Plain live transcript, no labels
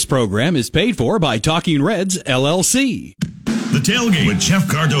program is paid for by Talking Reds, LLC. The Tailgate with Jeff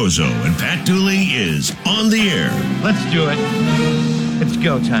Cardozo and Pat Dooley is on the air. Let's do it. It's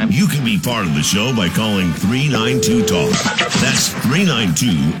go time. You can be part of the show by calling 392-TALK. That's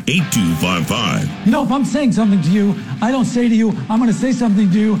 392-8255. You know, if I'm saying something to you, I don't say to you, I'm going to say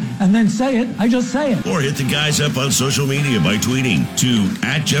something to you, and then say it. I just say it. Or hit the guys up on social media by tweeting to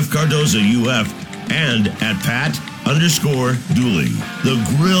 @JeffCardozoUF and @Pat_Dooley. The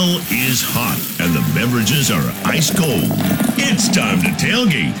grill is hot and the beverages are ice cold. It's time to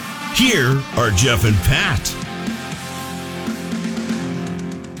tailgate. Here are Jeff and Pat.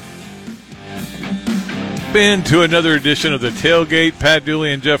 Been to another edition of the Tailgate. Pat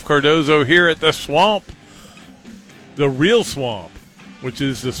Dooley and Jeff Cardozo here at the Swamp, the real Swamp, which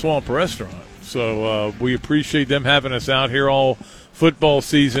is the Swamp Restaurant. So we appreciate them having us out here all football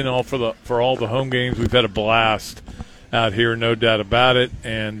season, all for all the home games. We've had a blast out here, no doubt about it,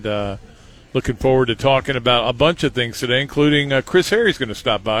 and looking forward to talking about a bunch of things today, including Chris Harry's going to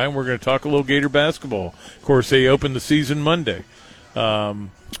stop by, and we're going to talk a little Gator basketball. Of course, they opened the season Monday.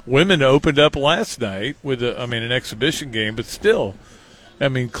 Women opened up last night with an exhibition game, but still,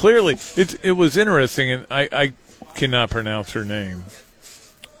 clearly it was interesting, and I cannot pronounce her name,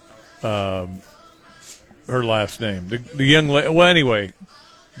 her last name. The young lady. Well, anyway,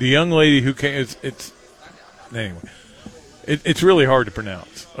 the young lady who came. It's really hard to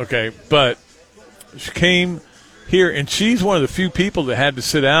pronounce. Okay, but she came here, and she's one of the few people that had to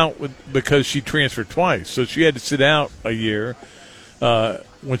sit out because she transferred twice, so she had to sit out a year.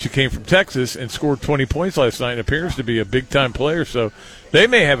 When she came from Texas and scored 20 points last night and appears to be a big-time player. So they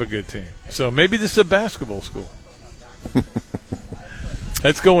may have a good team. So maybe this is a basketball school.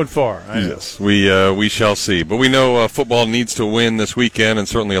 That's going far. Yes, we shall see. But we know football needs to win this weekend, and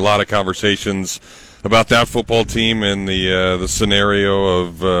certainly a lot of conversations about that football team and the scenario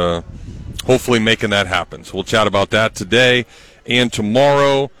of hopefully making that happen. So we'll chat about that today and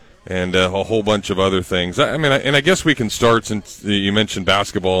tomorrow. And a whole bunch of other things. I guess we can start since you mentioned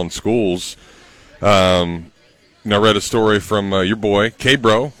basketball in schools. I read a story from your boy,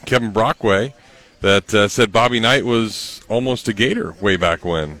 K-Bro, Kevin Brockway, that said Bobby Knight was almost a Gator way back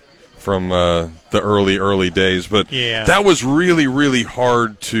when from the early days. But that was really, really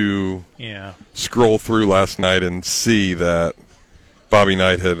hard to scroll through last night and see that Bobby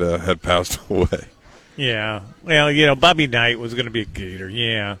Knight had passed away. Yeah. Well, Bobby Knight was going to be a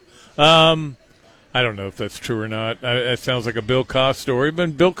Gator, I don't know if that's true or not. That sounds like a Bill Koss story,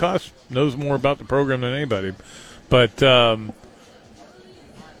 but Bill Koss knows more about the program than anybody. But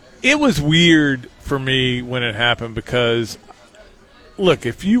it was weird for me when it happened because, look,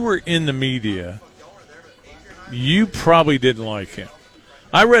 if you were in the media, you probably didn't like him.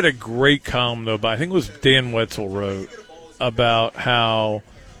 I read a great column, though, I think it was Dan Wetzel wrote, about how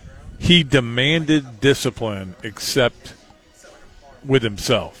he demanded discipline except with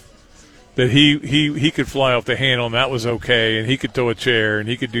himself. That he could fly off the handle and that was okay, and he could throw a chair and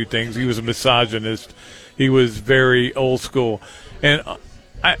he could do things. He was a misogynist. He was very old school, and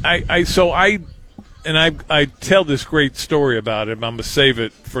I tell this great story about him. I'm gonna save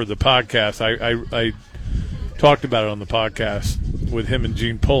it for the podcast. I talked about it on the podcast with him and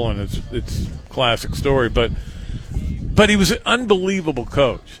Gene Pullen. It's a classic story, but he was an unbelievable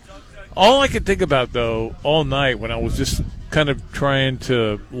coach. All I could think about, though, all night when I was just kind of trying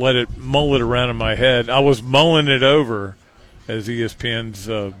to mull it around in my head, I was mulling it over, as ESPN's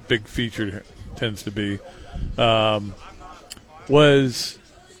big feature tends to be, was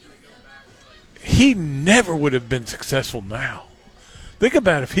he never would have been successful now. Think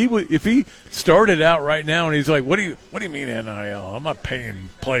about if he started out right now and he's like, what do you mean NIL? I'm not paying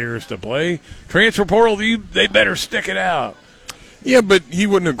players to play. Transfer portal, they better stick it out. Yeah, but he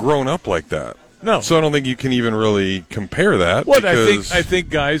wouldn't have grown up like that. No. So I don't think you can even really compare that. Well, I think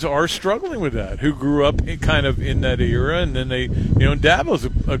guys are struggling with that who grew up kind of in that era, and then they, Dabo's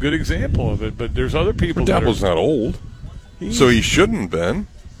a good example of it, but there's other people. But Dabo's not old, so he shouldn't been.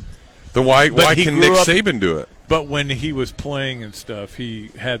 Then why can Nick Saban do it? But when he was playing and stuff,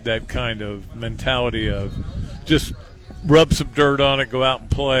 he had that kind of mentality of just rub some dirt on it, go out and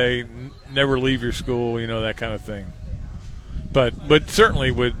play, never leave your school, that kind of thing. But certainly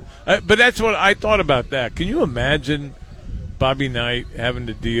would. But that's what I thought about that. Can you imagine Bobby Knight having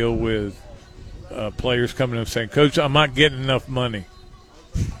to deal with players coming up saying, "Coach, I'm not getting enough money"?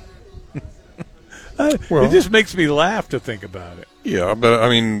 It just makes me laugh to think about it. Yeah, but I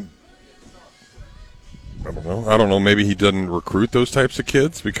don't know. Maybe he doesn't recruit those types of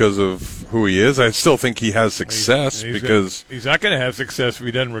kids because of who he is. I still think he has success because he's not going to have success if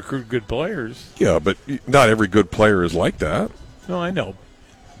he doesn't recruit good players. Yeah, but not every good player is like that. No, I know.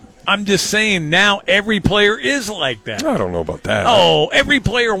 I'm just saying now every player is like that. I don't know about that. Oh, every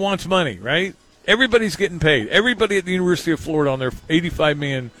player wants money, right? Everybody's getting paid. Everybody at the University of Florida on their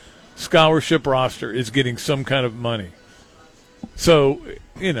 85-man scholarship roster is getting some kind of money. So,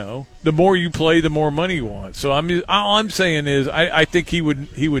 the more you play, the more money you want. So all I'm saying is I think he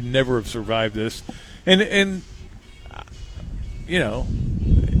would never have survived this. And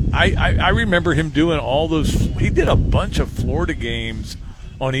I remember him doing all those. He did a bunch of Florida games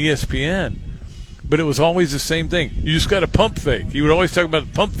on ESPN, but it was always the same thing. You just got to pump fake. He would always talk about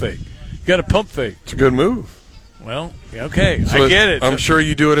the pump fake. You got to pump fake. It's a good move. Well, okay, so I get it. I'm sure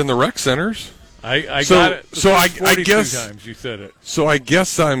you do it in the rec centers. I got it. So I guess times you said it. So I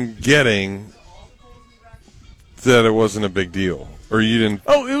guess I'm getting that it wasn't a big deal, or you didn't.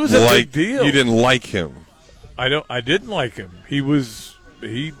 Oh, it was a big deal. You didn't like him. I didn't like him. He was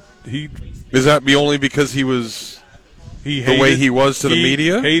he. Is that only because he was the way he was to the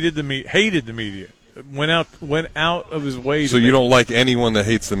media? Hated the media. Went out of his way. So you don't like anyone that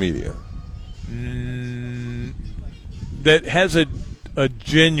hates the media? That has a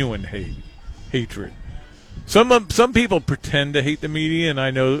genuine hatred. Some people pretend to hate the media, and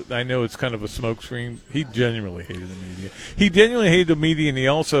I know it's kind of a smokescreen. He genuinely hated the media. He genuinely hated the media, and he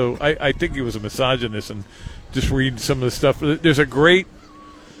also I think he was a misogynist. And just reading some of the stuff, there's a great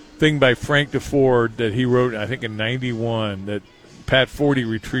thing by Frank DeFord that he wrote, I think in '91, that Pat Forty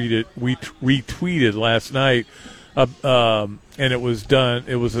retweeted last night, and it was done.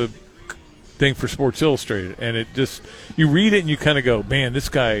 It was a thing for Sports Illustrated, and it just, you read it and you kind of go, man, this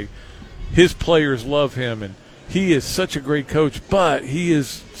guy, his players love him, and he is such a great coach, but he is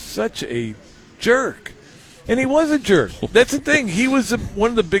such a jerk. And he was a jerk. That's the thing. He was one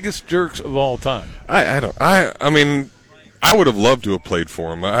of the biggest jerks of all time. I mean, I would have loved to have played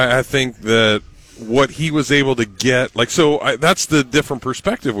for him. I think that what he was able to get, that's the different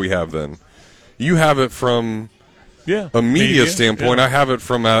perspective we have then. You have it from a media standpoint. Yeah. I have it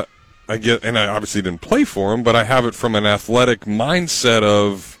from and I obviously didn't play for him, but I have it from an athletic mindset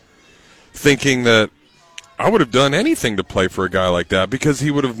of thinking that I would have done anything to play for a guy like that because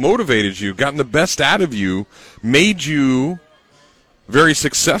he would have motivated you, gotten the best out of you, made you very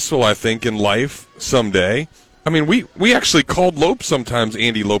successful, I think, in life someday. I mean, we actually called Lope sometimes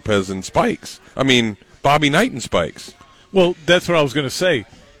Andy Lopez and Spikes. I mean, Bobby Knight and Spikes. Well, that's what I was going to say.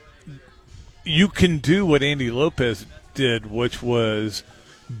 You can do what Andy Lopez did, which was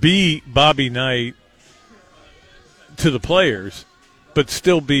be Bobby Knight to the players, but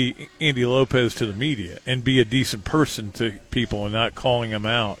still be Andy Lopez to the media and be a decent person to people and not calling them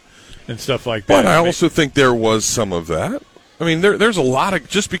out and stuff like that. But I also think there was some of that. I mean, there's a lot of,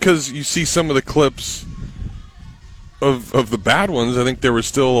 just because you see some of the clips of the bad ones, I think there was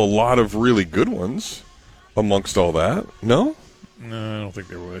still a lot of really good ones amongst all that. No? No, I don't think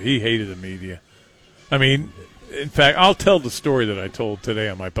there was. He hated the media. I mean, in fact, I'll tell the story that I told today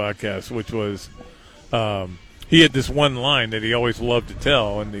on my podcast, which was he had this one line that he always loved to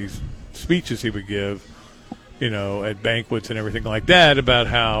tell in these speeches he would give, at banquets and everything like that, about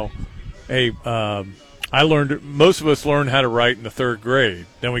how, hey, most of us learn how to write in the third grade.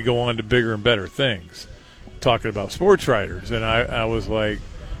 Then we go on to bigger and better things, talking about sports writers. And I was like,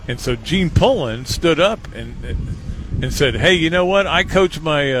 and so Gene Pullen stood up and said, hey, you know what? I coach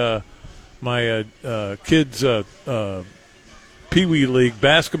my kids' Pee Wee League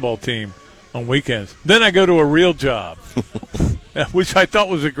basketball team on weekends. Then I go to a real job, which I thought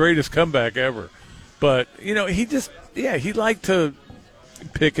was the greatest comeback ever. But, he liked to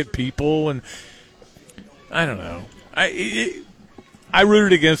pick at people, and I don't know. I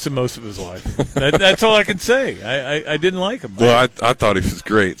rooted against him most of his life. That's all I can say. I didn't like him. Well, I thought he was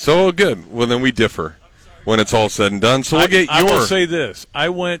great. So, good. Well, then we differ when it's all said and done. So we'll get I will say this. I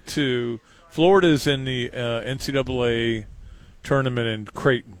went to Florida's in the NCAA tournament in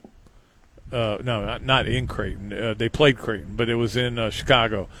Creighton. No, not in Creighton. They played Creighton, but it was in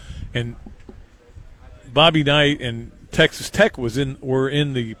Chicago. And Bobby Knight and Texas Tech were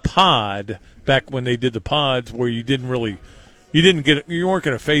in the pod back when they did the pods where you weren't going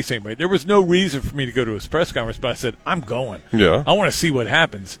to face anybody. There was no reason for me to go to his press conference, but I said, I'm going. Yeah. I want to see what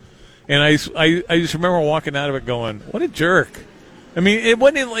happens. And I just remember walking out of it going, what a jerk. I mean, it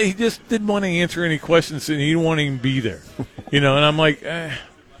wasn't. He just didn't want to answer any questions, and he didn't want to even be there. And I'm like,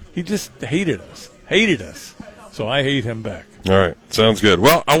 he just hated us. So I hate him back. All right, sounds good.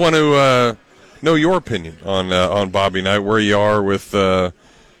 Well, I want to know your opinion on Bobby Knight, where you are with, how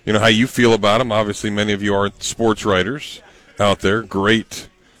you feel about him. Obviously, many of you are sports writers out there, great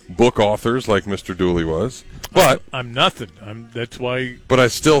book authors like Mr. Dooley was. But I'm nothing. That's why. But I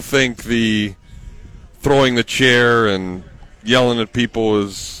still think the throwing the chair and yelling at people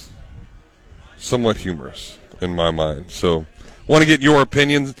is somewhat humorous in my mind. So want to get your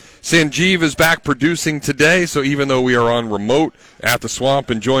opinion. Sanjeev is back producing today, so even though we are on remote at the Swamp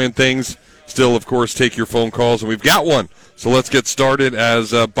enjoying things, still, of course, take your phone calls, and we've got one. So let's get started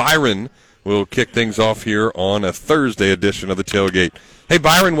as Byron will kick things off here on a Thursday edition of the Tailgate. Hey,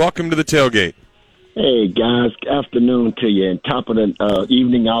 Byron, welcome to the Tailgate. Hey, guys. Afternoon to you, and top of the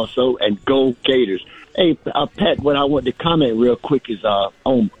evening also, and go Gators. Hey, Pat, what I want to comment real quick is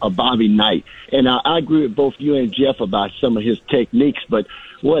on Bobby Knight. And I agree with both you and Jeff about some of his techniques, but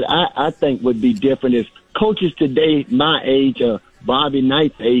what I think would be different is coaches today, my age, Bobby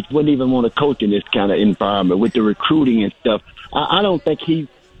Knight's age, wouldn't even want to coach in this kind of environment with the recruiting and stuff. I don't think he'd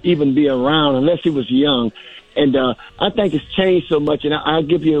even be around unless he was young. And I think it's changed so much, and I'll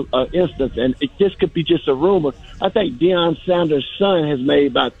give you an instance, and this could be just a rumor. I think Deion Sanders' son has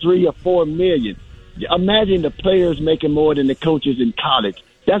made about $3 or $4 million. Imagine the players making more than the coaches in college.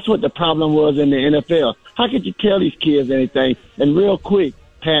 That's what the problem was in the NFL. How could you tell these kids anything? And real quick,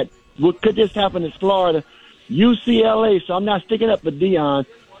 Pat, could this happen in Florida? UCLA, so I'm not sticking up for Deion.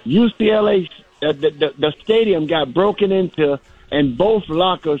 UCLA, the stadium got broken into, and both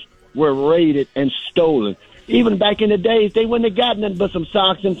lockers were raided and stolen. Even back in the days, they wouldn't have gotten nothing but some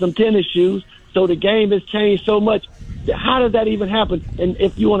socks and some tennis shoes. So the game has changed so much. How did that even happen? And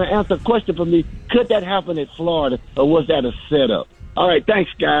if you want to answer a question for me, could that happen in Florida, or was that a setup? All right,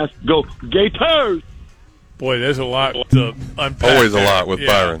 thanks, guys. Go Gators! Boy, there's a lot to unpack. Always a lot with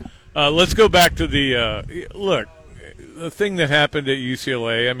Byron. Let's go back to the look. The thing that happened at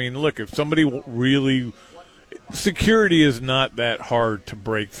UCLA. I mean, look, if somebody really security is not that hard to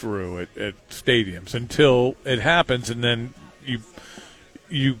break through at stadiums until it happens, and then you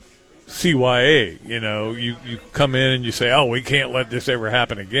CYA, you come in and you say, oh, we can't let this ever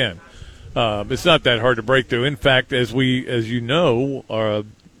happen again. It's not that hard to break through. In fact, as you know,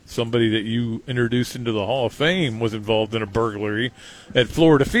 somebody that you introduced into the Hall of Fame was involved in a burglary at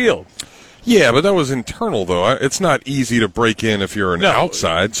Florida Field. Yeah, but that was internal, though. It's not easy to break in if you're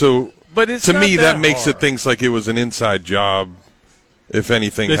outside. So, but it's to me, that makes hard. it things like it was an inside job. If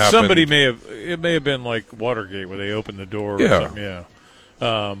anything that happened, somebody may have been like Watergate where they opened the door. Or something. Yeah.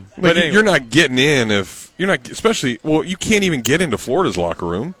 But anyway. You're not getting in if you're not, especially. Well, you can't even get into Florida's locker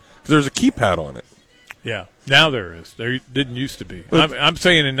room because there's a keypad on it. Yeah, now there is. There didn't used to be. I'm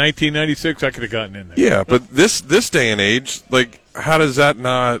saying in 1996 I could have gotten in there. Yeah, but this day and age, like, how does that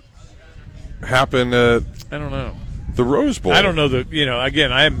not happen at? I don't know. The Rose Bowl. I don't know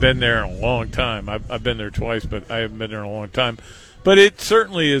again, I haven't been there in a long time. I've been there twice, but I haven't been there in a long time. But it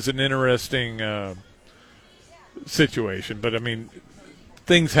certainly is an interesting situation. But I mean,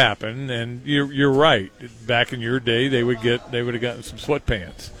 things happen, and you're right. Back in your day, they would have gotten some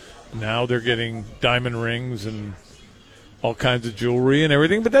sweatpants. Now they're getting diamond rings and all kinds of jewelry and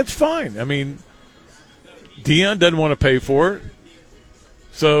everything, but that's fine. I mean, Deion doesn't want to pay for it,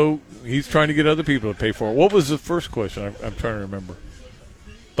 so he's trying to get other people to pay for it. What was the first question? I'm trying to remember.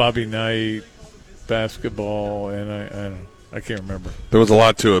 Bobby Knight, basketball, and I can't remember. There was a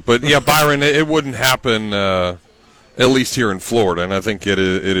lot to it, but yeah, Byron, it wouldn't happen at least here in Florida, and I think it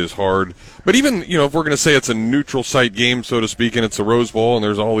is hard. But even, if we're going to say it's a neutral site game, so to speak, and it's a Rose Bowl, and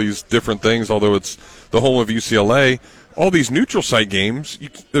there's all these different things, although it's the home of UCLA, all these neutral site games,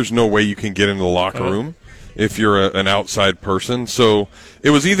 there's no way you can get into the locker room if you're an outside person. So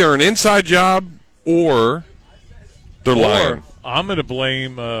it was either an inside job or they're lying. I'm going to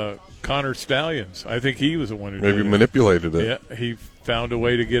blame Connor Stallions. I think he was the one who maybe manipulated it. Yeah, he found a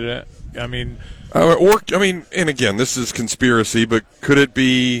way to get it. I mean, and again, this is conspiracy, but could it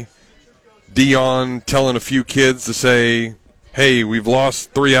be Deion telling a few kids to say, "Hey, we've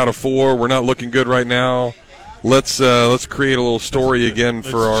lost 3 out of 4. We're not looking good right now. Let's create a little story again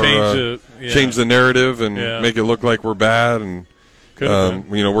for our change the narrative and make it look like we're bad and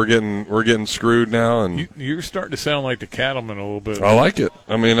we're getting screwed now." And you're starting to sound like the cattleman a little bit. I like it.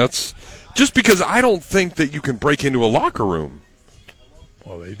 I mean, that's just because I don't think that you can break into a locker room.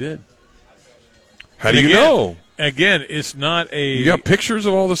 Well, they did. How do you know? Again, it's not a. You got pictures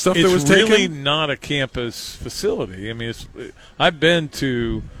of all the stuff that was taken? It's really not a campus facility. I mean, I've been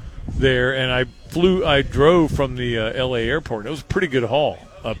to there, and I drove from the L.A. airport. It was a pretty good haul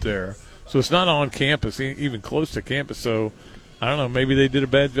up there. So it's not on campus, even close to campus. So I don't know. Maybe they did a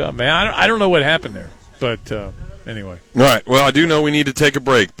bad job. Man, I don't know what happened there. But anyway. All right. Well, I do know we need to take a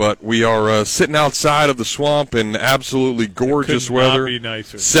break, but we are sitting outside of the swamp in absolutely gorgeous weather. Could not be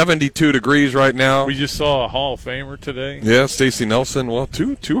nicer. 72 degrees right now. We just saw a Hall of Famer today. Yeah, Stacey Nelson. Well,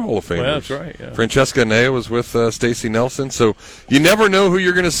 two Hall of Famers. Well, that's right. Yeah. Francesca Nea was with Stacey Nelson. So you never know who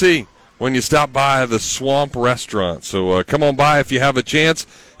you're going to see when you stop by the Swamp Restaurant. So come on by if you have a chance.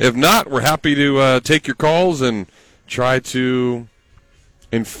 If not, we're happy to take your calls and try to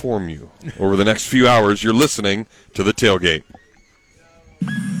inform you over the next few hours. You're listening to The Tailgate.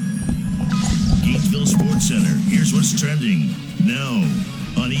 Gainesville Sports Center. Here's what's trending now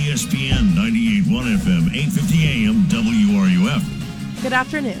on ESPN 98.1 FM, 850 AM, WRUF. Good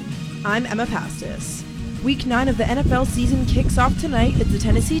afternoon. I'm Emma Pastis. Week 9 of the NFL season kicks off tonight as the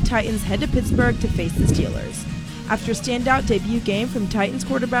Tennessee Titans head to Pittsburgh to face the Steelers. After a standout debut game from Titans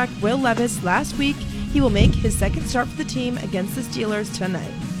quarterback Will Levis last week, he will make his second start for the team against the Steelers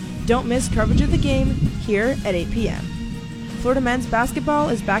tonight. Don't miss coverage of the game here at 8 p.m. Florida men's basketball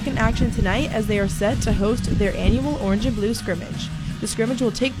is back in action tonight as they are set to host their annual Orange and Blue scrimmage. The scrimmage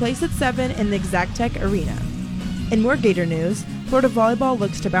will take place at 7 in the Exactech Arena. In more Gator news, Florida volleyball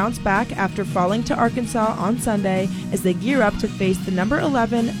looks to bounce back after falling to Arkansas on Sunday as they gear up to face the number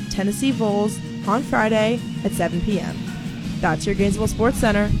 11 Tennessee Vols on Friday at 7 p.m. That's your Gainesville Sports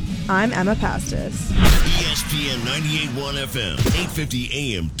Center. I'm Emma Pastis. ESPN 98.1 FM,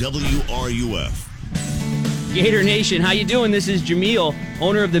 850 AM, WRUF. Gator Nation, how you doing? This is Jameel,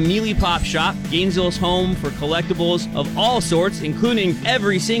 owner of the Mealy Pop Shop, Gainesville's home for collectibles of all sorts, including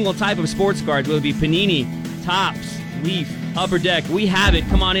every single type of sports card, whether it be Panini, Topps, Leaf, Upper Deck. We have it.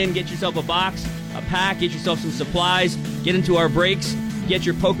 Come on in, get yourself a box, a pack, get yourself some supplies, get into our breaks, get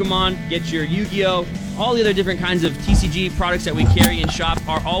your Pokemon, get your Yu-Gi-Oh! All the other different kinds of TCG products that we carry and shop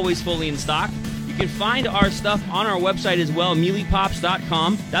are always fully in stock. You can find our stuff on our website as well,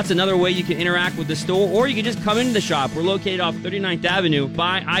 mealypops.com. That's another way you can interact with the store, or you can just come into the shop. We're located off 39th Avenue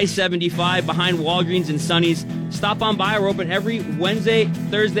by I-75 behind Walgreens and Sonny's. Stop on by. We're open every Wednesday,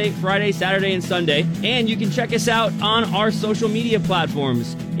 Thursday, Friday, Saturday, and Sunday. And you can check us out on our social media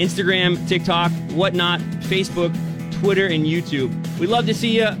platforms, Instagram, TikTok, whatnot, Facebook, Twitter, and YouTube. We'd love to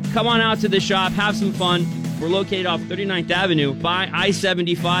see you. Come on out to the shop. Have some fun. We're located off 39th Avenue by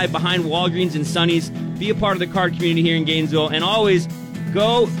I-75 behind Walgreens and Sonny's. Be a part of the card community here in Gainesville. And always,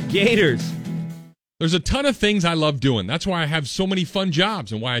 go Gators! There's a ton of things I love doing. That's why I have so many fun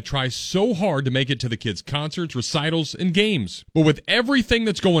jobs and why I try so hard to make it to the kids' concerts, recitals, and games. But with everything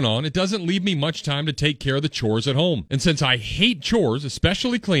that's going on, it doesn't leave me much time to take care of the chores at home. And since I hate chores,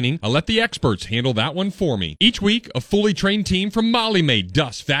 especially cleaning, I let the experts handle that one for me. Each week, a fully trained team from Molly Maid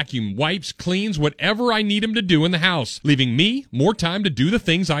dusts, vacuum, wipes, cleans, whatever I need them to do in the house, leaving me more time to do the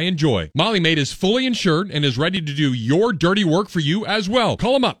things I enjoy. Molly Maid is fully insured and is ready to do your dirty work for you as well.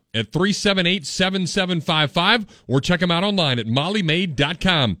 Call them up at 378-7755 or check them out online at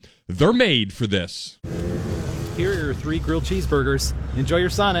mollymaid.com. They're made for this. Here are your 3 grilled cheeseburgers. Enjoy your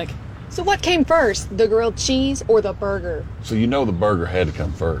Sonic. So what came first, the grilled cheese or the burger? So you know the burger had to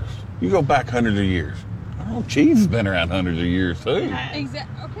come first. You go back hundreds of years. Oh, cheese has been around hundreds of years, too.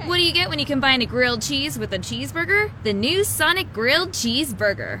 Exactly. Okay. What do you get when you combine a grilled cheese with a cheeseburger? The new Sonic Grilled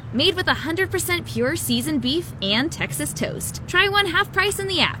Cheeseburger. Made with 100% pure seasoned beef and Texas toast. Try one half price in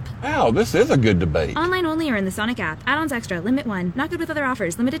the app. Wow, this is a good debate. Online only or in the Sonic app. Add-ons extra. Limit 1. Not good with other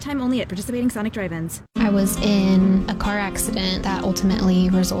offers. Limited time only at participating Sonic drive-ins. I was in a car accident that ultimately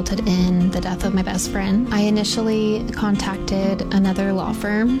resulted in the death of my best friend. I initially contacted another law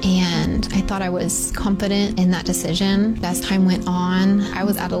firm and I thought I was confident in that decision. As time went on, I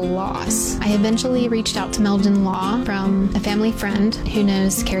was at a loss. I eventually reached out to Meldon Law from a family friend who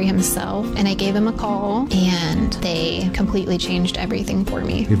knows Kerry himself, and I gave him a call, and they completely changed everything for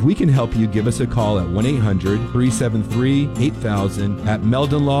me. If we can help you, give us a call at 1-800-373-8000. At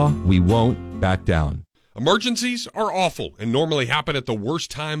Meldon Law, we won't back down. Emergencies are awful and normally happen at the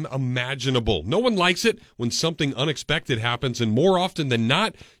worst time imaginable. No one likes it when something unexpected happens, and more often than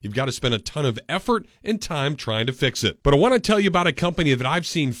not, you've got to spend a ton of effort and time trying to fix it. But I want to tell you about a company that I've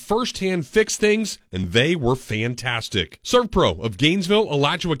seen firsthand fix things, and they were fantastic. ServPro of Gainesville,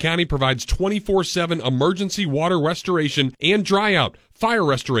 Alachua County provides 24/7 emergency water restoration and dryout, fire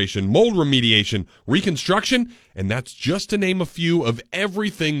restoration, mold remediation, reconstruction, and that's just to name a few of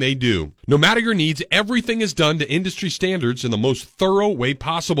everything they do. No matter your needs, everything is done to industry standards in the most thorough way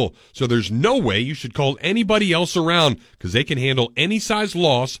possible. So there's no way you should call anybody else around, because they can handle any size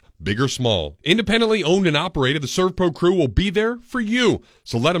loss, big or small. Independently owned and operated, the ServPro crew will be there for you.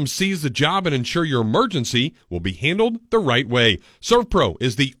 So let them seize the job and ensure your emergency will be handled the right way. ServPro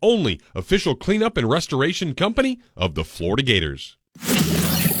is the only official cleanup and restoration company of the Florida Gators.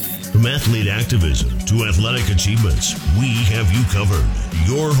 From athlete activism to athletic achievements, we have you covered.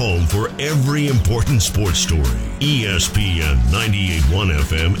 Your home for every important sports story. ESPN 98.1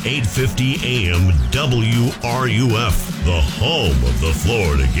 FM, 850 AM, WRUF, the home of the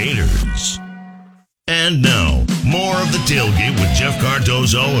Florida Gators. And now, more of the Tailgate with Jeff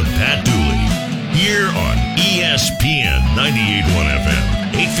Cardozo and Pat Dooley. Here on ESPN 98.1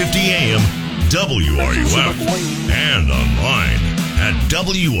 FM, 850 AM, WRUF, and online at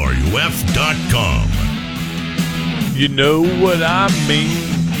WRUF.com. You know what I mean.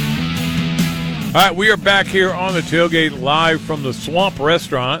 All right, we are back here on the Tailgate live from the Swamp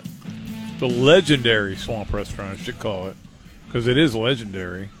Restaurant, the legendary Swamp Restaurant, I should call it, because it is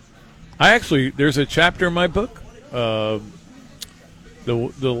legendary. There's a chapter in my book, the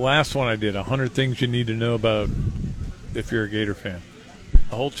last one I did, 100 Things You Need to Know About If You're a Gator Fan.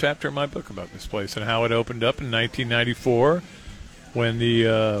 A whole chapter in my book about this place and how it opened up in 1994 when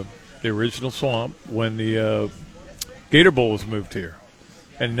the original Swamp, when the Gator Bowl was moved here.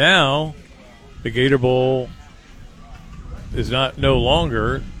 And now the Gator Bowl is no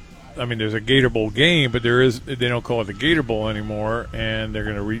longer. I mean, there's a Gator Bowl game, but they don't call it the Gator Bowl anymore, and they're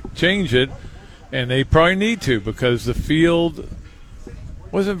going to change it, and they probably need to because the field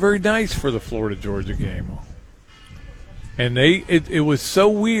wasn't very nice for the Florida-Georgia game. And it was so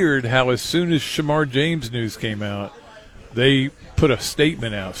weird how as soon as Shamar James news came out, they put a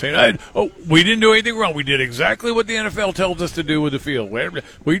statement out saying, we didn't do anything wrong. We did exactly what the NFL tells us to do with the field.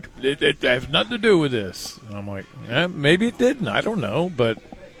 It has nothing to do with this. And I'm like, maybe it didn't. I don't know, but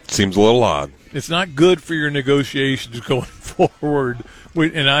seems a little odd. It's not good for your negotiations going forward.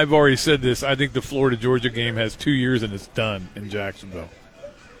 And I've already said this. I think the Florida-Georgia game has 2 years and it's done in Jacksonville.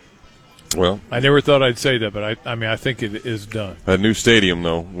 Well, I never thought I'd say that, but I think it is done. That new stadium,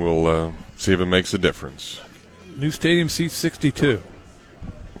 though, we'll see if it makes a difference. New stadium seats 62.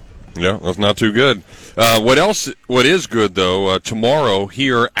 Yeah, that's not too good. What is good, though, tomorrow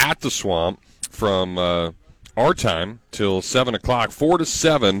here at the Swamp from our time till 7 o'clock, 4 to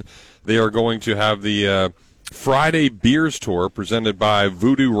 7, they are going to have the Friday Beers Tour presented by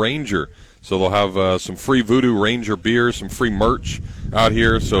Voodoo Ranger. So they'll have some free Voodoo Ranger beers, some free merch out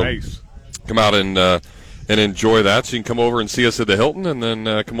here. So nice. Come out and enjoy that. So you can come over and see us at the Hilton and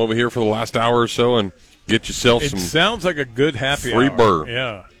then come over here for the last hour or so and get yourself some. It sounds like a good happy free hour. Burr.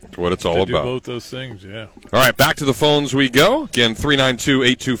 Yeah. That's what it's all about. Do both those things, yeah. All right, back to the phones we go. Again,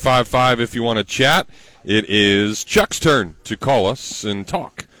 392-8255 if you want to chat. It is Chuck's turn to call us and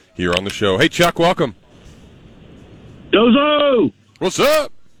talk here on the show. Hey, Chuck, welcome. Dozo! What's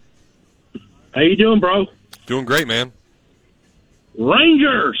up? How you doing, bro? Doing great, man.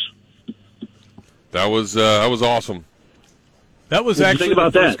 Rangers! That was awesome. That was What did you actually think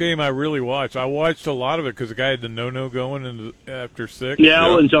about the first that? game I really watched. I watched a lot of it because the guy had the no-no going after 6. Yeah, I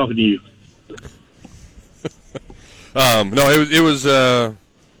wasn't talking to you. No,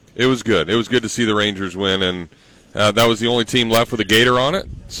 it was good. It was good to see the Rangers win, and that was the only team left with a Gator on it.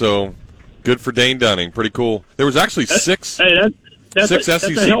 So good for Dane Dunning. Pretty cool. There was actually six SEC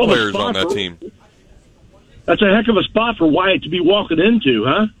players on that team. That's a heck of a spot for Wyatt to be walking into,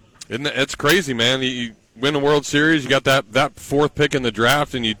 huh? It's crazy, man. You win the World Series, you got that fourth pick in the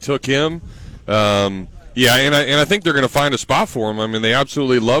draft, and you took him. And I think they're going to find a spot for him. I mean, they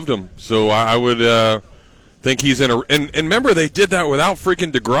absolutely loved him. So I would think he's in a. And remember, they did that without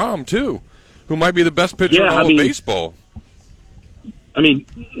freaking DeGrom too, who might be the best pitcher in all of baseball. I mean,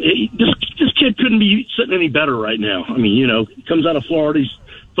 this kid couldn't be sitting any better right now. I mean, he comes out of Florida, he's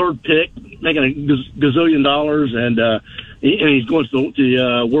third pick, making a gazillion dollars, and he's going to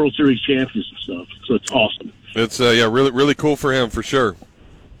the World Series champions and stuff. So it's awesome. It's really really cool for him for sure.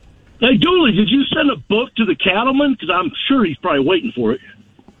 Hey, Dooley, did you send a book to the cattleman? Because I'm sure he's probably waiting for it.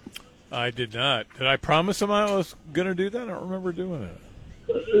 I did not. Did I promise him I was going to do that? I don't remember doing it.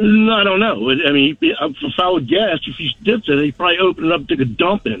 No, I don't know. I mean, if I would guess, if he did say that, he'd probably open it up and take a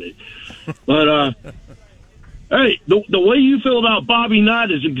dump in it. But, hey, the way you feel about Bobby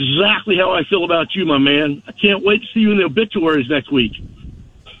Knight is exactly how I feel about you, my man. I can't wait to see you in the obituaries next week.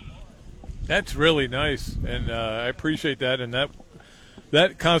 That's really nice, and I appreciate that. And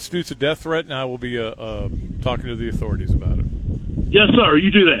that constitutes a death threat, and I will be talking to the authorities about it. Yes, sir.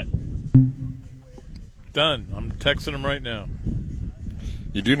 You do that. Done. I'm texting them right now.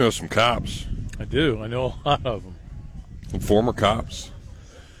 You do know some cops. I do. I know a lot of them. Some former cops.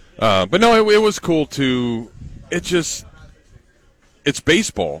 But no, it was cool to. It's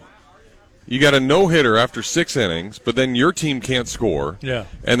baseball. You got a no-hitter after 6 innings, but then your team can't score. Yeah.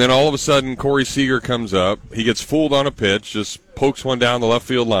 And then all of a sudden, Corey Seager comes up. He gets fooled on a pitch, just pokes one down the left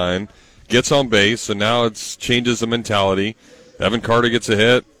field line, gets on base, and now it changes the mentality. Evan Carter gets a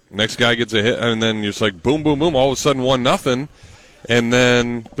hit. Next guy gets a hit, and then you're just like, boom, boom, boom. All of a sudden, 1-0. And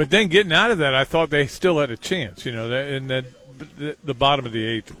then, but then getting out of that, I thought they still had a chance. And then the bottom of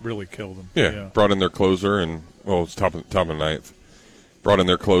the 8th really killed them. Yeah, brought in their closer, and it's top of the 9th. Brought in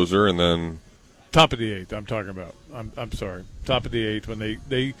their closer, and then Top of the 8th, I'm talking about. I'm sorry. Top of the 8th when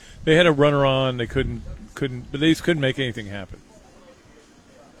they had a runner on, they couldn't but they just couldn't make anything happen.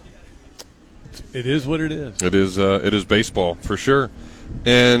 It is what it is. It is baseball for sure.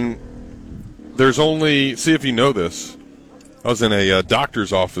 And there's only, see if you know this. I was in a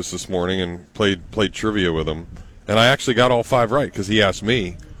doctor's office this morning and played trivia with him, and I actually got all 5 right because he asked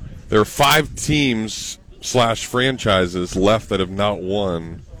me. There are 5 teams / franchises left that have not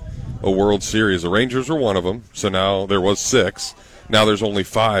won a World Series. The Rangers are one of them, so now there was 6. Now there's only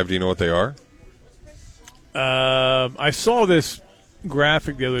 5. Do you know what they are? I saw this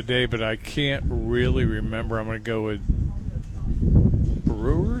graphic the other day, but I can't really remember. I'm going to go with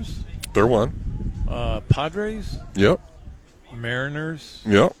Brewers. They're one. Padres. Yep. Mariners.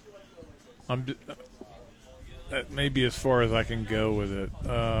 Yep. That may be as far as I can go with it.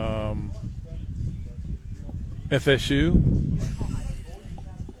 FSU.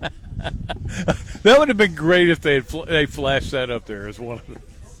 That would have been great if they flashed that up there as one of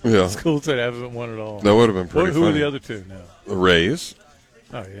the schools that haven't won at all. That would have been pretty Who funny. are the other 2 now? The Rays.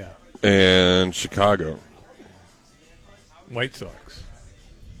 Oh, yeah. And Chicago. White Sox.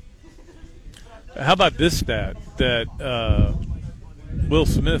 How about this stat? That Will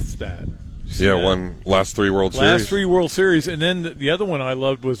Smith stat. Yeah, won last 3 World Series. Last 3 World Series. And then the other one I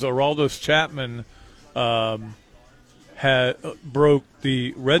loved was Aroldis Chapman was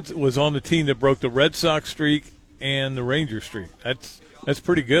on the team that broke the Red Sox streak and the Ranger streak. That's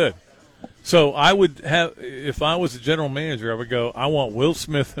pretty good. So I would have, if I was a general manager, I would go, I want Will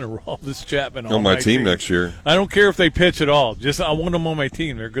Smith and Aroldis Chapman on my team next year. I don't care if they pitch at all. I want them on my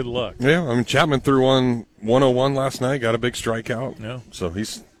team. They're good luck. Yeah, I mean Chapman threw 101 last night, got a big strikeout. No. So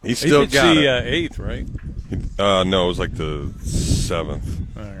he's still got it. 8th, right? No, it was like the 7th.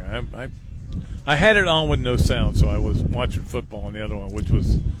 All right. I had it on with no sound, so I was watching football on the other one, which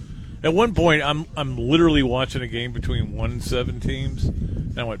was at one point I'm literally watching a game between 1 and 7 teams,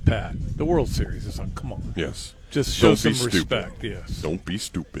 and I went, Pat, the World Series is on. Come on. Yes. Just show some respect. Yes. Don't be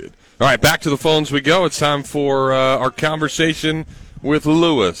stupid. All right, back to the phones we go. It's time for our conversation with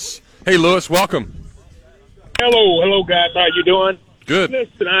Lewis. Hey, Lewis, welcome. Hello, guys. How you doing? Good.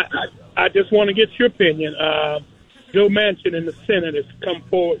 Listen, I just want to get your opinion. Joe Manchin in the Senate has come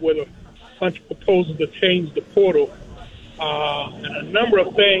forward with a bunch of proposals to change the portal. And a number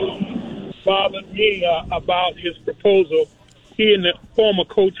of things bothered me about his proposal. He and the former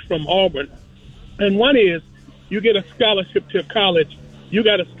coach from Auburn. And one is, you get a scholarship to college, you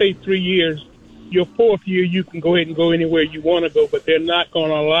got to stay 3 years. Your 4th year, you can go ahead and go anywhere you want to go, but they're not going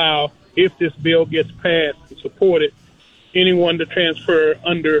to allow, if this bill gets passed and supported, anyone to transfer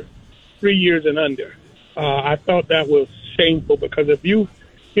under 3 years and under. I thought that was shameful because if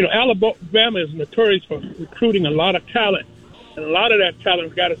Alabama is notorious for recruiting a lot of talent, and a lot of that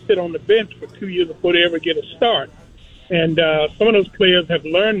talent's got to sit on the bench for 2 years before they ever get a start. And some of those players have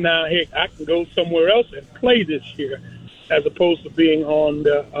learned now, hey, I can go somewhere else and play this year, as opposed to being on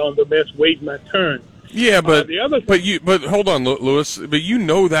the bench waiting my turn. Yeah, but hold on, Lewis. But you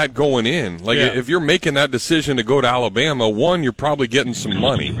know that going in, if you're making that decision to go to Alabama, one, you're probably getting some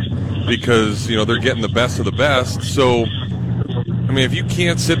money because they're getting the best of the best. So, I mean, if you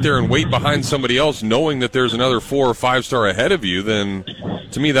can't sit there and wait behind somebody else, knowing that there's another 4 or 5 star ahead of you, then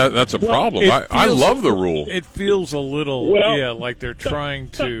to me that's a problem. I love the rule. It feels a little like they're trying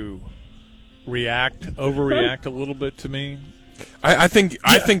to overreact a little bit to me. I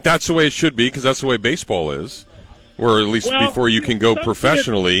think that's the way it should be because that's the way baseball is, or at least before you can go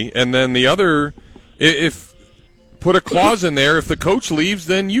professionally. And then the other, if put a clause in there, if the coach leaves,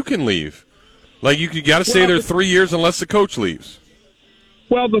 then you can leave. Like you got to stay there 3 years unless the coach leaves.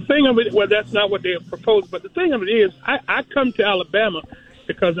 Well, the thing of it, that's not what they have proposed. But the thing of it is, I come to Alabama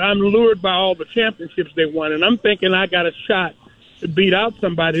because I'm lured by all the championships they won, and I'm thinking I got a shot to beat out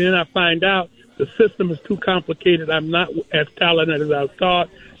somebody. And then I find out the system is too complicated. I'm not as talented as I thought.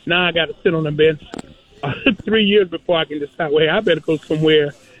 Now I got to sit on the bench 3 years before I can decide, well, I better go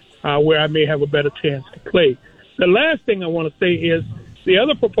somewhere where I may have a better chance to play. The last thing I want to say is the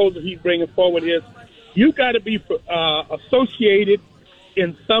other proposal he's bringing forward is you got to be associated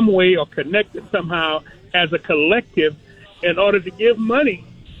in some way or connected somehow as a collective in order to give money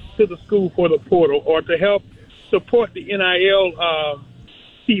to the school for the portal or to help support the NIL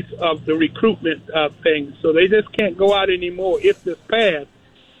piece of the recruitment thing. So they just can't go out anymore if this passed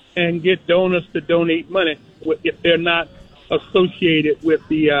and get donors to donate money if they're not associated with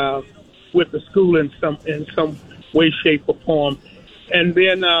the school in some way, shape, or form. And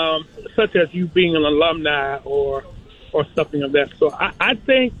then such as you being an alumni or something of that. So I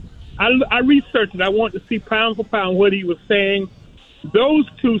think I researched it. I wanted to see pound for pound what he was saying, those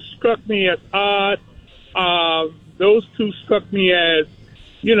two struck me as odd. Those two struck me as,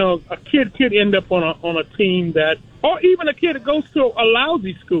 a kid could end up on a team that, or even a kid that goes to a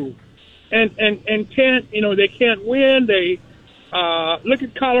lousy school and can't, they can't win. They look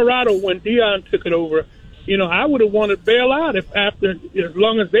at Colorado when Deion took it over. I would have wanted to bail out as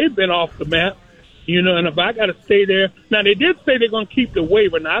long as they've been off the map. And if I got to stay there. Now, they did say they're going to keep the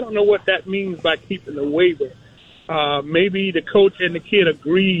waiver. Now, I don't know what that means by keeping the waiver. Maybe the coach and the kid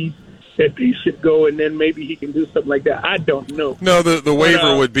agrees that they should go, and then maybe he can do something like that. I don't know. No, the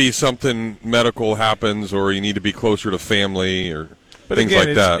waiver would be something medical happens, or you need to be closer to family, or things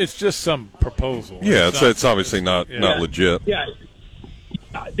like that. It's just some proposal. Yeah, it's obviously not legit. Yeah.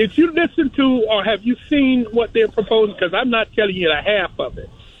 Did you listen to or have you seen what they're proposing? Because I'm not telling you the half of it.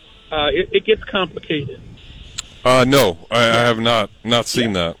 It gets complicated. No, I have not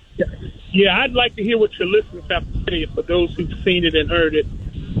seen that. Yeah, I'd like to hear what your listeners have to say for those who've seen it and heard it.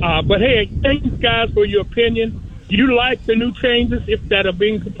 But, hey, thanks, guys, for your opinion. Do you like the new changes if that are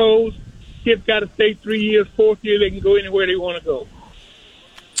being proposed? Kids got to stay 3 years, fourth year, they can go anywhere they want to go.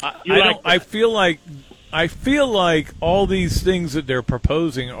 I feel like all these things that they're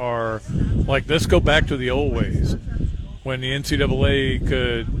proposing are like, let's go back to the old ways when the NCAA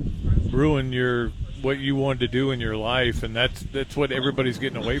could ruin what you wanted to do in your life, and that's what everybody's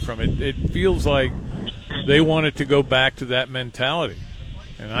getting away from. It feels like they wanted to go back to that mentality,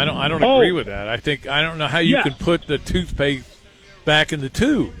 and I don't agree with that. I don't know how you can put the toothpaste back in the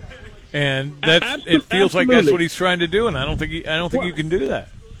tube, and it feels like that's what he's trying to do, and I don't think you can do that.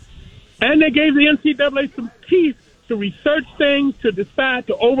 And they gave the NCAA some teeth to research things, to decide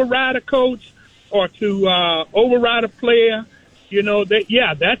to override a coach or to override a player.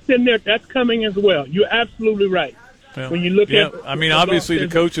 That's in there. That's coming as well. You're absolutely right. Yeah. When you look at, obviously the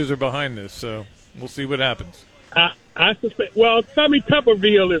coaches are behind this, so we'll see what happens. I suspect. Well, Tommy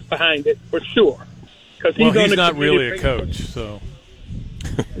Tuberville is behind it for sure, because he's not really a coach. So,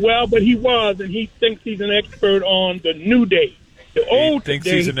 well, but he was, and he thinks he's an expert on the new day. The old thinks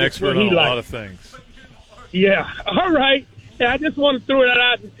day he's an expert on a lot of things. Yeah. All right. Yeah, I just want to throw that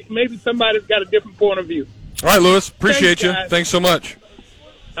out, and maybe somebody's got a different point of view. All right, Lewis. Appreciate you. Thanks so much.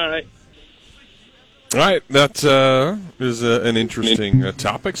 All right. All right. That is an interesting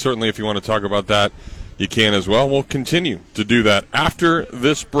topic. Certainly, if you want to talk about that, you can as well. We'll continue to do that after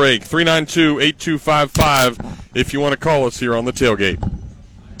this break. 392-8255 if you want to call us here on the Tailgate.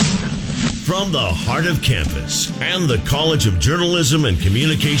 From the heart of campus and the College of Journalism and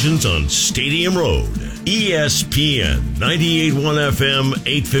Communications on Stadium Road, ESPN 98.1 FM,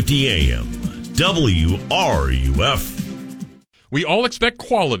 850 AM, WRUF. We all expect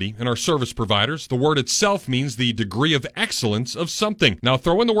quality in our service providers. The word itself means the degree of excellence of something. Now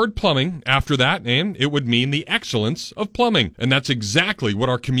throw in the word plumbing after that, and it would mean the excellence of plumbing. And that's exactly what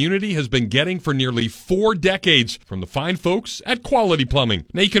our community has been getting for nearly 4 decades from the fine folks at Quality Plumbing.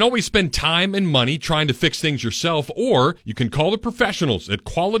 Now you can always spend time and money trying to fix things yourself, or you can call the professionals at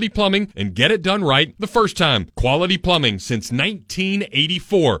Quality Plumbing and get it done right the first time. Quality Plumbing since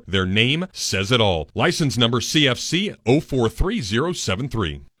 1984. Their name says it all. License number CFC 043073.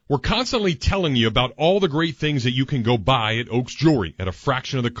 We're constantly telling you about all the great things that you can go buy at Oaks Jewelry at a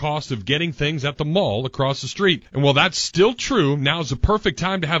fraction of the cost of getting things at the mall across the street. And while that's still true, now's the perfect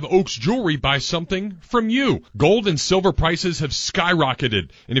time to have Oaks Jewelry buy something from you. Gold and silver prices have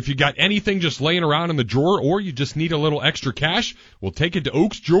skyrocketed. And if you got anything just laying around in the drawer, or you just need a little extra cash, we'll take it to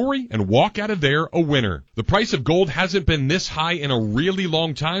Oaks Jewelry and walk out of there a winner. The price of gold hasn't been this high in a really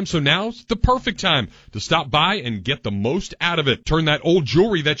long time, so now's the perfect time to stop by and get the most out of it. Turn that old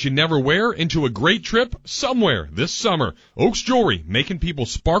jewelry that you never wear into a great trip somewhere this summer. Oaks Jewelry, making people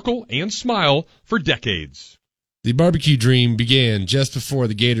sparkle and smile for decades. The barbecue dream began just before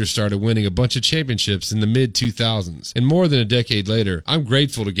the Gators started winning a bunch of championships in the mid-2000s. And more than a decade later, I'm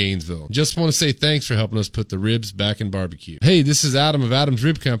grateful to Gainesville. Just want to say thanks for helping us put the ribs back in barbecue. Hey, this is Adam of Adam's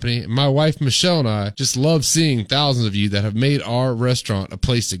Rib Company, and my wife Michelle and I just love seeing thousands of you that have made our restaurant a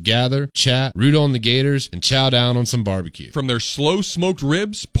place to gather, chat, root on the Gators, and chow down on some barbecue. From their slow smoked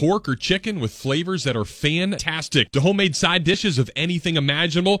ribs, pork, or chicken with flavors that are fantastic, to homemade side dishes of anything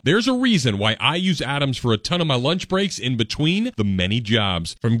imaginable, there's a reason why I use Adam's for a ton of my lunch breaks in between the many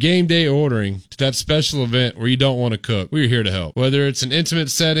jobs. From game day ordering to that special event where you don't want to cook, we're here to help. Whether it's an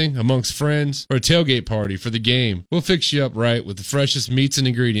intimate setting amongst friends or a tailgate party for the game, we'll fix you up right with the freshest meats and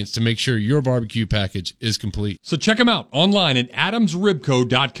ingredients to make sure your barbecue package is complete. So check them out online at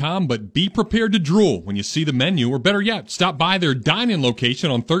adamsribco.com, but be prepared to drool when you see the menu, or better yet, stop by their dine-in location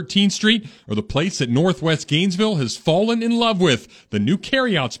on 13th Street, or the place that Northwest Gainesville has fallen in love with, the new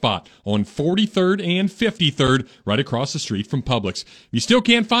carryout spot on 43rd and 53rd Third, right across the street from Publix. If you still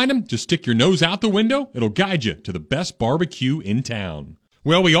can't find them, just stick your nose out the window. It'll guide you to the best barbecue in town.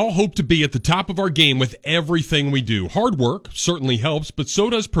 Well, we all hope to be at the top of our game with everything we do. Hard work certainly helps, but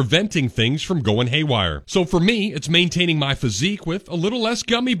so does preventing things from going haywire. So for me, it's maintaining my physique with a little less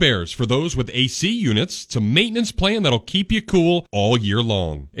gummy bears. For those with AC units, it's a maintenance plan that'll keep you cool all year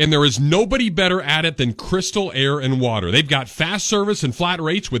long. And there is nobody better at it than Crystal Air and Water. They've got fast service and flat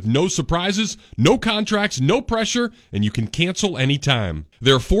rates with no surprises, no contracts, no pressure, and you can cancel anytime.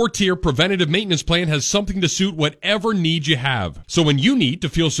 Their 4-tier preventative maintenance plan has something to suit whatever need you have. So when you need to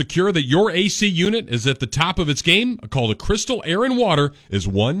feel secure that your AC unit is at the top of its game, a call to Crystal Air and Water is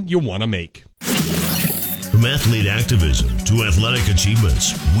one you want to make. From athlete activism to athletic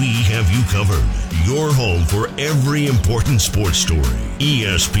achievements, we have you covered. Your home for every important sports story.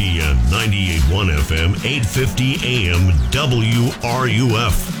 ESPN 98.1 FM, 850 AM,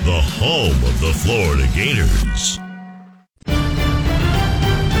 WRUF, the home of the Florida Gators.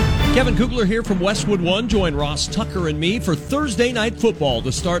 Kevin Kugler here from Westwood One. Join Ross Tucker and me for Thursday Night Football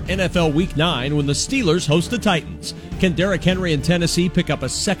to start NFL Week 9 when the Steelers host the Titans. Can Derrick Henry and Tennessee pick up a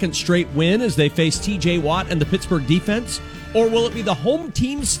second straight win as they face T.J. Watt and the Pittsburgh defense? Or will it be the home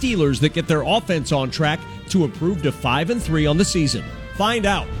team Steelers that get their offense on track to improve to 5-3 on the season? Find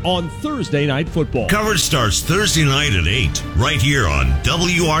out on Thursday Night Football. Coverage starts Thursday night at 8, right here on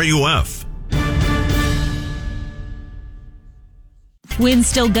WRUF. Winds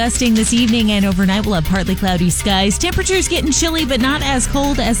still gusting this evening, and overnight we'll have partly cloudy skies. Temperatures getting chilly, but not as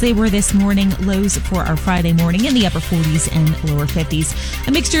cold as they were this morning. Lows for our Friday morning in the upper 40s and lower 50s.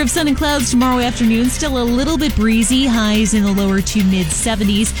 A mixture of sun and clouds tomorrow afternoon. Still a little bit breezy. Highs in the lower to mid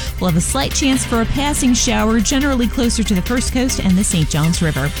 70s. We'll have a slight chance for a passing shower, generally closer to the First Coast and the St. Johns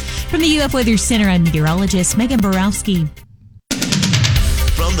River. From the UF Weather Center, I'm meteorologist Megan Borowski.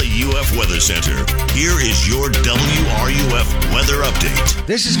 From the UF Weather Center, here is your WRUF weather update.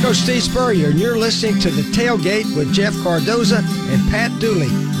 This is Coach Steve Spurrier, and you're listening to The Tailgate with Jeff Cardozo and Pat Dooley,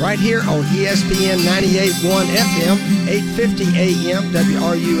 right here on ESPN 98.1 FM, 850 AM,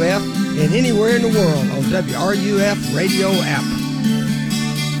 WRUF, and anywhere in the world on WRUF radio app.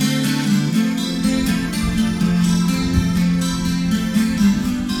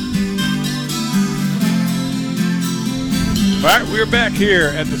 All right, we're back here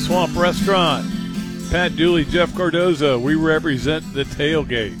at the Swamp Restaurant. Pat Dooley, Jeff Cardozo. We represent the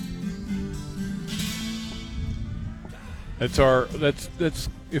Tailgate. That's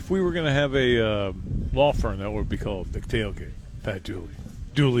if we were going to have a law firm, that would be called the Tailgate. Pat Dooley,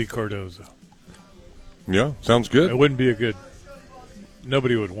 Dooley Cardozo. Yeah, sounds good. It wouldn't be a good.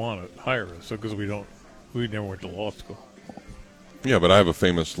 Nobody would want to hire us because we never went to law school. Yeah, but I have a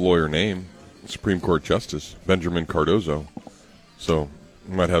famous lawyer name, Supreme Court Justice Benjamin Cardozo. So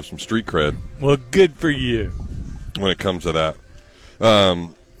you might have some street cred. Well, good for you. When it comes to that.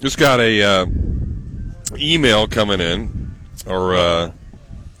 Just got a email coming in. Or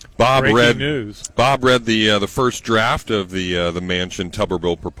Bob read the first draft of the Manchin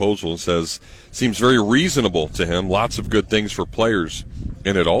Tuberville proposal and says seems very reasonable to him. Lots of good things for players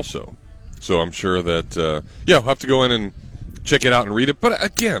in it also. So I'm sure that I'll have to go in and check it out and read it. But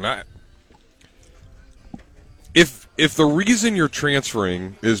again, If the reason you're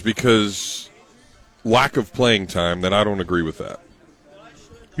transferring is because lack of playing time, then I don't agree with that.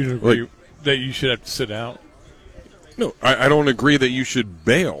 You don't agree that you should have to sit out? No, I don't agree that you should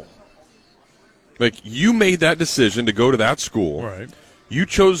bail. Like, you made that decision to go to that school. Right. You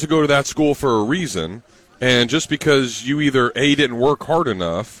chose to go to that school for a reason, and just because you either, A, didn't work hard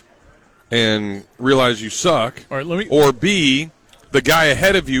enough and realize you suck, or B, the guy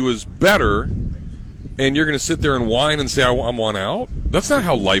ahead of you is better, and you're going to sit there and whine and say, I'm one out? That's not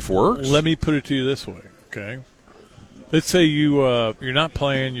how life works. Let me put it to you this way, okay? Let's say you're not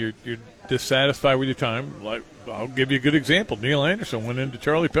playing, you're dissatisfied with your time. Like, I'll give you a good example. Neil Anderson went into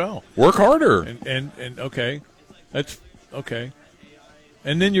Charlie Pell. Work harder. And okay, that's okay.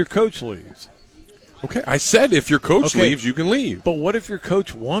 And then your coach leaves. Okay, I said if your coach leaves, you can leave. But what if your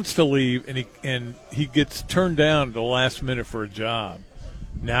coach wants to leave and he gets turned down at the last minute for a job?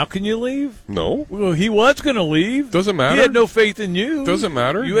 Now can you leave? No. Well, he was going to leave. Doesn't matter. He had no faith in you. Doesn't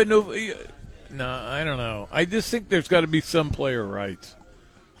matter. You had no. No, I don't know. I just think there's got to be some player rights.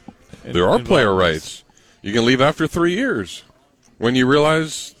 There are player rights. You can leave after 3 years when you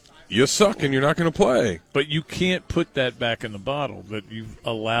realize you suck and you're not going to play. But you can't put that back in the bottle that you've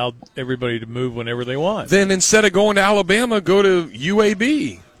allowed everybody to move whenever they want. Then instead of going to Alabama, go to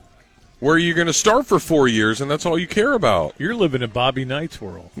UAB, where you're going to start for 4 years and that's all you care about. You're living in Bobby Knight's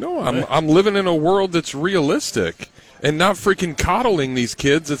world. No, I'm living in a world that's realistic. and not freaking coddling these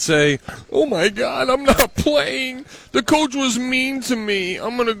kids that say, oh, my God, I'm not playing. The coach was mean to me.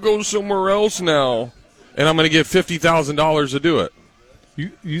 I'm going to go somewhere else now, and I'm going to get $50,000 to do it.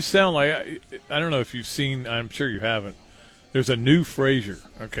 You sound like, I don't know if you've seen, I'm sure you haven't. There's a new Frasier,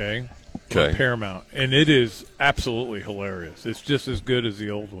 okay, on Paramount, and it is absolutely hilarious. It's just as good as the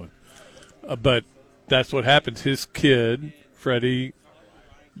old one. But that's what happens. His kid, Freddie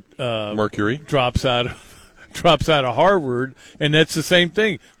Mercury, drops out of Harvard, and that's the same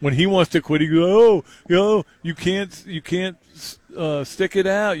thing. When he wants to quit, he goes, "Oh, you can't stick it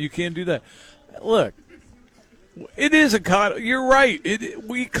out. You can't do that." Look, it is a coddle. You're right.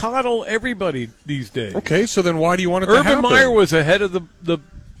 We coddle everybody these days. Okay, so then why do you want it to happen? Urban Meyer was ahead of the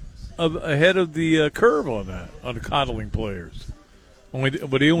curve on that, on the coddling players.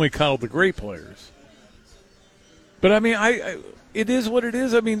 But he only coddled the great players. But I mean, it is what it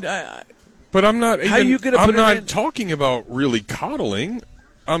is. I mean, but I'm not. How you gonna? I'm not talking about really coddling.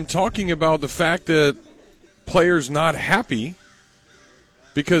 I'm talking about the fact that players not happy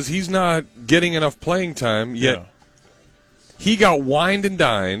because he's not getting enough playing time. Yet he got wined and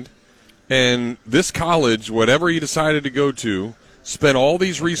dined, and this college, whatever he decided to go to, spent all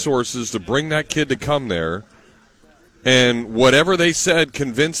these resources to bring that kid to come there. And whatever they said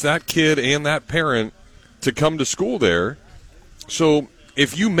convinced that kid and that parent to come to school there. So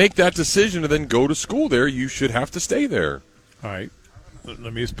if you make that decision to then go to school there, you should have to stay there. All right.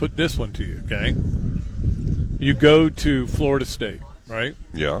 Let me just put this one to you, okay? You go to Florida State, right?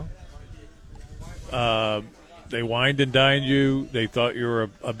 Yeah. They wined and dined you. They thought you were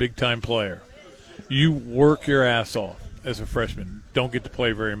a big-time player. You work your ass off as a freshman. Don't get to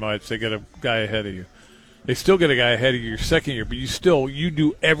play very much. They get a guy ahead of you. They still get a guy ahead of you your second year, but you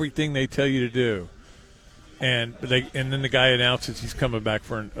do everything they tell you to do. And then the guy announces he's coming back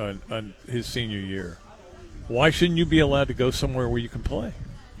for his senior year. Why shouldn't you be allowed to go somewhere where you can play?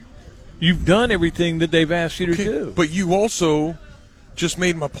 You've done everything that they've asked you to do. But you also just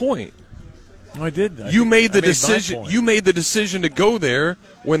made my point. I did. You made the decision. You made the decision to go there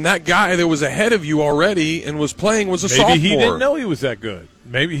when that guy that was ahead of you already and was playing was a sophomore. Maybe he didn't know he was that good.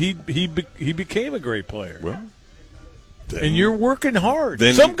 Maybe he became a great player. Well, and you're working hard.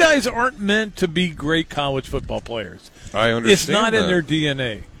 Some guys aren't meant to be great college football players. I understand. It's not in their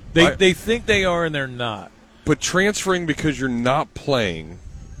DNA. They think they are, and they're not. But transferring because you're not playing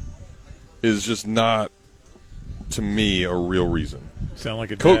is just not, to me, a real reason. Sound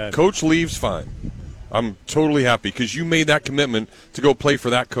like a dad. Coach leaves, fine. I'm totally happy because you made that commitment to go play for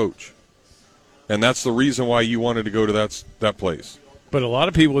that coach. And that's the reason why you wanted to go to that place. But a lot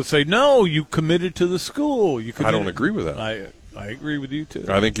of people would say, no, you committed to the school. I don't agree with that. I agree with you, too.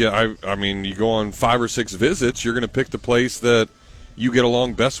 I think, I mean, you go on 5 or 6 visits, you're going to pick the place that you get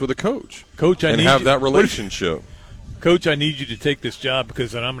along best with a coach. Coach, and have that relationship. Coach, I need you to take this job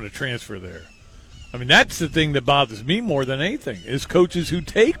because then I'm going to transfer there. I mean, that's the thing that bothers me more than anything is coaches who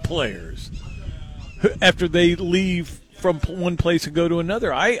take players after they leave from one place and go to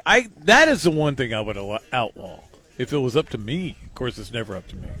another. That is the one thing I would outlaw if it was up to me. Of course, it's never up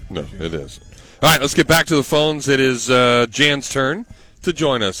to me. No, it is. All right, let's get back to the phones. It is Jan's turn to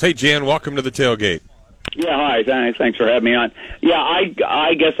join us. Hey, Jan, welcome to the tailgate. Yeah, hi. Thanks for having me on. Yeah,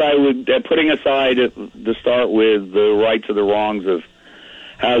 I guess I would, putting aside to start with the rights or the wrongs of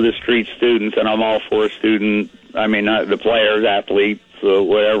how this treats students, and I'm all for the players, athletes,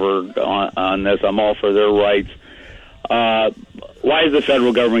 whatever on this. I'm all for their rights. Why is the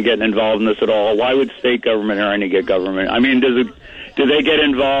federal government getting involved in this at all? Why would state government or any government? I mean, do they get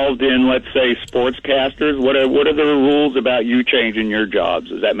involved in, let's say, sportscasters? What are the rules about you changing your jobs?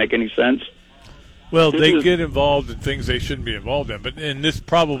 Does that make any sense? Well, they get involved in things they shouldn't be involved in, and this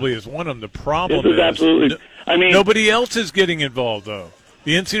probably is one of them. The problem is absolutely. Nobody else is getting involved, though.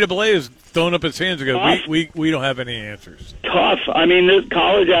 The NCAA is throwing up its hands and goes, we don't have any answers. Tough. I mean, this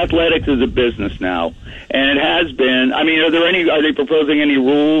college athletics is a business now, and it has been. I mean, are they proposing any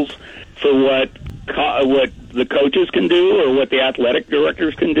rules for what the coaches can do or what the athletic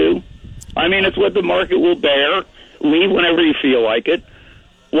directors can do? I mean, it's what the market will bear. Leave whenever you feel like it.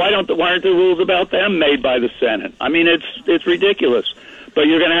 Why aren't the rules about them made by the Senate? I mean, it's ridiculous. But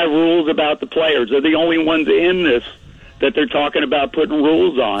you're going to have rules about the players. They're the only ones in this that they're talking about putting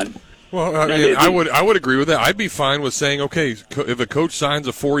rules on. Well, I would agree with that. I'd be fine with saying, okay, if a coach signs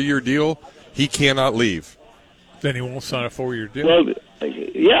a 4-year deal, he cannot leave. Then he won't sign a 4-year deal. Well,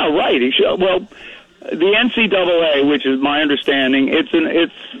 yeah, right. He should. Well, the NCAA, which is my understanding, it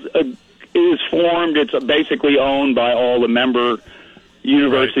is formed. It's basically owned by all the member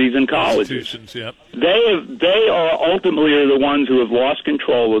universities and colleges. Institutions, yep. They are ultimately the ones who have lost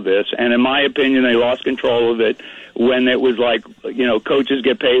control of this, and in my opinion, they lost control of it when it was like, coaches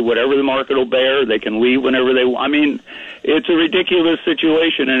get paid whatever the market will bear. They can leave whenever they want. I mean, it's a ridiculous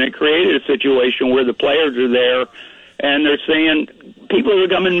situation, and it created a situation where the players are there, and they're saying, people are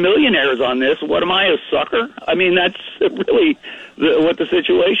becoming millionaires on this. What am I, a sucker? I mean, that's really what the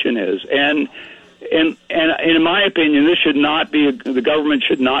situation is. And in my opinion, this should not be, the government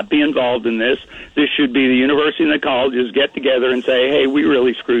should not be involved in this. This should be the university and the colleges get together and say, hey, we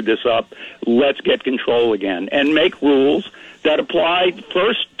really screwed this up. Let's get control again and make rules that apply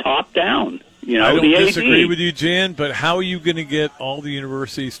first top down. I don't the disagree AD. with you, Jan, but how are you going to get all the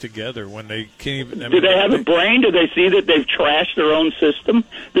universities together when they can't even? Do they have a brain? Do they see that they've trashed their own system?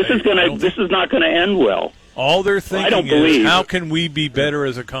 This is not going to end well. All they're thinking is, how can we be better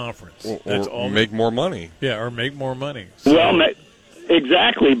as a conference? That's all. Make more money. Yeah, or make more money. So,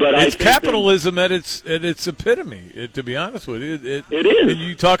 exactly. But it's capitalism at its epitome. To be honest with you, it is. And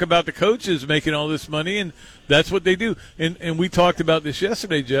you talk about the coaches making all this money, and that's what they do. And we talked about this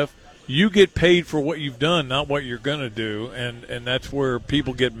yesterday, Jeff. You get paid for what you've done, not what you're going to do, and that's where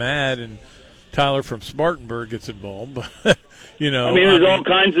people get mad, and Tyler from Spartanburg gets involved. There's all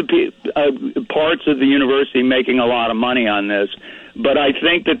kinds of parts of the university making a lot of money on this, but I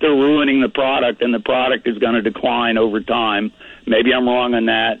think that they're ruining the product, and the product is going to decline over time. Maybe I'm wrong on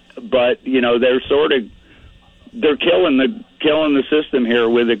that, but they're killing the system here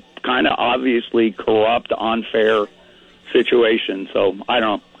with a kind of obviously corrupt, unfair situation. So I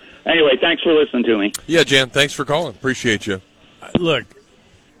don't know. Anyway, thanks for listening to me. Yeah, Jan, thanks for calling. Appreciate you. Look,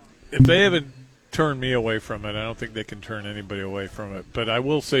 if they haven't turned me away from it, I don't think they can turn anybody away from it. But I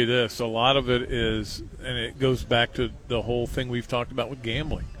will say this, a lot of it is, and it goes back to the whole thing we've talked about with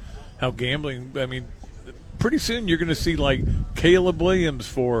gambling. How gambling, pretty soon you're going to see like Caleb Williams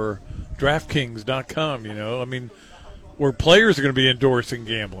for DraftKings.com, where players are going to be endorsing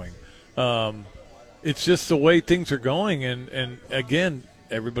gambling. It's just the way things are going, and again,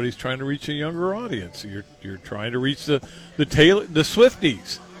 everybody's trying to reach a younger audience. You're trying to reach the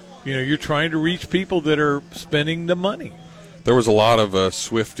Swifties. You're trying to reach people that are spending the money. There was a lot of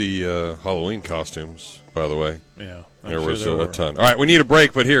Swiftie Halloween costumes, by the way. Yeah, there was a ton. All right, we need a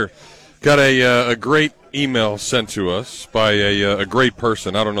break, but here, got a great email sent to us by a great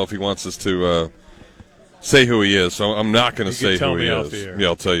person. I don't know if he wants us to say who he is, so I'm not going to say who he is. Yeah,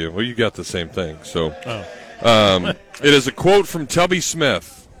 I'll tell you. Well, you got the same thing, so. It is a quote from Tubby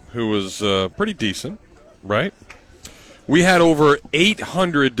Smith, who was pretty decent, right? We had over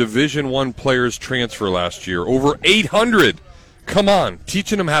 800 Division I players transfer last year. Over 800! Come on,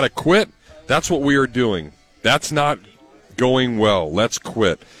 teaching them how to quit? That's what we are doing. That's not going well. Let's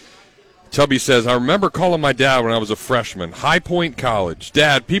quit. Tubby says, I remember calling my dad when I was a freshman. High Point College.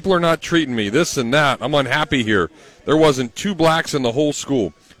 Dad, people are not treating me. This and that. I'm unhappy here. There wasn't 2 blacks in the whole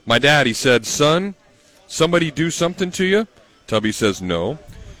school. My dad, he said, son, somebody do something to you? Tubby says no.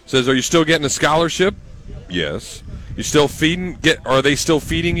 Says, are you still getting a scholarship? Yes. You still are they still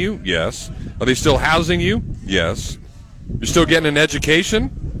feeding you? Yes. Are they still housing you? Yes. You're still getting an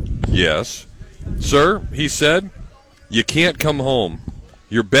education? Yes. Sir, he said, you can't come home.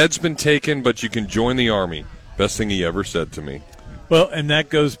 Your bed's been taken, but you can join the Army. Best thing he ever said to me. Well, and that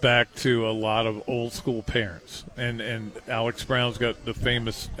goes back to a lot of old school parents. And Alex Brown's got the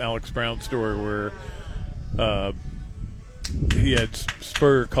famous Alex Brown story where he had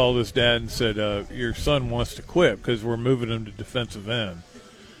Spurrier called his dad and said, your son wants to quit because we're moving him to defensive end.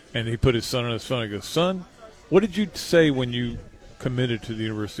 And he put his son on his phone and goes, son, what did you say when you committed to the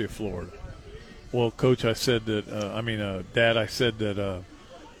University of Florida? Well, Coach, I said that, Dad, I said that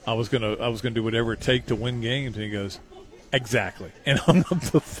I was gonna do whatever it takes to win games. And he goes, exactly. And hung up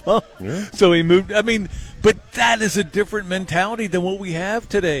the phone. Yeah. So he moved. But that is a different mentality than what we have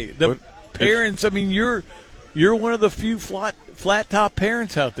today. The parents, you're one of the few flat top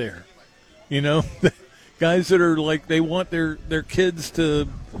parents out there. Guys that are like, they want their kids to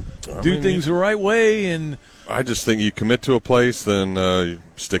do things the right way. And I just think you commit to a place, then you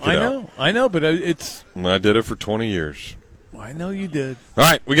stick it out. I know, but it's. I did it for 20 years. I know you did. All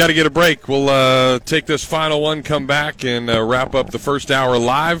right, we got to get a break. We'll take this final one, come back, and wrap up the first hour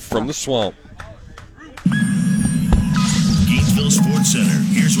live from the Swamp. Gainesville Sports Center.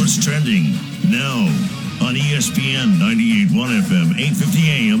 Here's what's trending now on ESPN 98.1 FM, 850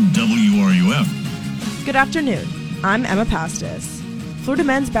 AM, WRUF. Good afternoon. I'm Emma Pastis. Florida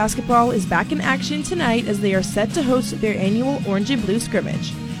men's basketball is back in action tonight as they are set to host their annual Orange and Blue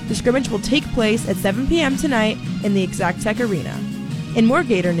scrimmage. The scrimmage will take place at 7 p.m. tonight in the Exact Tech Arena. In more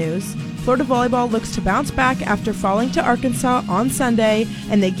Gator news, Florida volleyball looks to bounce back after falling to Arkansas on Sunday,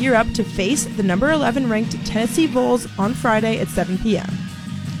 and they gear up to face the number 11 ranked Tennessee Vols on Friday at 7 p.m.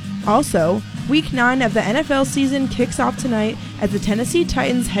 Also, Week 9 of the NFL season kicks off tonight as the Tennessee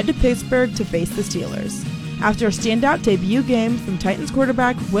Titans head to Pittsburgh to face the Steelers. After a standout debut game from Titans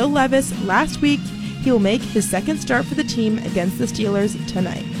quarterback Will Levis last week, he will make his second start for the team against the Steelers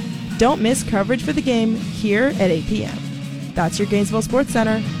tonight. Don't miss coverage for the game here at 8 p.m. That's your Gainesville Sports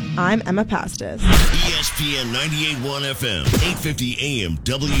Center. I'm Emma Pastis. ESPN 98.1 FM, 850 AM,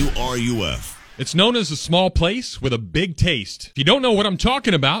 WRUF. It's known as a small place with a big taste. If you don't know what I'm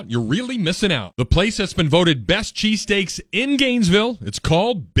talking about, you're really missing out. The place that's been voted best cheesesteaks in Gainesville, it's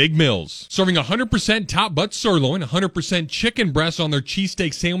called Big Mills. Serving 100% top butt sirloin, 100% chicken breast on their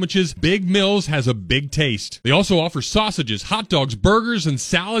cheesesteak sandwiches, Big Mills has a big taste. They also offer sausages, hot dogs, burgers, and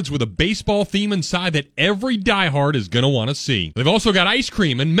salads with a baseball theme inside that every diehard is going to want to see. They've also got ice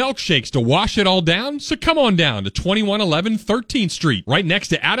cream and milkshakes to wash it all down, so come on down to 2111 13th Street, right next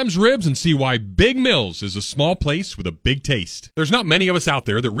to Adam's Ribs, and see why Big Mills is a small place with a big taste. There's not many of us out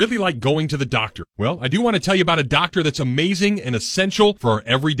there that really like going to the doctor. Well, I do want to tell you about a doctor that's amazing and essential for our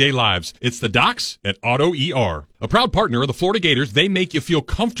everyday lives. It's the docs at Auto ER. A proud partner of the Florida Gators, they make you feel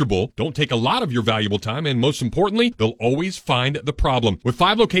comfortable, don't take a lot of your valuable time, and most importantly, they'll always find the problem. With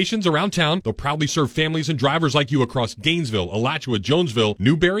 5 locations around town, they'll proudly serve families and drivers like you across Gainesville, Alachua, Jonesville,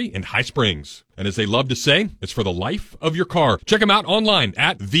 Newberry, and High Springs. And as they love to say, it's for the life of your car. Check them out online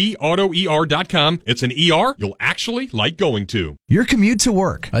at theautoer.com. It's an ER you'll actually like going to. Your commute to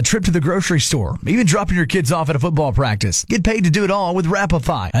work, a trip to the grocery store, even dropping your kids off at a football practice. Get paid to do it all with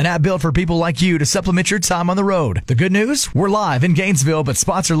Rapify, an app built for people like you to supplement your time on the road. The good news? We're live in Gainesville, but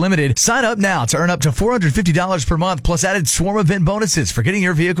spots are limited. Sign up now to earn up to $450 per month plus added Swarm event bonuses for getting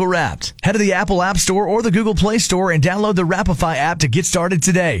your vehicle wrapped. Head to the Apple App Store or the Google Play Store and download the Rapify app to get started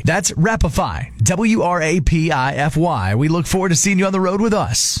today. That's Rapify. WRAPIFY. We look forward to seeing you on the road with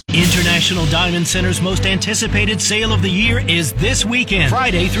us. International Diamond Center's most anticipated sale of the year is this weekend,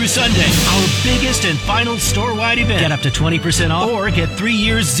 Friday through Sunday. Our biggest and final store-wide event. Get up to 20% off or get 3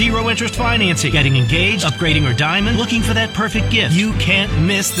 years zero-interest financing. Getting engaged, upgrading your diamond, looking for that perfect gift. You can't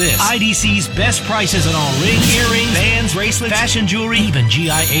miss this. IDC's best prices on all rings, earrings, bands, bracelets, fashion jewelry, even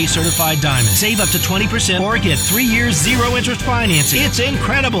GIA-certified diamonds. Save up to 20% or get 3 years zero-interest financing. It's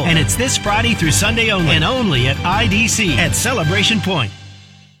incredible. And it's this Friday through Sunday only, and only at IDC at Celebration Point.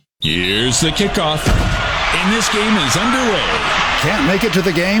 Here's the kickoff, and this game is underway. Can't make it to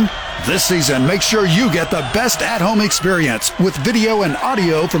the game? This season, make sure you get the best at-home experience with video and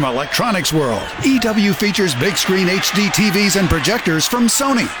audio from Electronics World. EW features big screen HD TVs and projectors from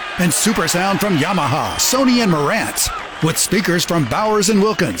Sony, and super sound from Yamaha, Sony, and Marantz, with speakers from Bowers &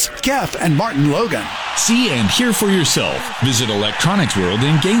 Wilkins, Kef, and Martin Logan. See and hear for yourself. Visit Electronics World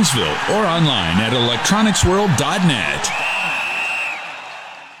in Gainesville or online at electronicsworld.net.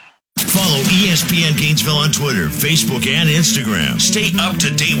 Follow ESPN Gainesville on Twitter, Facebook, and Instagram. Stay up to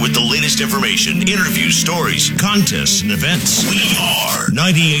date with the latest information, interviews, stories, contests, and events. We are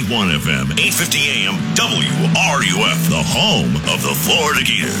 98.1 FM, 850 AM, WRUF, the home of the Florida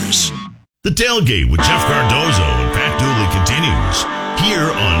Gators. The Tailgate with Jeff Cardozo and Pat Dooley continues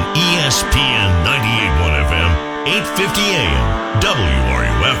here on ESPN 98.1 FM, 850 AM,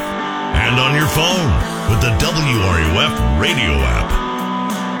 WRUF, and on your phone with the WRUF radio app.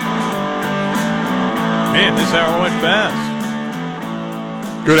 Man, this hour went fast.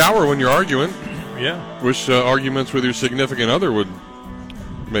 Good hour when you're arguing. Yeah. Wish arguments with your significant other would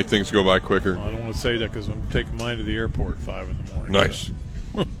make things go by quicker. Well, I don't want to say that because I'm taking mine to the airport at 5 in the morning. Nice.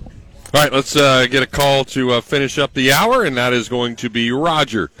 All right, let's get a call to finish up the hour, and that is going to be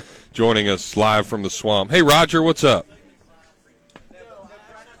Roger joining us live from the Swamp. Hey, Roger, what's up?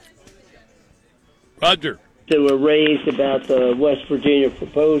 Roger. That were raised about the West Virginia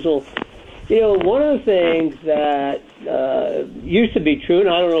proposal. You know, one of the things that used to be true, and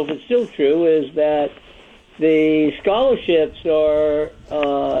I don't know if it's still true, is that the scholarships are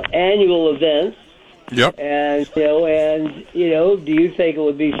annual events. Yep. And do you think it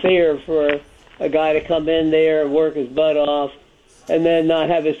would be fair for a guy to come in there and work his butt off and then not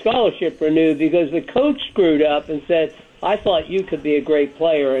have his scholarship renewed because the coach screwed up and said, I thought you could be a great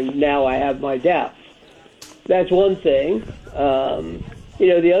player and now I have my doubts? That's one thing.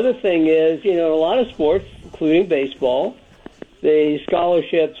 The other thing is, in a lot of sports, including baseball, the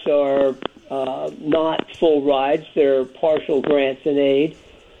scholarships are not full rides. They're partial grants and aid.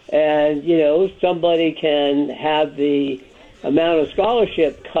 And, somebody can have the amount of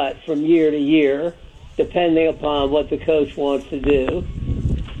scholarship cut from year to year, depending upon what the coach wants to do.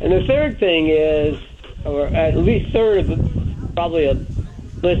 And the third thing is, or at least third of probably a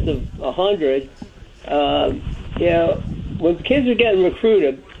list of 100. When kids are getting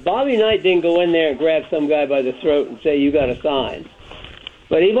recruited, Bobby Knight didn't go in there and grab some guy by the throat and say, you got to sign.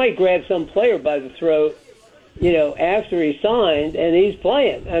 But he might grab some player by the throat, after he signed and he's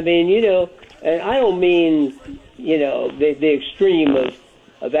playing. I mean, and I don't mean, the extreme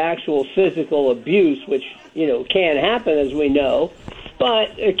of actual physical abuse, which, can happen, as we know.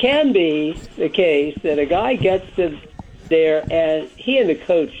 But it can be the case that a guy gets to there and he and the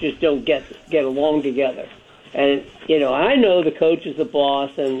coach just don't get along together. And, I know the coach is the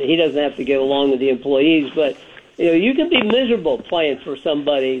boss and he doesn't have to get along with the employees, but, you can be miserable playing for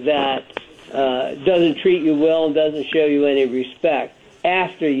somebody that doesn't treat you well and doesn't show you any respect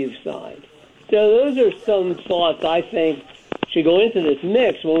after you've signed. So those are some thoughts I think should go into this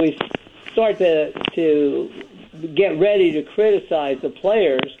mix when we start to get ready to criticize the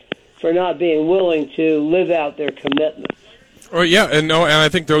players for not being willing to live out their commitments. Oh yeah, and I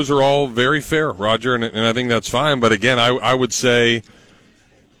think those are all very fair, Roger, and I think that's fine. But again, I would say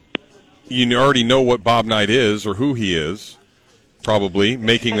you already know what Bob Knight is or who he is, probably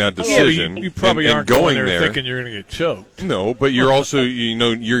making that decision. You probably aren't going there thinking you're going to get choked. No, but you're also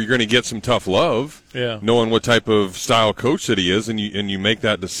you're going to get some tough love, knowing what type of style coach that he is, and you make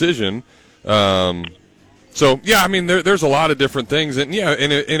that decision. So yeah, I mean there's a lot of different things, and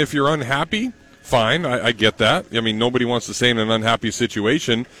and if you're unhappy, fine, I get that. I mean nobody wants to stay in an unhappy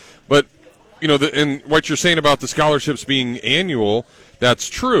situation, but and what you're saying about the scholarships being annual, that's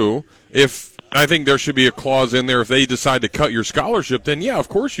true. If I think there should be a clause in there if they decide to cut your scholarship, then of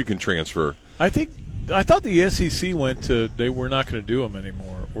course you can transfer. I thought the SEC went to we're not going to do them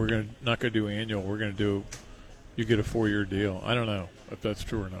anymore. We're not going to do annual. We're going to do you get a 4-year deal. I don't know if that's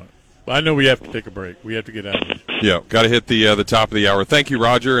true or not. I know we have to take a break. We have to get out of here. Yeah, got to hit the top of the hour. Thank you,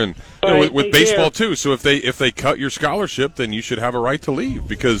 Roger. And with baseball too. So if they cut your scholarship, then you should have a right to leave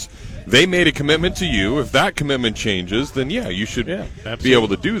because they made a commitment to you. If that commitment changes, then you should be able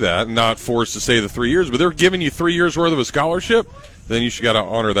to do that and not forced to stay the 3 years. But they're giving you 3 years worth of a scholarship, then you should got to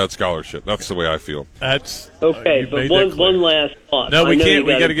honor that scholarship. That's the way I feel. That's okay. But one last thought. No, we can't.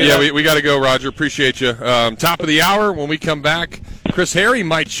 We got to get. Yeah, we got to go, Roger. Appreciate you. Top of the hour. When we come back, Chris Harry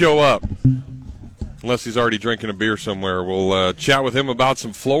might show up. Unless he's already drinking a beer somewhere. We'll chat with him about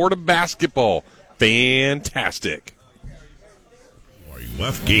some Florida basketball. Fantastic.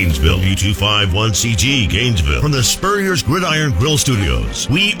 WF Gainesville, U251CG Gainesville, from the Spurrier's Gridiron Grill Studios.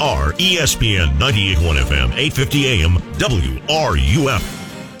 We are ESPN 98.1 FM, 850 AM, WRUF.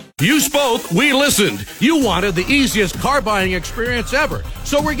 You spoke, we listened. You wanted the easiest car buying experience ever.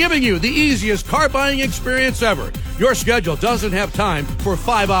 So we're giving you the easiest car buying experience ever. Your schedule doesn't have time for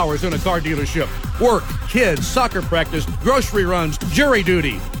 5 hours in a car dealership. Work, kids, soccer practice, grocery runs, jury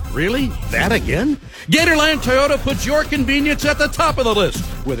duty. Really? That again? Gatorland Toyota puts your convenience at the top of the list.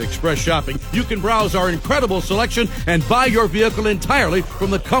 With Express Shopping, you can browse our incredible selection and buy your vehicle entirely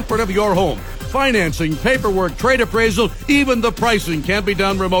from the comfort of your home. Financing, paperwork, trade appraisal, even the pricing can be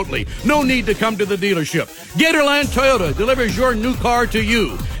done remotely. No need to come to the dealership. Gatorland Toyota delivers your new car to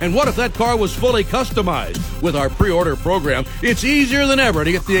you. And what if that car was fully customized? With our pre-order program, it's easier than ever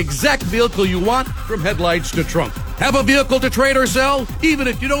to get the exact vehicle you want from headlights to trunk. Have a vehicle to trade or sell? Even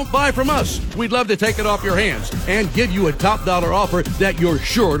if you don't buy from us, we'd love to take it off your hands and give you a top dollar offer that you're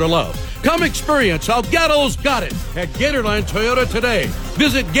sure to love. Come experience how Gatto's got it at Gatorland Toyota today.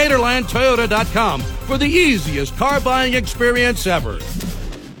 Visit GatorlandToyota.com for the easiest car buying experience ever.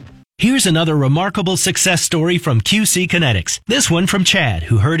 Here's another remarkable success story from QC Kinetics. This one from Chad,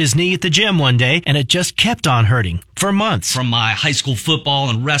 who hurt his knee at the gym one day, and it just kept on hurting for months. From my high school football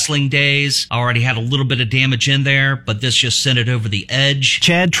and wrestling days, I already had a little bit of damage in there, but this just sent it over the edge.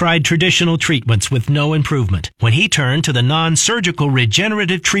 Chad tried traditional treatments with no improvement when he turned to the non-surgical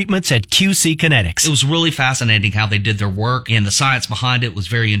regenerative treatments at QC Kinetics. It was really fascinating how they did their work, and the science behind it was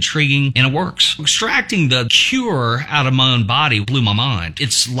very intriguing, and it works. Extracting the cure out of my own body blew my mind.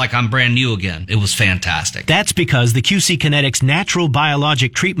 It's like I'm brand new again. It was fantastic. That's because the QC Kinetics natural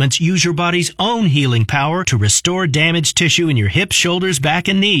biologic treatments use your body's own healing power to restore damaged tissue in your hips, shoulders, back,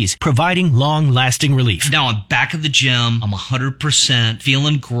 and knees, providing long-lasting relief. Now I'm back at the gym. I'm 100%,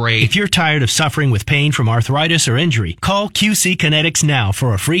 feeling great. If you're tired of suffering with pain from arthritis or injury, call QC Kinetics now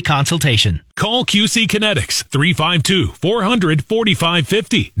for a free consultation. Call QC Kinetics,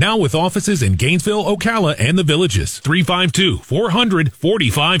 352-400-4550. Now with offices in Gainesville, Ocala, and the Villages.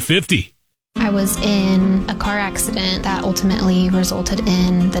 352-400-4550. I was in a car accident that ultimately resulted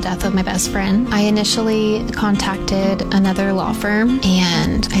in the death of my best friend. I initially contacted another law firm,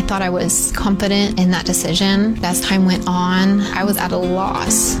 and I thought I was confident in that decision. As time went on, I was at a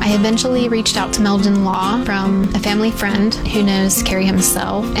loss. I eventually reached out to Meldon Law from a family friend who knows Kerry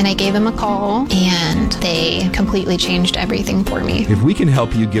himself, and I gave him a call, and they completely changed everything for me. If we can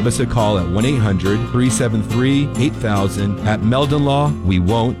help you, give us a call at 1-800-373-8000. At Meldon Law, we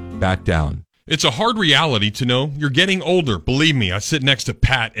won't back down. It's a hard reality to know you're getting older. Believe me, I sit next to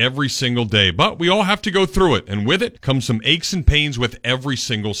Pat every single day, but we all have to go through it, and with it comes some aches and pains with every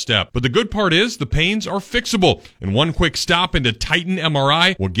single step. But the good part is the pains are fixable, and one quick stop into Titan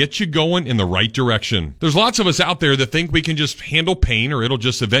MRI will get you going in the right direction. There's lots of us out there that think we can just handle pain or it'll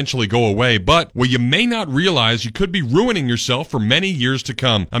just eventually go away, but what you may not realize, you could be ruining yourself for many years to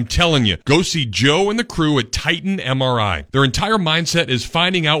come. I'm telling you, go see Joe and the crew at Titan MRI. Their entire mindset is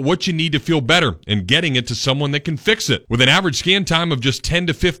finding out what you need to feel better and getting it to someone that can fix it. With an average scan time of just 10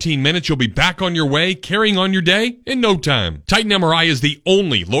 to 15 minutes, you'll be back on your way, carrying on your day in no time. Titan MRI is the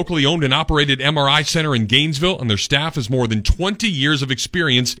only locally owned and operated MRI center in Gainesville, and their staff has more than 20 years of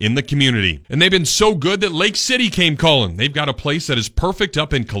experience in the community. And they've been so good that Lake City came calling. They've got a place that is perfect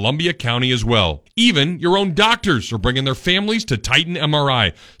up in Columbia County as well. Even your own doctors are bringing their families to Titan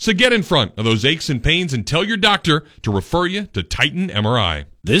MRI. So get in front of those aches and pains and tell your doctor to refer you to Titan MRI.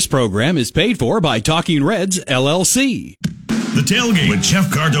 This program is paid for by Talking Reds, LLC. The Tailgate with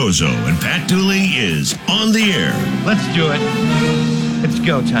Jeff Cardozo and Pat Dooley is on the air. Let's do it. It's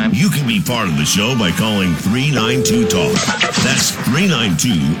go time. You can be part of the show by calling 392-TALK. That's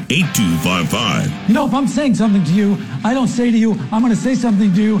 392-8255. You know, if I'm saying something to you, I don't say to you, I'm going to say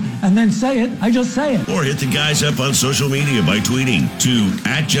something to you, and then say it. I just say it. Or hit the guys up on social media by tweeting to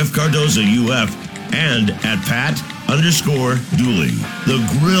 @JeffCardozoUF and @Pat_Dooley. The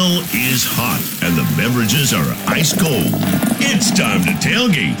grill is hot and the beverages are ice cold. It's time to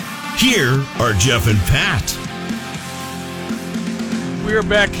tailgate. Here are Jeff and Pat. We are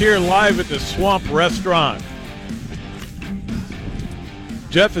back here live at the Swamp Restaurant.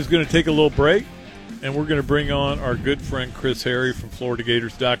 Jeff is going to take a little break, and we're going to bring on our good friend Chris Harry from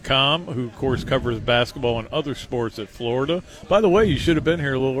FloridaGators.com, who, of course, covers basketball and other sports at Florida. By the way, you should have been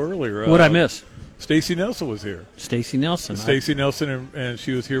here a little earlier. What'd I miss? Stacey Nelson was here. Stacey Nelson. Stacey Nelson, and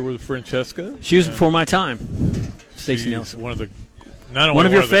she was here with Francesca. She was before my time. Stacey Nelson. One of the one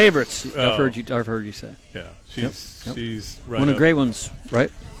of your favorites. I've heard you say. Yeah, she's right. One of the great ones, right?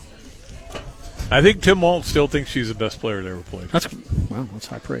 I think Tim Walton still thinks she's the best player to ever play. That's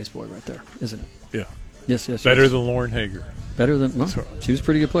high praise, boy, right there, isn't it? Yeah. Yes. Better than Lauren Hager. Better than she was a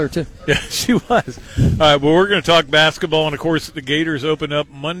pretty good player too. Yeah, she was. All right, well, we're going to talk basketball, and of course, the Gators open up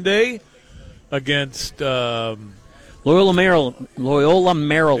Monday against Loyola, Maryland.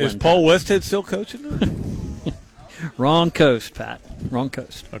 Is Paul Westhead still coaching them? Wrong coast, Pat. Wrong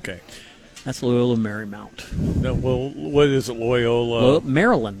coast. Okay. That's Loyola Marymount. No, well, what is it, Loyola?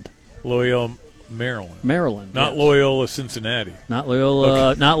 Maryland. Loyola, Maryland. Maryland. Not Loyola, Cincinnati. Not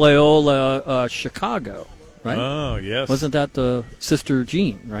Loyola. Okay. Not Loyola, Chicago. Right. Oh yes. Wasn't that the Sister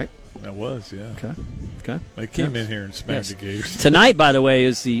Jean? Right. That was, yeah. Okay. They came in here and smacked the Gators. Tonight, by the way,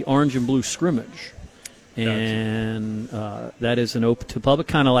 is the Orange and Blue scrimmage, and that is an open to public,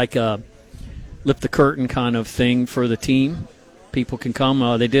 kind of like a lift the curtain kind of thing for the team. People can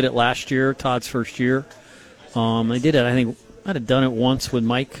come. They did it last year, Todd's first year. They did it. I think I'd have done it once with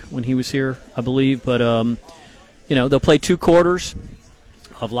Mike when he was here, I believe. But they'll play 2 quarters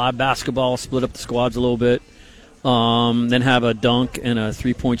of live basketball, split up the squads a little bit. Then have a dunk and a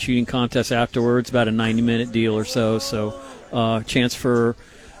 3-point shooting contest afterwards, about a 90-minute deal or so. So chance for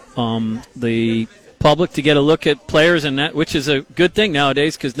the public to get a look at players, and that, which is a good thing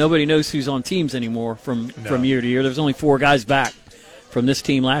nowadays because nobody knows who's on teams anymore from year to year. There's only 4 guys back from this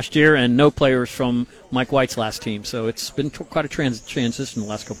team last year and no players from Mike White's last team. So it's been quite a transition the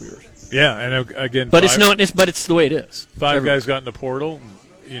last couple of years. Yeah, and again, but it's the way it is. 5 guys got in the portal.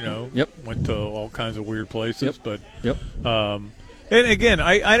 Went to all kinds of weird places. And again,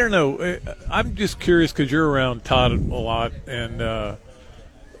 I don't know. I'm just curious because you're around Todd a lot and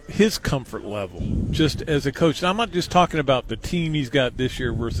his comfort level just as a coach. And I'm not just talking about the team he's got this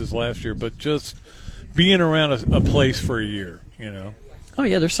year versus last year, but just being around a place for a year, Oh,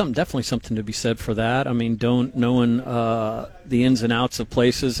 yeah, there's definitely something to be said for that. I mean, knowing the ins and outs of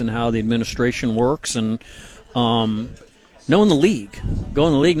places and how the administration works and knowing the league, going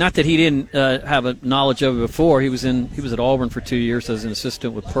to the league. Not that he didn't have a knowledge of it before. He was at Auburn for 2 years as an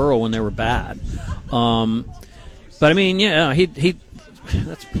assistant with Pearl when they were bad. But I mean, yeah,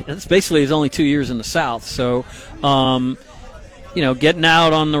 that's basically his only 2 years in the South. So getting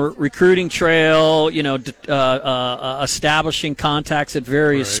out on the recruiting trail, establishing contacts at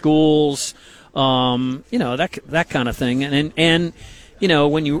various schools, that kind of thing. And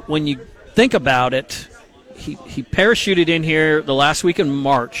when you think about it, he parachuted in here the last week in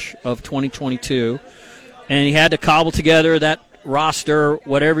March of 2022, and he had to cobble together that roster,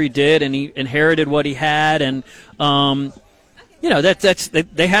 whatever he did, and he inherited what he had, and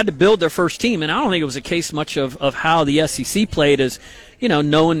they had to build their first team, and I don't think it was a case much of how the SEC played as,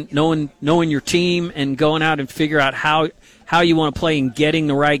 knowing your team and going out and figure out how you want to play and getting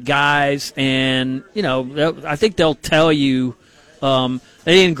the right guys, and I think they'll tell you they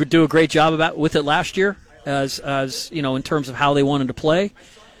didn't do a great job with it last year as in terms of how they wanted to play,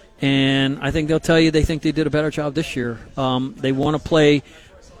 and I think they'll tell you they think they did a better job this year. They want to play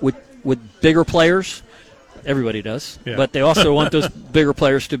with bigger players. Everybody does, but they also want those bigger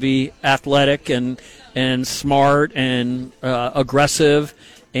players to be athletic and smart and aggressive,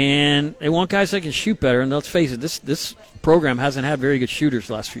 and they want guys that can shoot better. And let's face it, this program hasn't had very good shooters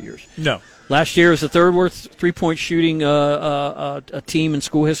the last few years. No. Last year was the third worst three-point shooting a team in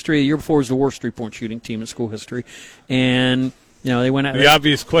school history. The year before was the worst three-point shooting team in school history, and they went out. The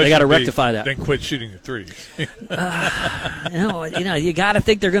obvious question: they got to rectify that. Then quit shooting the threes. You got to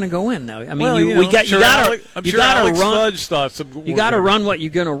think they're going to go in though. I mean, you got to run. You got to run what you're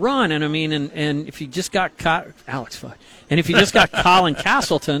going to run, and I mean, and if you just got Alex Fudge, and if you just got Colin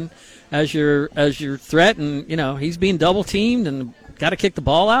Castleton as your threat, and he's being double teamed and got to kick the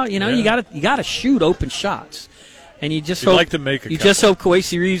ball out. You got to shoot open shots. And you just hope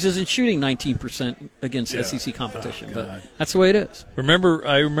Kwesi Reeves isn't shooting 19% against SEC competition, but that's the way it is.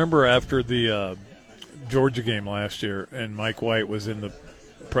 I remember after the Georgia game last year, and Mike White was in the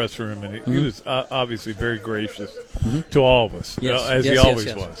press room, and he was obviously very gracious to all of us, as he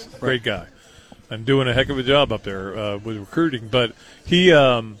always was. Right. Great guy, and doing a heck of a job up there with recruiting. But he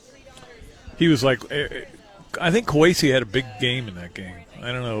was like, I think Kwesi had a big game in that game.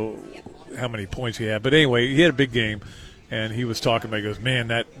 I don't know how many points he had, but anyway, he had a big game, and he was talking about. He goes, "Man,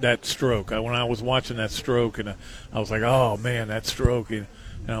 that stroke." When I was watching that stroke, and I was like, "Oh man, that stroke." And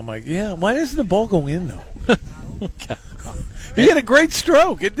I'm like, "Yeah, why doesn't the ball go in though?" He had a great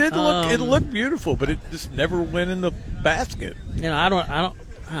stroke. It did look. It looked beautiful, but it just never went in the basket. I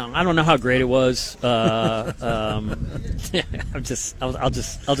don't know how great it was. I'll just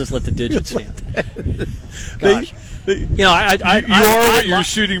let the digits stand. Gosh. You are what your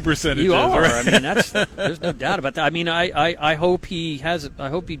shooting percentage is. Right? I mean, there's no doubt about that. I mean, I hope he has it. I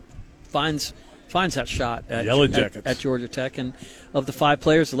hope he finds that shot at Georgia Tech. And of the 5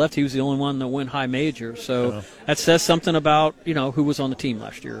 players that left, he was the only one that went high major. So that says something about who was on the team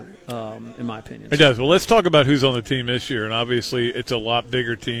last year, in my opinion. It does. Well, let's talk about who's on the team this year. And obviously, it's a lot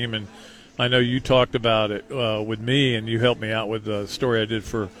bigger team. And I know you talked about it with me, and you helped me out with the story I did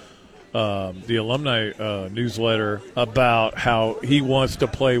for the alumni newsletter about how he wants to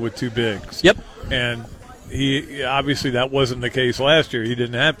play with 2 bigs. Yep. And he obviously that wasn't the case last year. He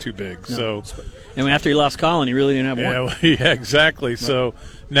didn't have 2 bigs. No. So, and after he lost Colin, he really didn't have one. Yeah, exactly. Right. So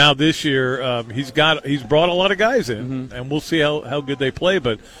now this year he's brought a lot of guys in, and we'll see how good they play.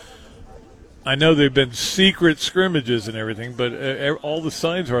 But I know they've been secret scrimmages and everything, but all the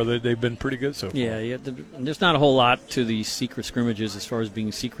signs are that they've been pretty good so far. Yeah. There's not a whole lot to the secret scrimmages as far as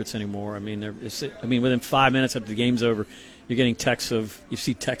being secrets anymore. I mean, within 5 minutes after the game's over, you're getting texts or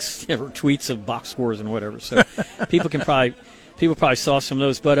tweets of box scores and whatever. So people probably saw some of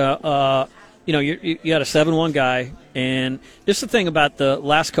those. But you had a 7-1 guy, and just the thing about the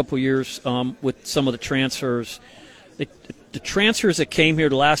last couple of years with some of the transfers. The transfers that came here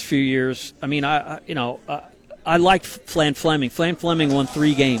the last few years, I mean, I liked Flan Fleming. Flan Fleming won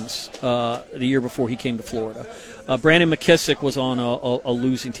 3 games the year before he came to Florida. Brandon McKissick was on a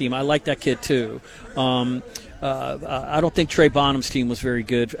losing team. I like that kid too. I don't think Trey Bonham's team was very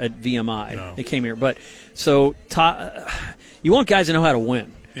good at VMI. No. They came here, but so you want guys to know how to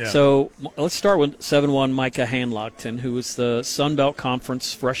win. Yeah. So let's start with 7-1 Micah Hanlockton, who was the Sun Belt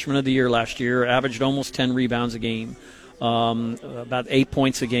Conference Freshman of the Year last year, averaged almost 10 rebounds a game. About 8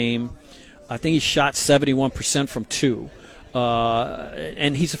 points a game. I think he shot 71% from 2.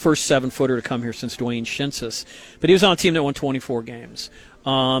 And he's the first 7-footer to come here since Dwayne Shinsis. But he was on a team that won 24 games.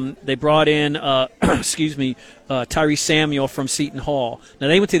 They brought in, Tyrese Samuel from Seton Hall. Now,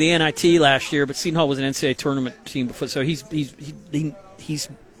 they went to the NIT last year, but Seton Hall was an NCAA tournament team before, so he's been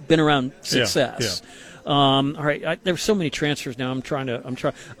around success. All right, there's so many transfers now. I'm trying.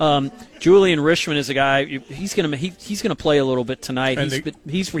 Julian Richmond is a guy. He's gonna play a little bit tonight. And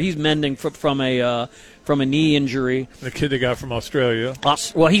He's mending from a knee injury. The kid they got from Australia.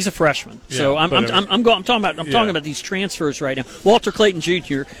 Well, he's a freshman. Yeah, so I'm talking about these transfers right now. Walter Clayton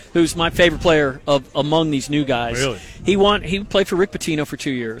Jr., who's my favorite player among these new guys. Really? He played for Rick Pitino for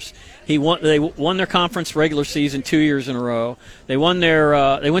 2 years. They won their conference regular season 2 years in a row. They went to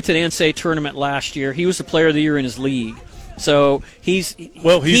the NCAA tournament last year. He was the player of the year in his league. So he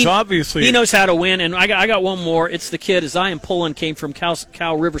obviously he knows how to win. And I got one more. It's the kid Zion Pullen, came from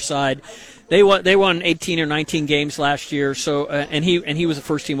Cal Riverside. They won 18 or 19 games last year. So and he was a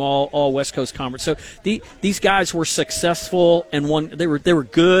first team all West Coast Conference. So these guys were successful and won. They were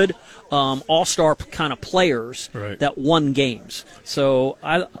good all-star kind of players that won games. So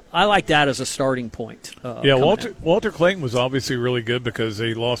I like that as a starting point. Walter Clayton was obviously really good because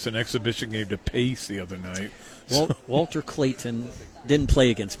they lost an exhibition game to Pace the other night. Walter Clayton didn't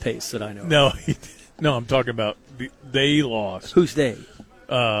play against Pace that I know. No, I'm talking about they lost. Who's they?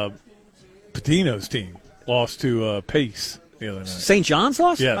 Patino's team lost to Pace the other night. St. John's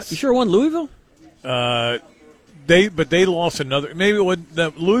lost? Yes. You sure it wasn't Louisville? They lost another. Maybe when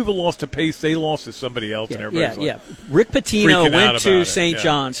Louisville lost to Pace, they lost to somebody else. And everybody's Rick Pitino went to St. Yeah.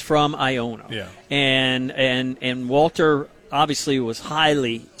 John's from Iona. Yeah. And Walter obviously was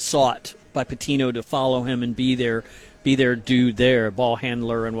highly sought by Pitino to follow him and be their dude there, ball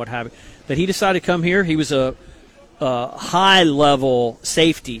handler and what have you. But he decided to come here. He was a high-level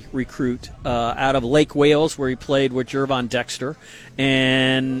safety recruit out of Lake Wales, where he played with Jervon Dexter,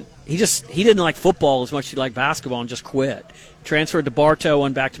 and he didn't like football as much as he liked basketball and just quit. Transferred to Bartow,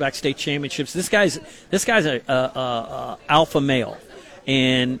 won back-to-back state championships. This guy's a alpha male,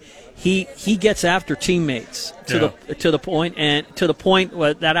 and he gets after teammates to the point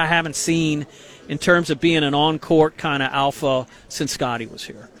that I haven't seen in terms of being an on-court kind of alpha since Scotty was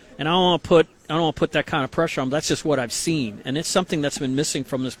here. And I don't want to put that kind of pressure on him. That's just what I've seen, and it's something that's been missing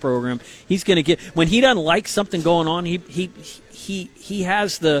from this program. He's going to get when he doesn't like something going on. He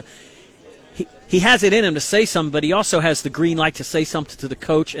has it in him to say something, but he also has the green light to say something to the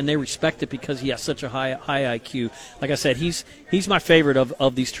coach, and they respect it because he has such a high IQ. Like I said, he's my favorite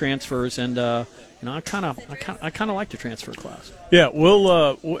of these transfers, and I kind of like the transfer class. Yeah,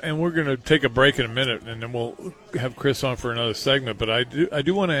 and we're going to take a break in a minute, and then we'll have Chris on for another segment. But I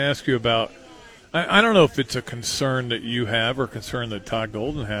do want to ask you about. I don't know if it's a concern that you have or a concern that Todd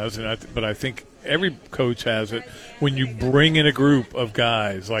Golden has, but I think every coach has it when you bring in a group of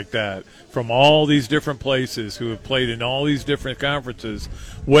guys like that from all these different places who have played in all these different conferences,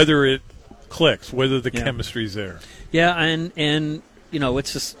 whether it clicks, whether the chemistry's there. Yeah, and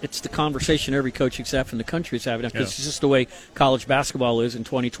it's the conversation every coaching staff in the country is having because it's just the way college basketball is in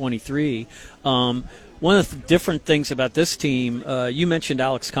 2023. One of the different things about this team, you mentioned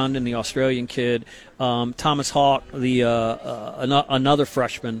Alex Condon, the Australian kid, Thomas Hawk, another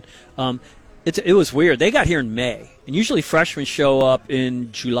freshman. It was weird. They got here in May, and usually freshmen show up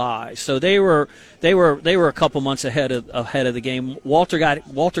in July, so they were a couple months ahead of the game. Walter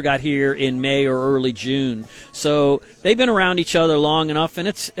got here in May or early June, so they've been around each other long enough, and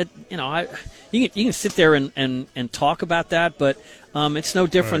you can sit there and talk about that, but it's no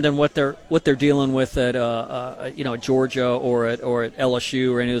different than what they're dealing with at Georgia or at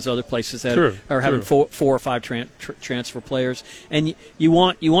LSU or any of those other places that are having four or five transfer players. And you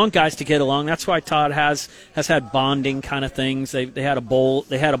want guys to get along. That's why Todd has had bonding kind of things. They had a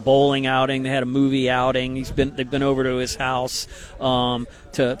bowling outing. They had a movie outing. They've been over to his house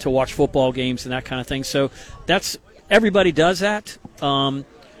to watch football games and that kind of thing. So everybody does that.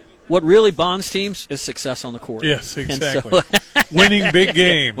 What really bonds teams is success on the court. Yes, exactly. Winning big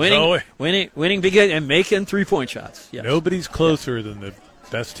games. Winning big games and making 3-point shots. Yes. Nobody's closer than the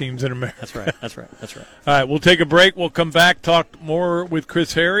best teams in America. That's right. All right, we'll take a break. We'll come back, talk more with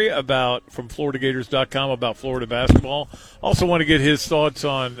Chris Harry from FloridaGators.com about Florida basketball. Also want to get his thoughts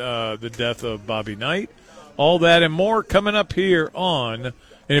on the death of Bobby Knight. All that and more coming up here on.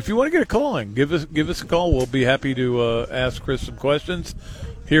 And if you want to get a call in, give us a call. We'll be happy to ask Chris some questions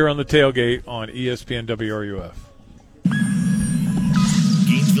here on the Tailgate on ESPN WRUF.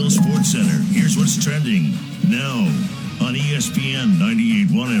 Gainesville Sports Center. Here's what's trending now on ESPN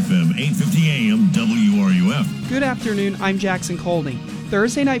 98.1 FM, 850 AM WRUF. Good afternoon. I'm Jackson Colding.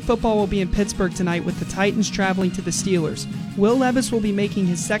 Thursday Night Football will be in Pittsburgh tonight with the Titans traveling to the Steelers. Will Levis will be making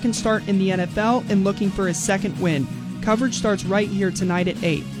his second start in the NFL and looking for his second win. Coverage starts right here tonight at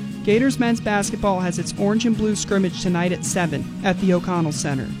 8. Gators men's basketball has its orange and blue scrimmage tonight at 7 at the O'Connell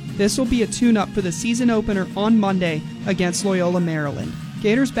Center. This will be a tune-up for the season opener on Monday against Loyola, Maryland.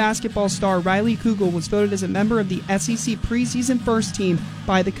 Gators basketball star Riley Kugel was voted as a member of the SEC preseason first team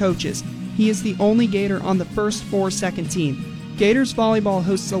by the coaches. He is the only Gator on the first 4 second team. Gators volleyball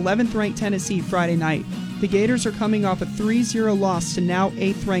hosts 11th-ranked Tennessee Friday night. The Gators are coming off a 3-0 loss to now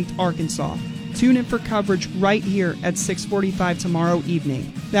 8th-ranked Arkansas. Tune in for coverage right here at 6:45 tomorrow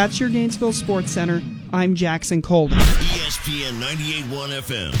evening. That's your Gainesville Sports Center. I'm Jackson Colden. ESPN 98.1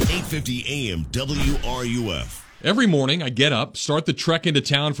 FM, 850 AM, WRUF. Every morning, I get up, start the trek into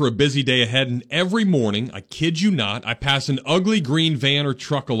town for a busy day ahead, and every morning, I kid you not, I pass an ugly green van or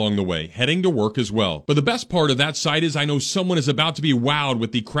truck along the way, heading to work as well. But the best part of that sight is I know someone is about to be wowed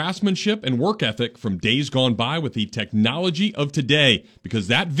with the craftsmanship and work ethic from days gone by with the technology of today, because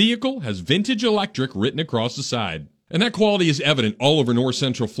that vehicle has Vintage Electric written across the side. And that quality is evident all over North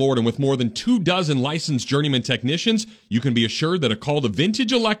Central Florida. And with more than 24 licensed journeyman technicians, you can be assured that a call to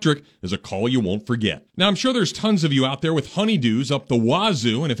Vintage Electric is a call you won't forget. Now, I'm sure there's tons of you out there with honeydews up the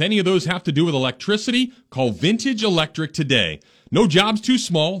wazoo, and if any of those have to do with electricity, call Vintage Electric today. No job's too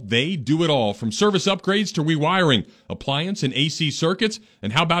small. They do it all, from service upgrades to rewiring, appliance and AC circuits,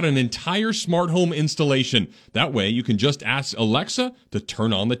 and how about an entire smart home installation? That way you can just ask Alexa to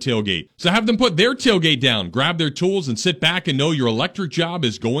turn on the tailgate. So have them put their tailgate down, grab their tools, and sit back and know your electric job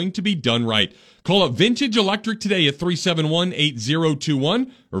is going to be done right. Call up Vintage Electric today at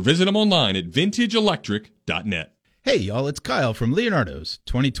 371-8021 or visit them online at vintageelectric.net. Hey y'all, it's Kyle from Leonardo's.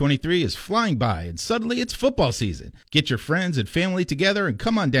 2023 is flying by and suddenly it's football season. Get your friends and family together and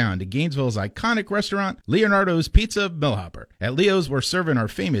come on down to Gainesville's iconic restaurant, Leonardo's Pizza of Millhopper. At Leo's, we're serving our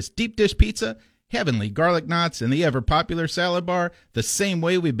famous deep dish pizza, heavenly garlic knots, and the ever-popular salad bar the same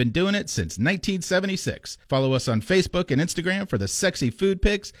way we've been doing it since 1976. Follow us on Facebook and Instagram for the sexy food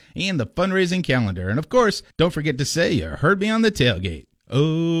pics and the fundraising calendar. And of course, don't forget to say you heard me on the tailgate.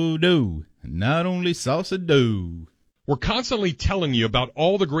 Oh no, not only salsa dough. We're constantly telling you about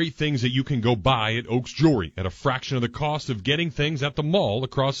all the great things that you can go buy at Oaks Jewelry at a fraction of the cost of getting things at the mall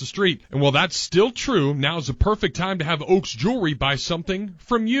across the street. And while that's still true, now's the perfect time to have Oaks Jewelry buy something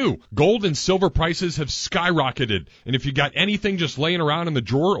from you. Gold and silver prices have skyrocketed. And if you got anything just laying around in the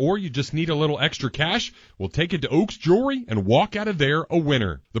drawer or you just need a little extra cash, we'll take it to Oaks Jewelry and walk out of there a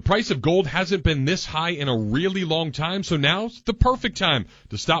winner. The price of gold hasn't been this high in a really long time, so now's the perfect time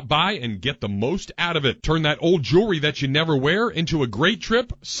to stop by and get the most out of it. Turn that old jewelry that you never wear into a great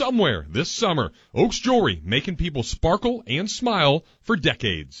trip somewhere this summer. Oaks Jewelry, making people sparkle and smile for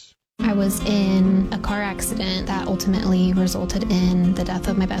decades. I was in a car accident that ultimately resulted in the death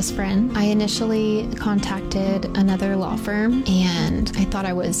of my best friend. I initially contacted another law firm and I thought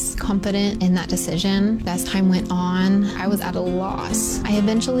I was confident in that decision. As time went on, I was at a loss. I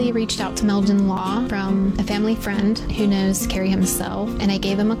eventually reached out to Meldon Law from a family friend who knows Kerry himself, and I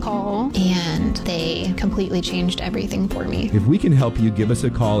gave him a call and they completely changed everything for me. If we can help you, give us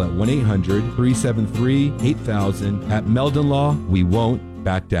a call at 1-800-373-8000. At Meldon Law, we won't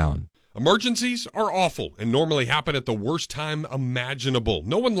back down. Emergencies are awful and normally happen at the worst time imaginable.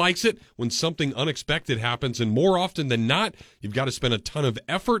 No one likes it when something unexpected happens, and more often than not, you've got to spend a ton of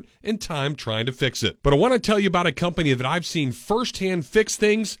effort and time trying to fix it. But I want to tell you about a company that I've seen firsthand fix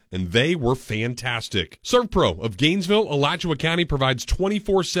things, and they were fantastic. ServPro of Gainesville, Alachua County provides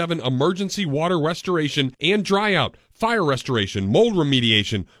 24/7 emergency water restoration and dryout, fire restoration, mold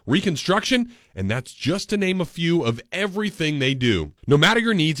remediation, reconstruction, and that's just to name a few of everything they do. No matter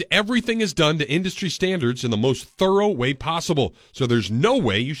your needs, everything is done to industry standards in the most thorough way possible. So there's no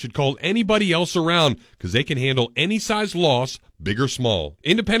way you should call anybody else around, because they can handle any size loss, big or small.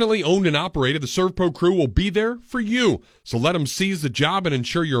 Independently owned and operated, the ServPro crew will be there for you. So let them seize the job and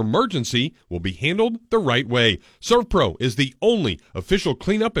ensure your emergency will be handled the right way. ServPro is the only official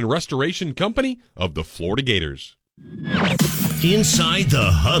cleanup and restoration company of the Florida Gators. Inside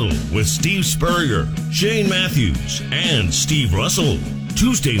the Huddle with Steve Spurrier, Shane Matthews, and Steve Russell.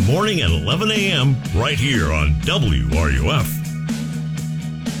 Tuesday morning at 11 a.m. right here on WRUF.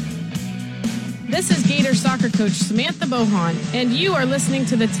 This is Gator soccer coach Samantha Bohan, and you are listening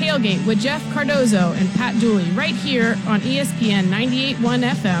to The Tailgate with Jeff Cardozo and Pat Dooley right here on ESPN 98.1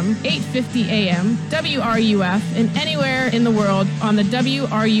 FM, 850 AM, WRUF, and anywhere in the world on the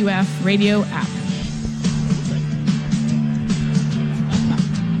WRUF radio app.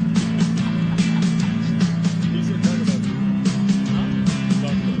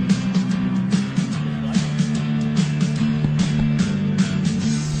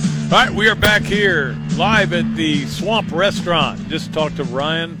 All right, we are back here live at the Swamp Restaurant. Just talked to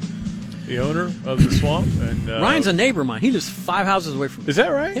Ryan, the owner of the Swamp, and Ryan's a neighbor of mine. He lives 5 houses away from me. Is that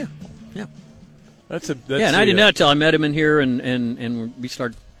right? Yeah. That's and I didn't know until I met him in here, and we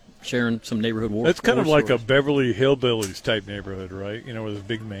started sharing some neighborhood war. It's kind of like stories. a Beverly Hillbillies type neighborhood, right? You know, with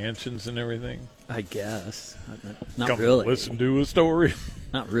big mansions and everything. I guess. Not Come really. Listen to a story.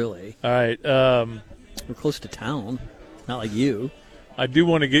 Not really. All right. We're close to town. Not like you. I do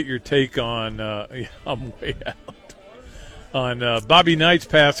want to get your take on I'm way out. On Bobby Knight's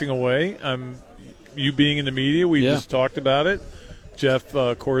passing away. You being in the media, we just talked about it. Jeff,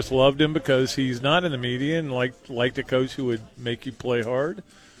 of course, loved him because he's not in the media and liked a coach who would make you play hard.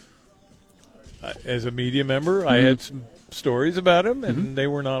 As a media member, I had some stories about him, and they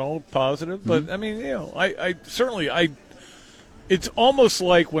were not all positive. But, I mean, I certainly it's almost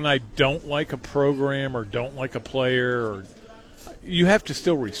like when I don't like a program or don't like a player, or you have to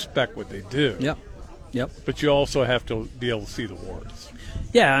still respect what they do. Yep. But you also have to be able to see the warts.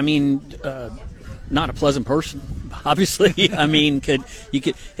 Yeah, I mean, not a pleasant person, obviously. I mean,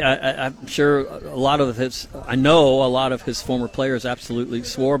 I'm sure a lot of his former players absolutely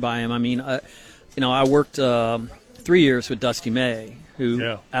swore by him. I mean, I worked 3 years with Dusty May,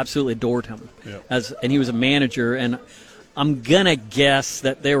 who absolutely adored him, and he was a manager. And I'm gonna guess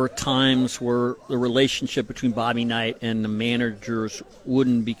that there were times where the relationship between Bobby Knight and the managers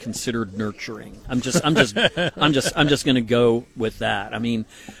wouldn't be considered nurturing. I'm just gonna go with that. I mean,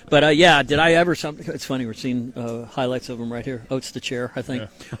 but did I ever? It's funny, we're seeing highlights of him right here. Oh, it's the chair, I think.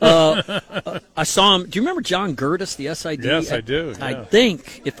 Yeah. I saw him. Do you remember John Gertis, the SID? Yes, I do. Yeah. I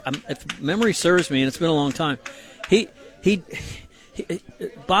think if memory serves me, and it's been a long time,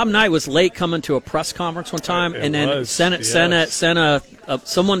 Bob Knight was late coming to a press conference one time, and then sent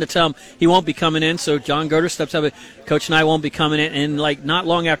someone to tell him he won't be coming in. So John Gertis steps up, Coach Knight won't be coming in, and like not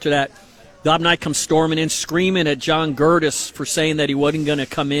long after that, Bob Knight comes storming in, screaming at John Gertis for saying that he wasn't going to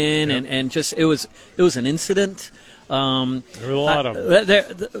come in, and just it was an incident. There were a lot of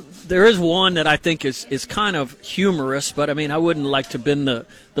them. There is one that I think is kind of humorous, but I mean I wouldn't like to have been the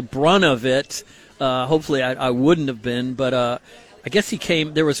brunt of it. Hopefully I wouldn't have been, but. I guess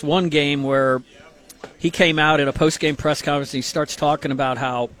there was one game where he came out at a post-game press conference and he starts talking about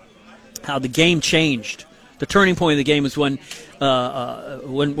how the game changed. The turning point of the game was when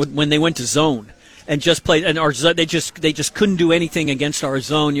they went to zone and just played, and they just couldn't do anything against our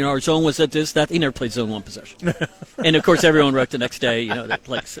zone. You know, our zone was at this, that. He never played zone one possession. And of course everyone wrote the next day, you know, that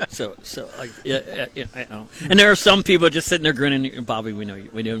like so like I know. And there are some people just sitting there grinning, Bobby, we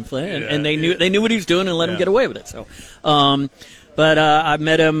didn't play, and they knew what he was doing and let him get away with it. So but I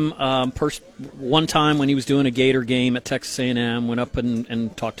met him one time when he was doing a Gator game at Texas A&M. Went up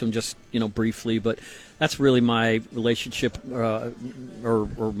and talked to him just briefly. But that's really my relationship or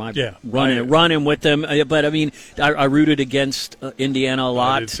my running with them. But I mean, I rooted against Indiana a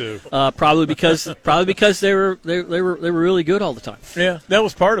lot. I did too. Probably because they were really good all the time. Yeah, that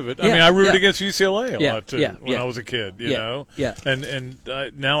was part of it. I mean, I rooted against UCLA a lot too when I was a kid. You know. Yeah. And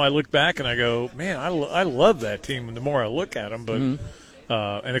now I look back and I go, man, I love that team. And the more I look at them, but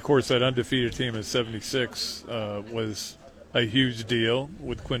and of course that undefeated team in '76 was a huge deal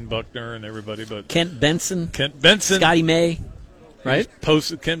with Quinn Buckner and everybody. But Kent Benson, Scotty May, right?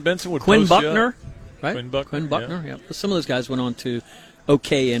 Kent Benson would Quinn post Buckner, right? Quinn Buckner. Yeah. Some of those guys went on to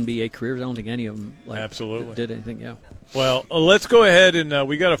okay NBA careers. I don't think any of them absolutely did anything. Yeah. Well, let's go ahead and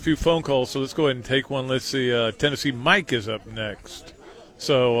we got a few phone calls, so let's go ahead and take one. Let's see. Tennessee Mike is up next.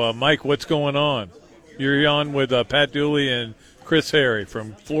 So, Mike, what's going on? You're on with Pat Dooley and Chris Harry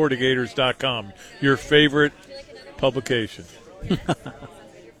from FloridaGators.com, your favorite publication.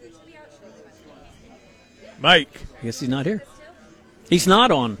 Mike. I guess he's not here. He's not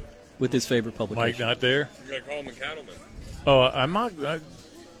on with his favorite publication. Mike not there? You got to call him a cattleman. Oh, I'm not.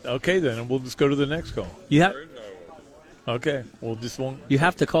 Okay, then. We'll just go to the next call. Okay. We'll just won't. You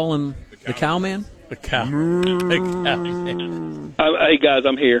have to call him the cowman? The cowman. Hey, guys,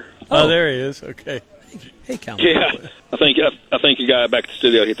 I'm here. Oh, there he is. Okay. Hey, cowman. Yeah, I think your guy back at the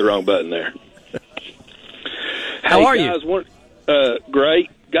studio hit the wrong button there. How are you? Great.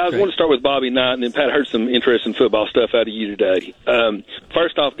 Guys, I want to start with Bobby Knight, and then Pat, heard some interesting football stuff out of you today.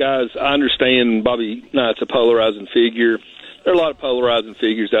 First off, guys, I understand Bobby Knight's a polarizing figure. There are a lot of polarizing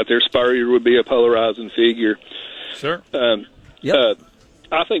figures out there. Spurrier would be a polarizing figure. Sure. I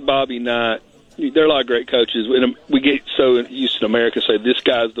think Bobby Knight, there are a lot of great coaches. We get so used in America say this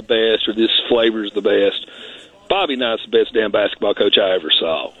guy's the best or this flavor's the best. Bobby Knight's the best damn basketball coach I ever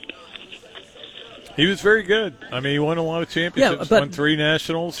saw. He was very good. I mean, he won a lot of championships, won 3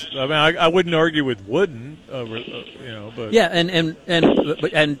 nationals. I mean, I wouldn't argue with Wooden, but yeah,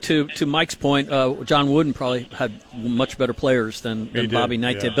 and to Mike's point, John Wooden probably had much better players than Bobby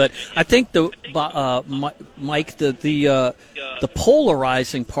Knight did. But I think Mike, the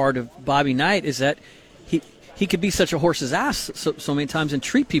polarizing part of Bobby Knight is that he he could be such a horse's ass so many times and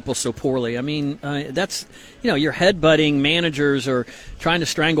treat people so poorly. I mean, that's, you're headbutting managers or trying to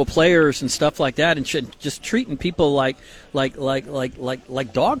strangle players and stuff like that, and just treating people like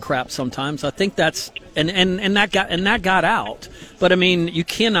dog crap sometimes. I think that's and that got out. But I mean, you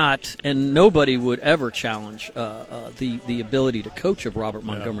cannot, and nobody would ever challenge the ability to coach of Robert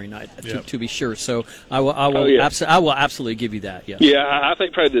Montgomery Knight, to be sure. So I will absolutely give you that. Yes. Yeah, I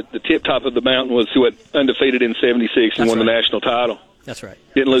think probably the tip top of the mountain was who went undefeated in '76 and won the national title. That's right.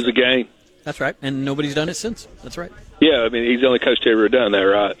 Didn't lose a game. That's right, and nobody's done it since. That's right. Yeah, I mean, he's the only coach to ever done that,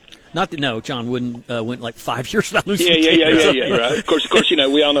 right? John Wooden went like 5 years without losing. Yeah, right. Of course,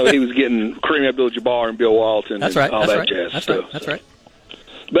 we all know he was getting Kareem Abdul-Jabbar and Bill Walton. That's right. All that's that right. jazz. That's stuff. right. That's right.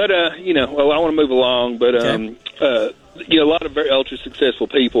 But I want to move along. But a lot of very ultra successful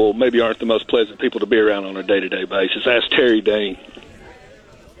people maybe aren't the most pleasant people to be around on a day-to-day basis. Ask Terry Dean.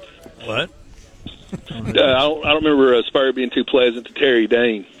 What? I don't remember Spurrier being too pleasant to Terry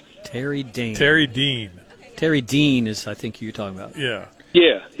Dean. Terry Dean. Terry Dean is, I think, you're talking about. Yeah.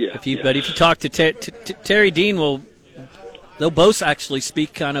 But if you talk to Terry Dean, they'll both actually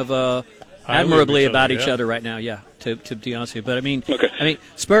speak kind of admirably about each other right now. Yeah, to be honest with you. But I mean,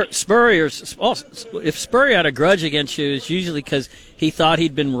 Spurrier's. If Spurrier had a grudge against you, it's usually because he thought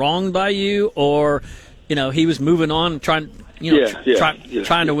he'd been wronged by you, or he was moving on, trying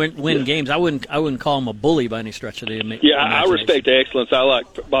to win games. I wouldn't call him a bully by any stretch of the imagination. Yeah, I respect the excellence. I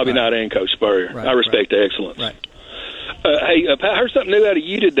like Bobby Knight and Coach Spurrier. I respect the excellence. Right. Hey, Pat, I heard something new out of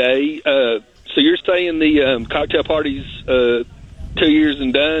you today. So you're saying the cocktail party's 2 years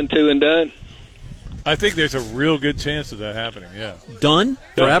and done, 2 and done? I think there's a real good chance of that happening, yeah. Done?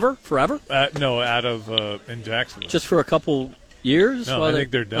 Forever? No, out of in Jacksonville. Just for a couple years? No, I think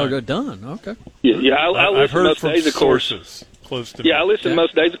they're done. Oh, they're done. Okay. Yeah, I I've heard most from days, of course. sources close to me. Yeah, I listen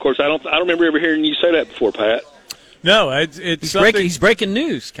most days, of course. I don't remember ever hearing you say that before, Pat. No, it's something. He's breaking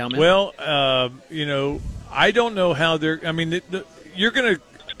news, Calman. Well, I don't know how they're. I mean, you're going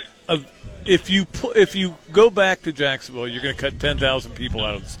to if you go back to Jacksonville, you're going to cut 10,000 people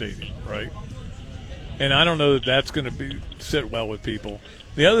out of the stadium, right? And I don't know that that's going to sit well with people.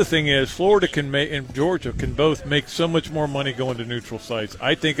 The other thing is Florida and Georgia can both make so much more money going to neutral sites.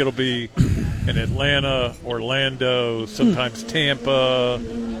 I think it'll be in Atlanta, Orlando, sometimes Tampa,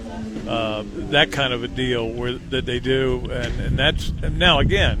 that kind of a deal that they do. And that's now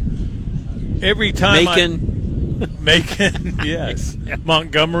again, every time Macon, yes,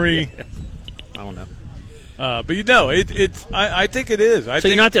 Montgomery. I don't know. But I think it is.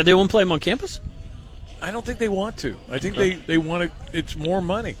 You're not there? They won't play them on campus? I don't think they want to. I think they want to. It's more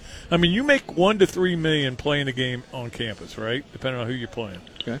money. I mean, you make $1 to $3 million playing a game on campus, right? Depending on who you're playing.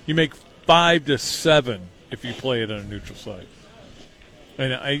 Okay. You make $5 to $7 if you play it on a neutral site.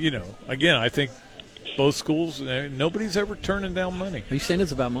 And I think both schools. Nobody's ever turning down money. Are you saying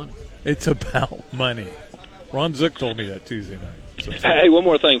it's about money? It's about money. Ron Zook told me that Tuesday night. Hey, one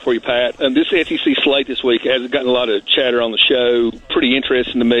more thing for you, Pat. This SEC slate this week has gotten a lot of chatter on the show. Pretty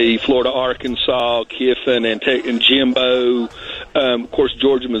interesting to me. Florida, Arkansas, Kiffin, and Jimbo. Of course,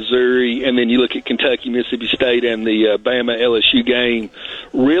 Georgia, Missouri. And then you look at Kentucky, Mississippi State, and the Bama-LSU game.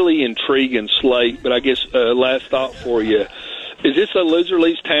 Really intriguing slate. But I guess last thought for you. Is this a loser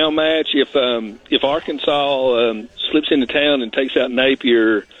leaves town match? If Arkansas slips into town and takes out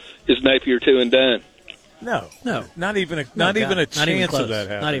Napier, is Napier 2 and done? No, not even a chance of that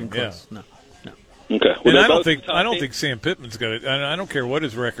happening. Not even close. Yeah. No. Okay. Well, and I don't think Sam Pittman's got it. I don't care what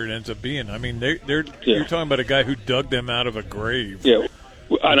his record ends up being. I mean, you're talking about a guy who dug them out of a grave. Yeah,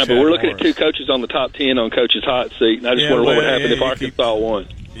 I know, but we're looking at two coaches on the top 10 on Coach's hot seat, and I just wonder what would happen if Arkansas won.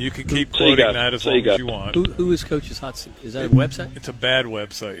 You can keep quoting that as long as you want. Who is Coach's hot seat? Is that a website? It's a bad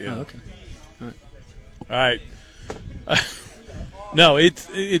website. Yeah. Oh, okay. All right. No,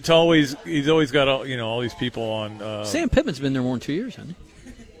 it's always he's always got all these people on. Sam Pittman's been there more than 2 years, hasn't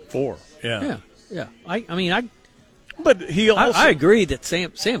he? 4, yeah. Yeah. But he also. I agree that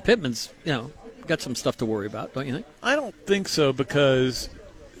Sam Pittman's got some stuff to worry about, don't you think? I don't think so, because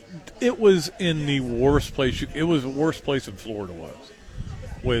it was in the worst place. It was the worst place in Florida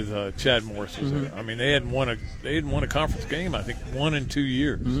with Chad Morris was there. I mean, they hadn't won a conference game, I think, 1 in 2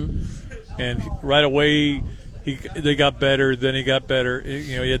 years, and right away. They got better. Then he got better.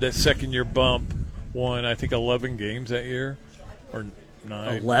 He had that second-year bump. Won, I think, 11 games that year, or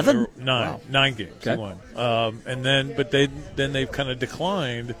 9. 11? 9. Wow. 9 games. Okay. He won. And then, but they've kind of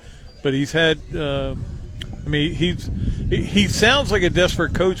declined. But he's had. He sounds like a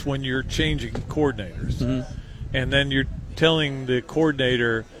desperate coach when you're changing coordinators, and then you're telling the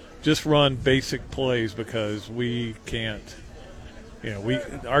coordinator just run basic plays because we can't.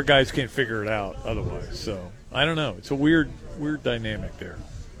 Our guys can't figure it out otherwise. So. I don't know. It's a weird dynamic there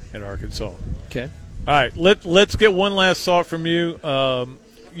in Arkansas. Okay. All right, let's get one last thought from you.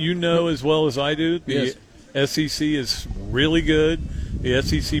 You know as well as I do, the SEC is really good. The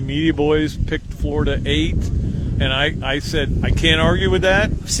SEC media boys picked Florida 8, and I said I can't argue with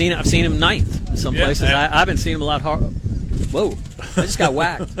that. I've seen him 9th in some places. I've been seeing him a lot hard. Whoa! I just got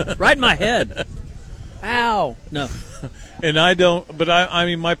whacked right in my head. Ow! No. And I don't. But I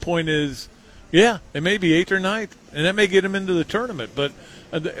mean, my point is, yeah, it may be 8th or 9th, and that may get them into the tournament, but.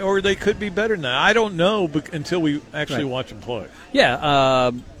 Or they could be better than that. I don't know until we actually watch them play.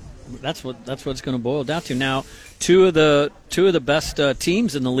 Yeah, that's what it's going to boil down to. Now, two of the best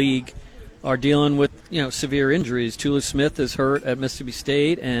teams in the league are dealing with severe injuries. Tula Smith is hurt at Mississippi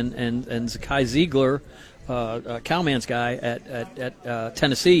State, and Zakai Ziegler, Cowman's guy at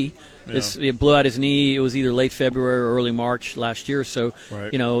Tennessee, he blew out his knee. It was either late February or early March last year. So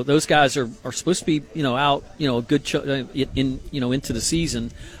those guys are supposed to be out a good into the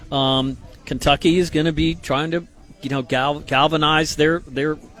season. Kentucky is going to be trying to galvanize their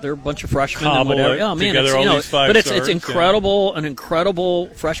bunch of freshmen and whatever. Oh man, it's incredible, an incredible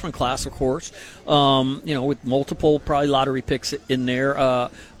freshman class, of course. With multiple probably lottery picks in there.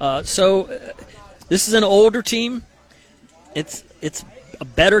 So this is an older team. It's a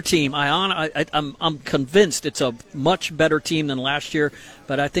better team. I'm convinced it's a much better team than last year.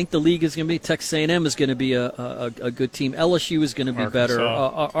 But I think the league is going to be Texas A&M is going to be a good team. LSU is going to be better.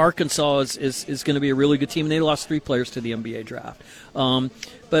 Arkansas is going to be a really good team. They lost 3 players to the NBA draft.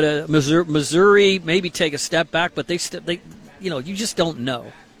 But Missouri maybe take a step back, but they you just don't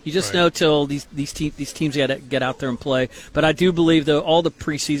know. You just know till these teams got to get out there and play. But I do believe though all the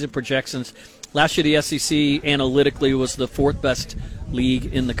preseason projections. Last year, the SEC analytically was the 4th best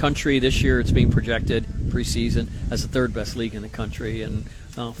league in the country. This year, it's being projected preseason as the 3rd best league in the country, and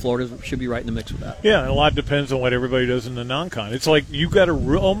Florida should be right in the mix with that. Yeah, and a lot depends on what everybody does in the non-con. It's like you got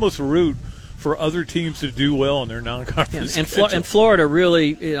to almost root for other teams to do well in their non-conference. And Florida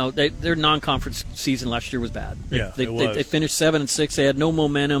really, their non-conference season last year was bad. They finished 7-6. They had no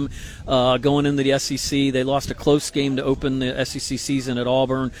momentum going into the SEC. They lost a close game to open the SEC season at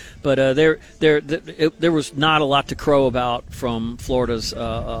Auburn. But there was not a lot to crow about from Florida's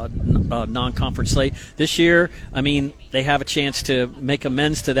non-conference slate this year. I mean, they have a chance to make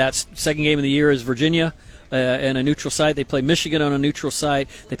amends to that. Second game of the year is Virginia. In a neutral site. They play Michigan on a neutral site.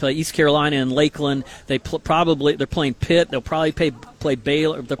 They play East Carolina in Lakeland. They're playing Pitt. They'll probably play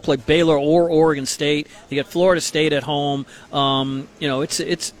Baylor. They'll play Baylor or Oregon State. They get Florida State at home.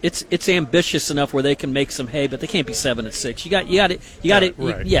 It's ambitious enough where they can make some hay, but they can't be 7-6. You got it.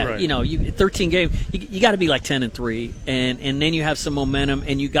 13 games. You got to be like 10-3, and then you have some momentum.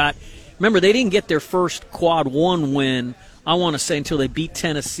 And remember they didn't get their first quad 1 win. I want to say until they beat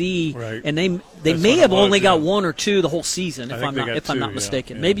Tennessee, and they may have only got 1 or 2 the whole season, if I'm not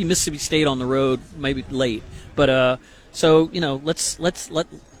mistaken. Yeah. Maybe Mississippi State on the road, maybe late. But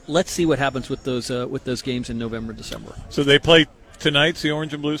let's see what happens with those games in November, December. So they play tonight's the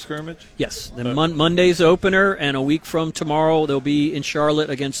Orange and Blue scrimmage. Yes, then Monday's opener, and a week from tomorrow they'll be in Charlotte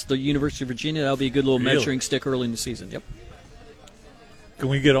against the University of Virginia. That'll be a good little measuring stick early in the season. Yep. Can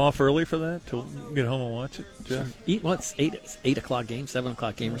we get off early for that to get home and watch it, Jeff? It's 8 o'clock game, 7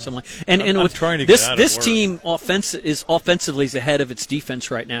 o'clock game, or something like that. And I'm trying to get out of this work. team offensively is ahead of its defense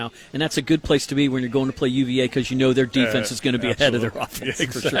right now, and that's a good place to be when you're going to play UVA because you know their defense is going to be ahead of their offense. Yeah,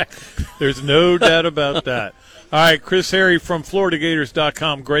 exactly. For sure. There's no doubt about that. All right, Chris Harry from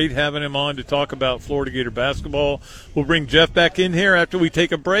FloridaGators.com. Great having him on to talk about Florida Gator basketball. We'll bring Jeff back in here after we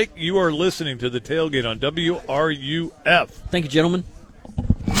take a break. You are listening to The Tailgate on WRUF. Thank you, gentlemen.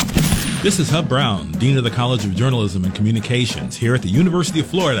 This is Hub Brown, Dean of the College of Journalism and Communications here at the University of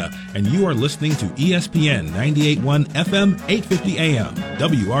Florida, and you are listening to ESPN 98.1 FM, 850 AM,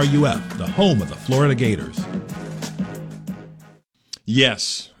 WRUF, the home of the Florida Gators.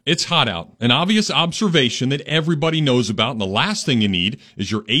 Yes, it's hot out. An obvious observation that everybody knows about, and the last thing you need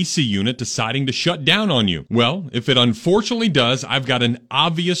is your AC unit deciding to shut down on you. Well, if it unfortunately does, I've got an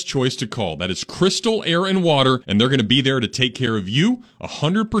obvious choice to call. That is Crystal Air and Water, and they're going to be there to take care of you.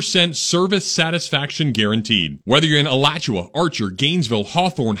 100% service satisfaction guaranteed. Whether you're in Alachua, Archer, Gainesville,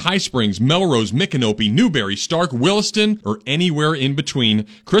 Hawthorne, High Springs, Melrose, Micanopy, Newberry, Stark, Williston, or anywhere in between,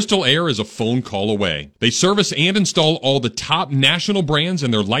 Crystal Air is a phone call away. They service and install all the top national brands,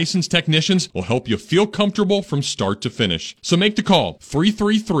 and their licensed technicians will help you feel comfortable from start to finish. So make the call,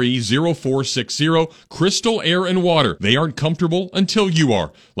 333-0460, Crystal Air and Water. They aren't comfortable until you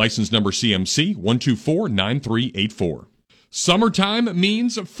are. License number CMC 1249384. Summertime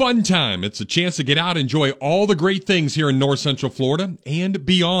means fun time. It's a chance to get out and enjoy all the great things here in North Central Florida and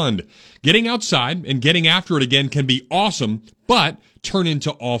beyond. Getting outside and getting after it again can be awesome, but turn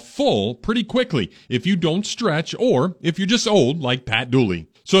into awful pretty quickly if you don't stretch or if you're just old like Pat Dooley.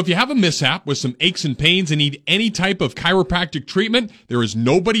 So if you have a mishap with some aches and pains and need any type of chiropractic treatment, there is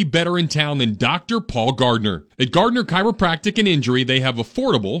nobody better in town than Dr. Paul Gardner. At Gardner Chiropractic and Injury, they have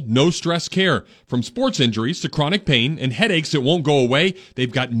affordable, no-stress care. From sports injuries to chronic pain and headaches that won't go away,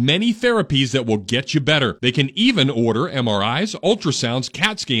 they've got many therapies that will get you better. They can even order MRIs, ultrasounds,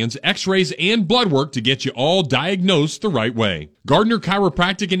 CAT scans, x-rays, and blood work to get you all diagnosed the right way. Gardner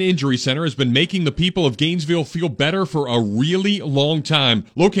Chiropractic and Injury Center has been making the people of Gainesville feel better for a really long time.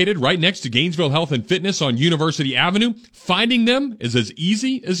 Located right next to Gainesville Health and Fitness on University Avenue, finding them is as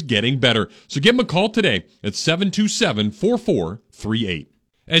easy as getting better. So give them a call today at 727-4438.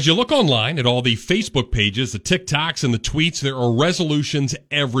 As you look online at all the Facebook pages, the TikToks, and the tweets, there are resolutions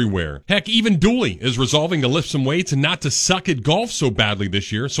everywhere. Heck, even Dooley is resolving to lift some weights and not to suck at golf so badly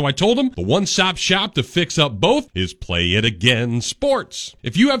this year. So I told him the one-stop shop to fix up both is Play It Again Sports.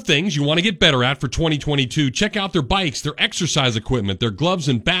 If you have things you want to get better at for 2022, check out their bikes, their exercise equipment, their gloves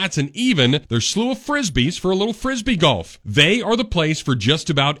and bats, and even their slew of frisbees for a little frisbee golf. They are the place for just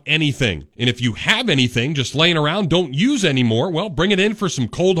about anything. And if you have anything just laying around, don't use anymore, well, bring it in for some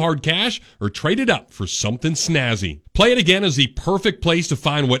cold hard cash or trade it up for something snazzy. Play It Again is the perfect place to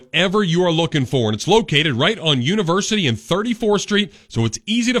find whatever you are looking for, and it's located right on University and 34th Street, so it's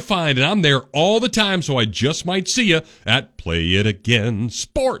easy to find, and I'm there all the time, so I just might see you at Play It Again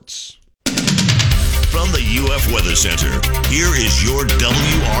Sports. From the UF Weather Center, here is your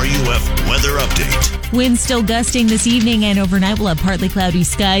WRUF weather update. Winds still gusting this evening and overnight. We'll have partly cloudy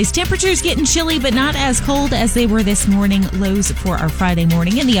skies. Temperatures getting chilly, but not as cold as they were this morning. Lows for our Friday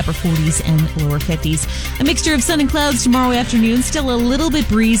morning in the upper 40s and lower 50s. A mixture of sun and clouds tomorrow afternoon. Still a little bit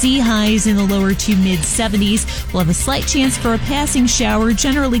breezy. Highs in the lower to mid 70s. We'll have a slight chance for a passing shower,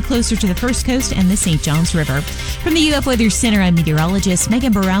 generally closer to the First Coast and the St. Johns River. From the UF Weather Center, I'm meteorologist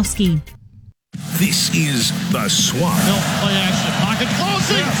Megan Borowski. This is The Swamp. No play action. Pocket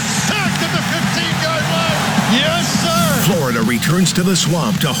closing. Sacked at the 15-yard line. Yes, sir. Florida returns to The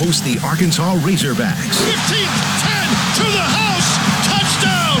Swamp to host the Arkansas Razorbacks. 15, 10, to the house.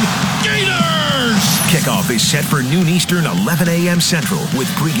 Touchdown, Gators. Kickoff is set for noon Eastern, 11 a.m. Central, with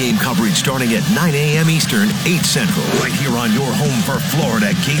pregame coverage starting at 9 a.m. Eastern, 8 Central, right here on your home for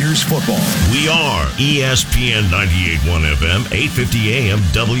Florida Gators football. We are ESPN 98.1 FM, 850 AM,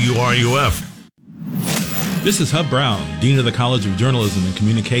 WRUF. This is Hub Brown, Dean of the College of Journalism and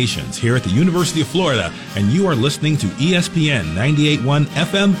Communications here at the University of Florida, and you are listening to ESPN 98.1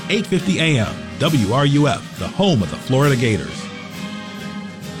 FM, 850 AM, WRUF, the home of the Florida Gators.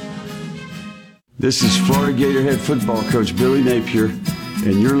 This is Florida Gator head football coach Billy Napier,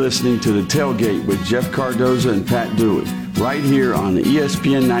 and you're listening to The Tailgate with Jeff Cardozo and Pat Dooley, right here on the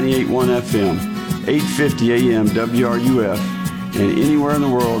ESPN 98.1 FM, 850 AM, WRUF, and anywhere in the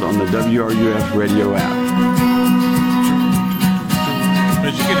world on the WRUF radio app.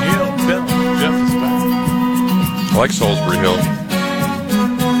 As you can hear, Jeff is back. I like Salisbury Hill.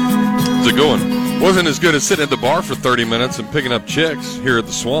 How's it going? Wasn't as good as sitting at the bar for 30 minutes and picking up chicks here at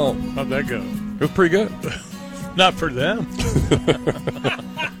the Swamp. How'd that go? It was pretty good. Not for them.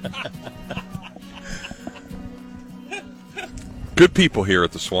 Good people here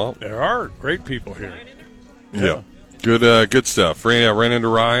at the Swamp. There are great people here. Yeah. Good stuff. Ran into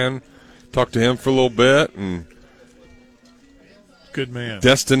Ryan, talked to him for a little bit, and good man.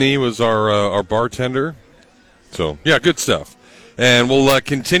 Destiny was our bartender. So yeah, good stuff. And we'll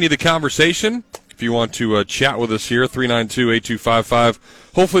continue the conversation. If you want to chat with us here, 392-8255.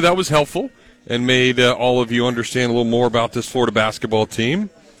 Hopefully that was helpful and made all of you understand a little more about this Florida basketball team.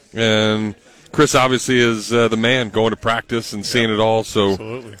 And Chris obviously is the man going to practice and seeing it all. So.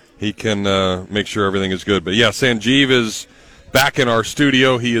 Absolutely. He can make sure everything is good. But, yeah, Sanjeev is back in our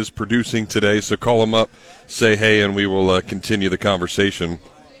studio. He is producing today, so call him up, say hey, and we will continue the conversation.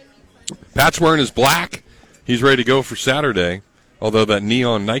 Pat's wearing his black. He's ready to go for Saturday, although that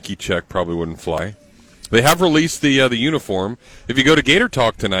neon Nike check probably wouldn't fly. They have released the uniform. If you go to Gator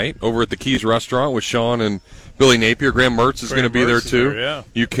Talk tonight over at the Keys Restaurant with Sean and Billy Napier, Graham Mertz is going to be there too. Yeah.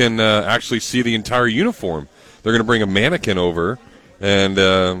 You can actually see the entire uniform. They're going to bring a mannequin over and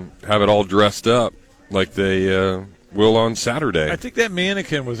have it all dressed up like they will on Saturday. I think that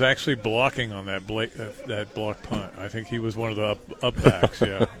mannequin was actually blocking on that block punt. I think he was one of the up backs,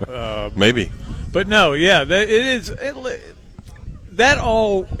 yeah. Maybe. But no, yeah,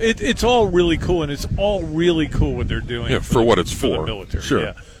 it's all really cool, and it's all really cool what they're doing. Yeah, for what it's for. The military. Sure.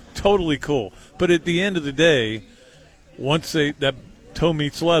 Yeah, totally cool. But at the end of the day, once that toe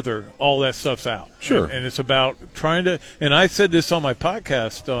meets leather, all that stuff's out. Sure. And it's about trying to – and I said this on my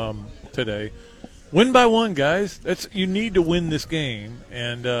podcast today. Win by one, guys. You need to win this game.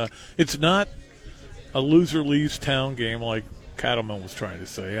 And it's not a loser leaves town game like Cattleman was trying to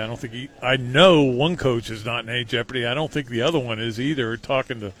say. I don't think I know one coach is not in any jeopardy. I don't think the other one is either,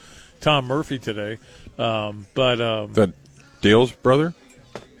 talking to Tom Murphy today. That Dale's brother?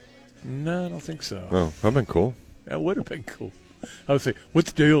 No, I don't think so. Oh, that'd been cool. That would have been cool. I would say,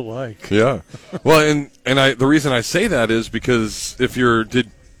 what's Dale like? Yeah. Well, and the reason I say that is because if you're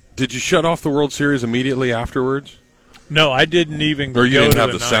did you shut off the World Series immediately afterwards? No, I didn't even. Or you go didn't to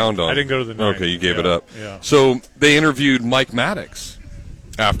have the the sound on. I didn't go to the ninth. Okay, you gave it up. Yeah. So they interviewed Mike Maddox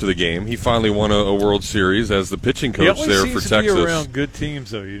after the game. He finally won a World Series as the pitching coach there for Texas. He always seems to be around good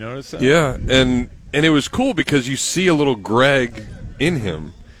teams, though. You notice that? Yeah, and it was cool because you see a little Greg in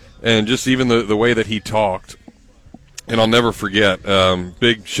him, and just even the way that he talked. And I'll never forget,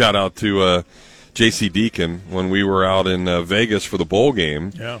 big shout-out to J.C. Deacon when we were out in Vegas for the bowl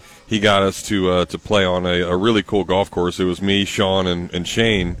game. Yeah. He got us to play on a really cool golf course. It was me, Sean, and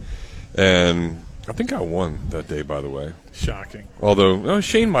Shane. And I think I won that day, by the way. Shocking. Although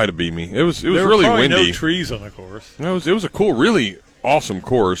Shane might have beat me. It was there really were windy. No trees on the course. It was a cool, really awesome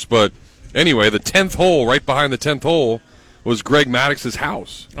course. But anyway, the 10th hole, right behind the 10th hole, was Greg Maddox's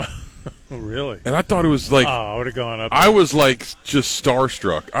house. Oh, really? And I thought it was like, I would have gone up. I was like just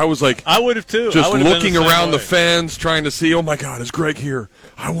starstruck. I was like, I would have too. Just looking around the fence, trying to see. Oh my God, is Greg here?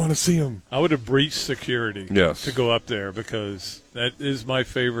 I want to see him. I would have breached security. Yes. To go up there because that is my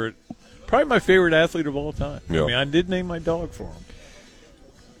favorite, probably my favorite athlete of all time. Yeah. I mean, I did name my dog for him.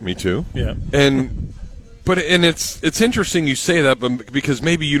 Me too. Yeah. But it's interesting you say that, but because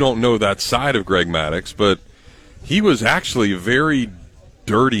maybe you don't know that side of Greg Maddox, but he was actually a very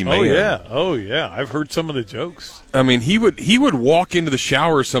dirty man. Oh yeah. I've heard some of the jokes. I mean, he would walk into the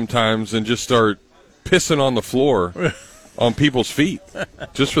shower sometimes and just start pissing on the floor on people's feet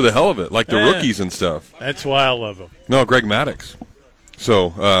just for the hell of it, like the rookies and stuff. That's why I love him. No, Greg Maddox.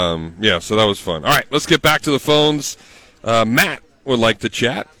 So, so that was fun. All right, let's get back to the phones. Matt would like to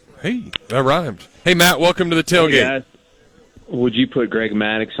chat. Hey, that rhymed. Hey, Matt, welcome to the tailgate. Hey, guys. Would you put Greg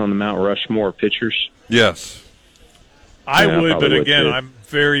Maddox on the Mount Rushmore of pitchers? Yes. I would, but would again, too. I'm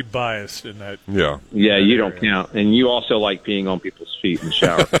very biased in that. Yeah. Yeah, you don't count. And you also like peeing on people's feet in the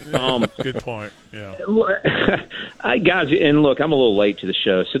shower. Good point. Yeah. Guys, and look, I'm a little late to the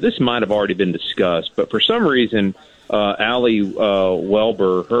show, so this might have already been discussed. But for some reason, Allie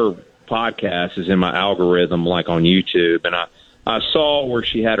Welber, her podcast is in my algorithm, like on YouTube. And I saw where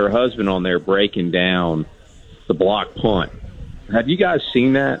she had her husband on there breaking down the block punt. Have you guys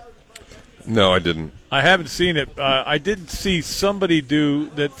seen that? No, I didn't. I haven't seen it. I did see somebody do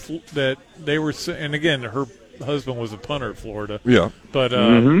that they were, and again, her husband was a punter at Florida. Yeah. But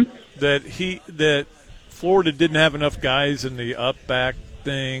that Florida didn't have enough guys in the up back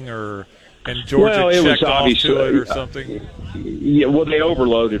thing, and Georgia checked off to it or something. Yeah, well, they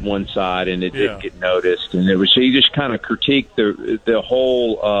overloaded one side and it didn't get noticed, and he just kind of critiqued the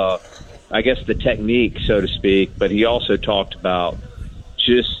whole, I guess, the technique, so to speak. But he also talked about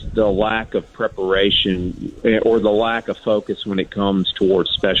just the lack of preparation or the lack of focus when it comes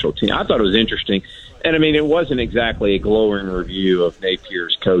towards special teams. I thought it was interesting. And, I mean, it wasn't exactly a glowing review of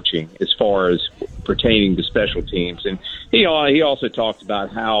Napier's coaching as far as pertaining to special teams. And he also talked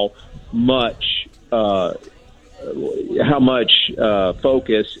about how much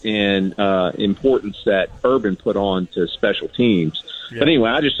focus and importance that Urban put on to special teams. Yeah. But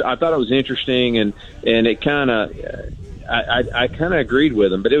anyway, I thought it was interesting, and it kind of I kind of agreed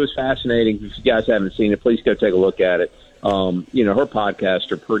with him, but it was fascinating. If you guys haven't seen it, please go take a look at it. Her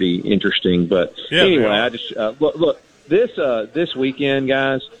podcasts are pretty interesting, but anyway, I just look this weekend,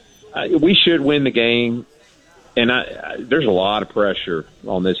 guys. We should win the game, and there's a lot of pressure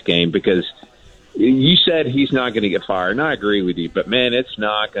on this game because you said he's not going to get fired, and I agree with you. But man, it's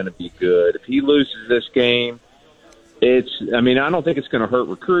not going to be good if he loses this game. I don't think it's going to hurt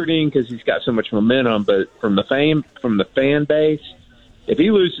recruiting because he's got so much momentum. But from the fan base, if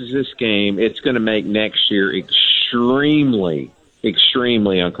he loses this game, it's going to make next year extremely,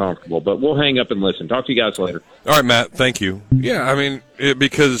 extremely uncomfortable. But we'll hang up and listen. Talk to you guys later. All right, Matt. Thank you. Yeah, I mean,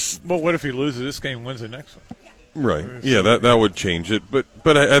 because. Well, what if he loses this game and wins the next one? Right. Yeah, that would change it. But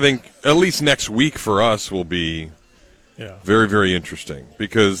I think at least next week for us will be very, very interesting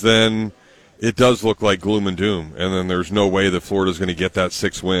because then it does look like gloom and doom, and then there's no way that Florida's going to get that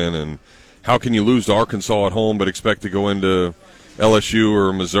 6th win. And how can you lose to Arkansas at home but expect to go into LSU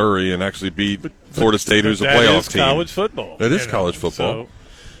or Missouri and actually beat Florida State, who's a playoff team? That is college football. That is college football. So,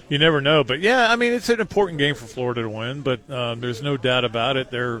 You never know. But, yeah, I mean, it's an important game for Florida to win, but there's no doubt about it.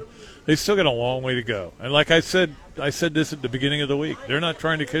 They still got a long way to go. And like I said this at the beginning of the week. They're not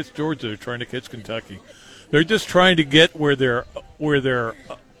trying to catch Georgia. They're trying to catch Kentucky. They're just trying to get where they're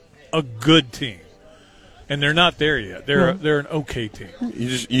a good team. And they're not there yet. They're an okay team.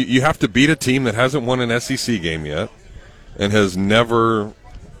 You have to beat a team that hasn't won an SEC game yet and has never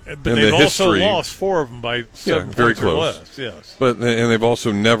but they've also lost 4 of them by 7 very points close. or less. Yes. And they've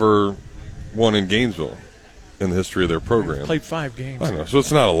also never won in Gainesville in the history of their program. They played 5 games. I know, so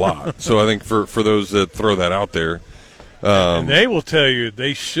it's not a lot. So I think for those that throw that out there. And they will tell you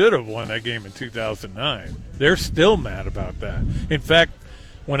they should have won that game in 2009. They're still mad about that. In fact,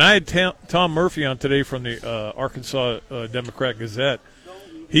 when I had Tom Murphy on today from the Arkansas Democrat Gazette,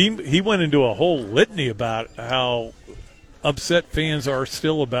 he went into a whole litany about how upset fans are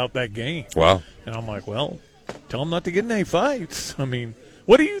still about that game. Wow. And I'm like, well, tell them not to get in any fights. I mean,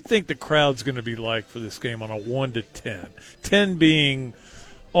 what do you think the crowd's going to be like for this game on a 1 to 10? 10 being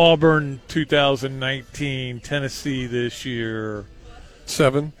Auburn 2019, Tennessee this year.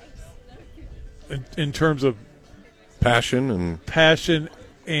 7. In terms of passion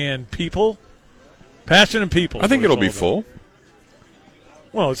and people. Passion and people. I think it'll be full.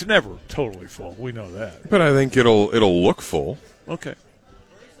 Well, it's never totally full. We know that. But I think it'll look full. Okay.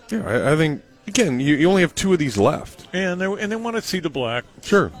 Yeah, I think again, you only have 2 of these left. And they want to see the black.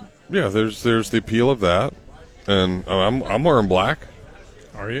 Sure. Yeah, there's the appeal of that. And I'm wearing black.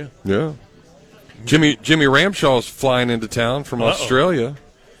 Are you? Yeah. Jimmy Ramshaw's flying into town from Australia,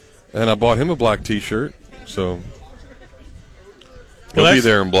 and I bought him a black T-shirt, so he'll be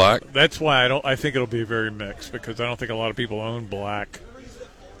there in black. That's why I think it'll be very mixed, because I don't think a lot of people own black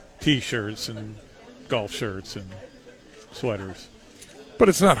T-shirts and golf shirts and sweaters. But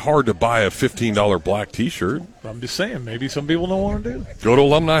it's not hard to buy a $15 black T-shirt. I'm just saying, maybe some people don't want to do it. Go to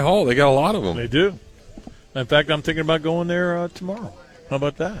Alumni Hall; they got a lot of them. They do. In fact, I'm thinking about going there tomorrow. How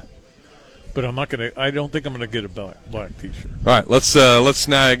about that? But I'm not gonna. I don't think I'm gonna get a black T-shirt. All right, let's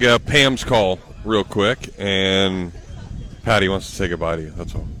snag Pam's call real quick, and Patty wants to say goodbye to you.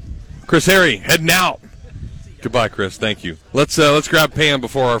 That's all. Chris Harry heading out. Goodbye, Chris. Thank you. Let's grab Pam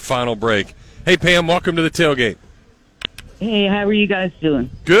before our final break. Hey, Pam, welcome to the tailgate. Hey, how are you guys doing?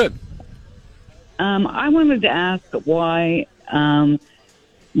 Good. I wanted to ask why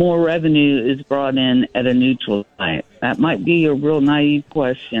more revenue is brought in at a neutral site. That might be a real naive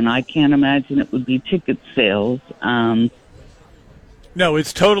question. I can't imagine it would be ticket sales. No,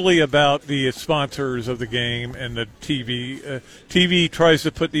 it's totally about the sponsors of the game and the TV. TV tries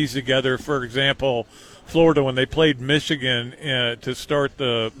to put these together. For example, Florida, when they played Michigan to start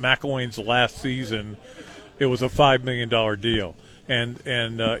the McElwain's last season, it was a $5 million deal. And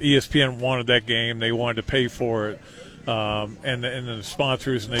ESPN wanted that game. They wanted to pay for it. And the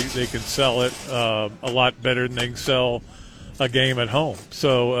sponsors, and they can sell it a lot better than they can sell a game at home.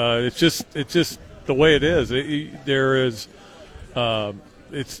 So it's just the way it is.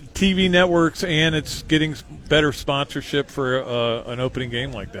 It's TV networks, and it's getting better sponsorship for an opening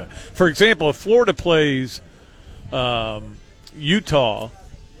game like that. For example, if Florida plays Utah,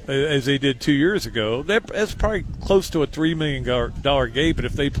 as they did 2 years ago, that's probably close to a $3 million game. But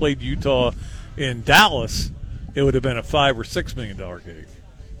if they played Utah in Dallas, it would have been a $5 or $6 million game.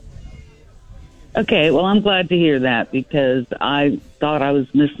 Okay, well, I'm glad to hear that, because I thought I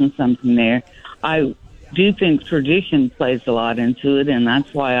was missing something there. I do think tradition plays a lot into it, and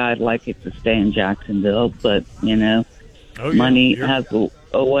that's why I'd like it to stay in Jacksonville. But, money has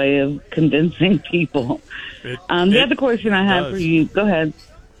a way of convincing people. The other question I have for you, go ahead.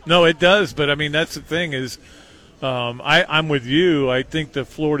 No, it does, but, I mean, that's the thing is, I'm with you. I think the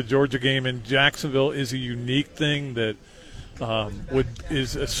Florida-Georgia game in Jacksonville is a unique thing that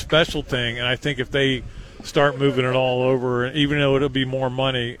is a special thing, and I think if they start moving it all over, even though it'll be more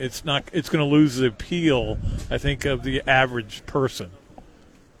money, it's going to lose the appeal, I think, of the average person.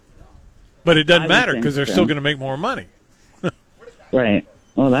 But it doesn't matter, because they're still going to make more money. Right.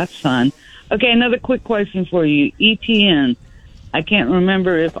 Well, that's fun. Okay, another quick question for you. ETN. I can't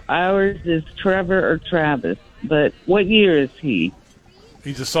remember if ours is Trevor or Travis, but what year is he?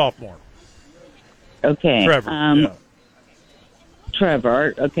 He's a sophomore. Okay. Trevor,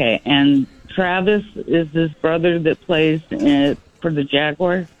 Trevor, okay. And Travis is his brother that plays for the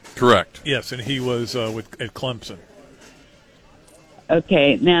Jaguars? Correct. Yes, and he was at Clemson.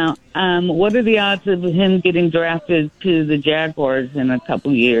 Okay. Now, what are the odds of him getting drafted to the Jaguars in a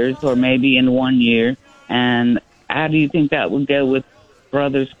couple years, or maybe in 1 year? And how do you think that would go with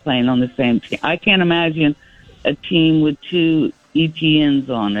brothers playing on the same team? I can't imagine a team with two ETNs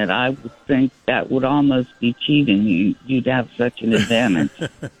on it. I would think that would almost be cheating. You'd have such an advantage.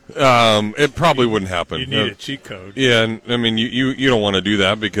 It probably wouldn't happen. You need a cheat code. Yeah, and I mean, you don't want to do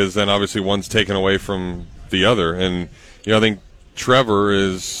that because then obviously one's taken away from the other. And, I think Trevor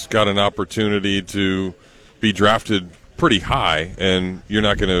has got an opportunity to be drafted pretty high, and you're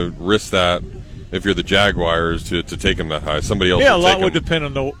not going to risk that if you're the Jaguars to take him that high. Somebody else. Yeah, will a lot take would him.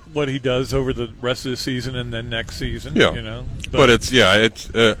 depend on what he does over the rest of the season and then next season. Yeah, but it's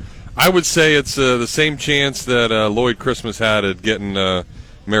I would say it's the same chance that Lloyd Christmas had at getting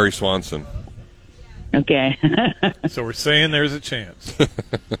Mary Swanson. Okay. So we're saying there's a chance.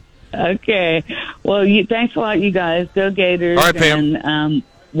 Okay. Well, thanks a lot, you guys. Go Gators. All right, Pam. And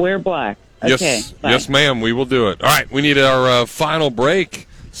wear black. Okay. Yes, ma'am. We will do it. All right, we need our final break.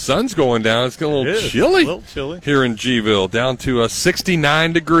 Sun's going down. It's getting a little chilly here in Gville, down to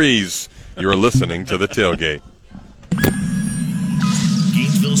 69 degrees. You're listening to The Tailgate.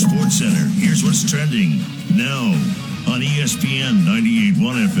 Gainesville Sports Center. Here's what's trending now on ESPN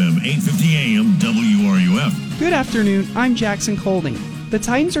 98.1 FM, 850 AM, WRUF. Good afternoon. I'm Jackson Colding. The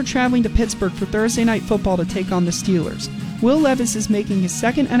Titans are traveling to Pittsburgh for Thursday Night Football to take on the Steelers. Will Levis is making his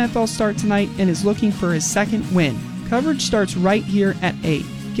second NFL start tonight and is looking for his second win. Coverage starts right here at 8.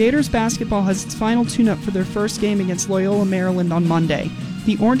 Gators basketball has its final tune-up for their first game against Loyola, Maryland on Monday.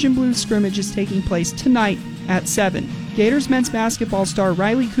 The Orange and Blue scrimmage is taking place tonight at 7. Gators men's basketball star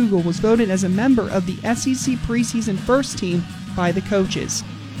Riley Kugel was voted as a member of the SEC preseason first team by the coaches.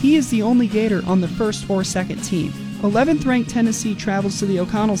 He is the only Gator on the first or second team. 11th-ranked Tennessee travels to the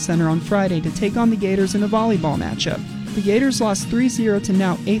O'Connell Center on Friday to take on the Gators in a volleyball matchup. The Gators lost 3-0 to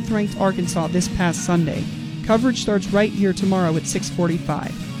now 8th-ranked Arkansas this past Sunday. Coverage starts right here tomorrow at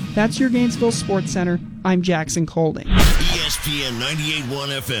 6:45. That's your Gainesville Sports Center. I'm Jackson Colding. ESPN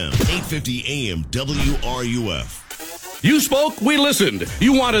 98.1 FM, 850 AM, WRUF. You spoke, we listened.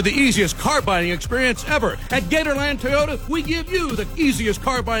 You wanted the easiest car buying experience ever. At Gatorland Toyota, we give you the easiest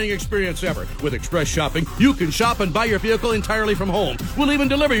car buying experience ever. With Express Shopping, you can shop and buy your vehicle entirely from home. We'll even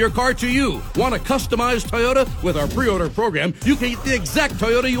deliver your car to you. Want a customized Toyota? With our pre-order program, you can get the exact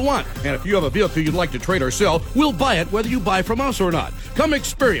Toyota you want. And if you have a vehicle you'd like to trade or sell, we'll buy it whether you buy from us or not. Come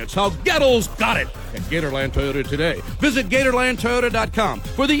experience how Gatto's got it at Gatorland Toyota today. Visit GatorlandToyota.com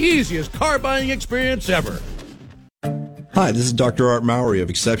for the easiest car buying experience ever. Hi, this is Dr. Art Mowry of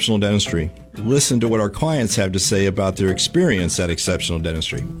Exceptional Dentistry. Listen to what our clients have to say about their experience at Exceptional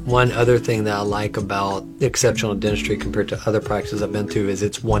Dentistry. One other thing that I like about Exceptional Dentistry compared to other practices I've been to is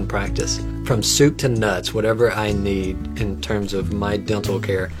it's one practice. From soup to nuts, whatever I need in terms of my dental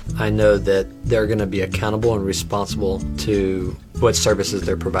care, I know that they're going to be accountable and responsible to what services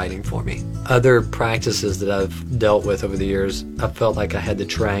they're providing for me. Other practices that I've dealt with over the years, I felt like I had to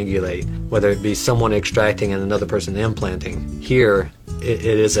triangulate, whether it be someone extracting and another person implanting. Here, it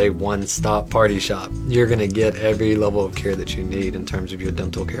is a one-stop party shop. You're going to get every level of care that you need in terms of your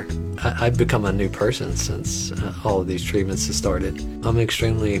dental care. I've become a new person since all of these treatments have started. I'm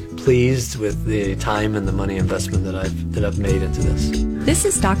extremely pleased with the time and the money investment that I've made into this. This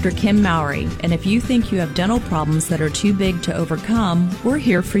is Dr. Kim Mowry, and if you think you have dental problems that are too big to overcome, we're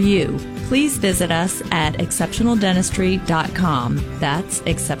here for you. Please visit us at exceptionaldentistry.com. That's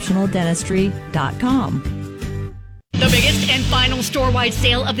exceptionaldentistry.com. The biggest and final store-wide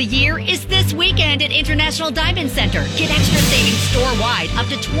sale of the year is this weekend at International Diamond Center. Get extra savings store-wide, up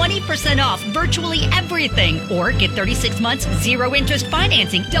to 20% off virtually everything. Or get 36 months, zero-interest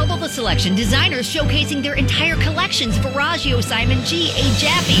financing. Double the selection. Designers showcasing their entire collections. Verragio, Simon G, A.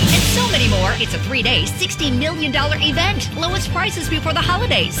 Jaffe, and so many more. It's a 3-day, $60 million event. Lowest prices before the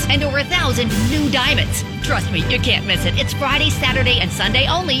holidays. And over 1,000 new diamonds. Trust me, you can't miss it. It's Friday, Saturday, and Sunday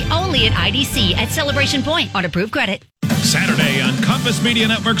only at IDC at Celebration Point on approved credit. Saturday on Compass Media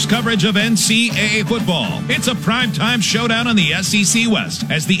Network's coverage of NCAA football. It's a primetime showdown in the SEC West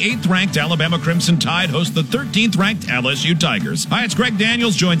as the 8th-ranked Alabama Crimson Tide host the 13th-ranked LSU Tigers. Hi, it's Greg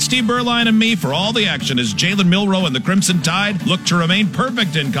Daniels. Join Steve Berline and me for all the action as Jalen Milroe and the Crimson Tide look to remain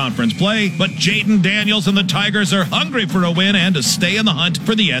perfect in conference play, but Jaden Daniels and the Tigers are hungry for a win and to stay in the hunt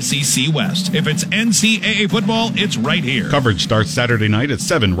for the SEC West. If it's NCAA football, it's right here. Coverage starts Saturday night at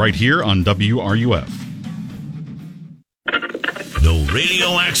 7 right here on WRUF. No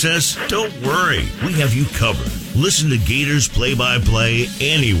radio access? Don't worry. We have you covered. Listen to Gators play-by-play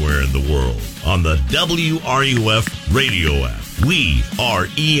anywhere in the world on the WRUF radio app. We are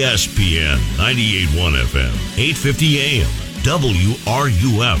ESPN 98.1 FM, 850 AM,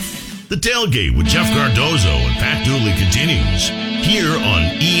 WRUF. The Tailgate with Jeff Cardozo and Pat Dooley continues here on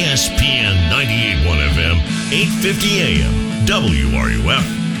ESPN 98.1 FM, 850 AM, WRUF,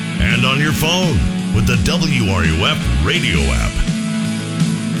 and on your phone. with the WRUF radio app.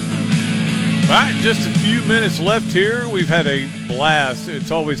 All right, just a few minutes left here. We've had a blast.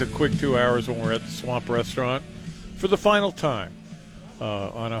 It's always a quick 2 hours when we're at the Swamp Restaurant for the final time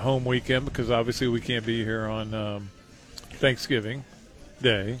on a home weekend, because obviously we can't be here on Thanksgiving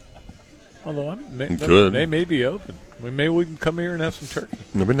Day. Although they may be open. Maybe we can come here and have some turkey.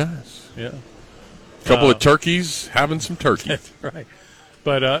 That'd be nice. Yeah. A couple of turkeys, having some turkey. That's right.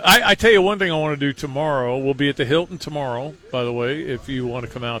 But I tell you one thing I want to do tomorrow. We'll be at the Hilton tomorrow, by the way, if you want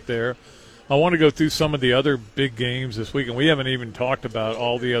to come out there. I want to go through some of the other big games this week, and we haven't even talked about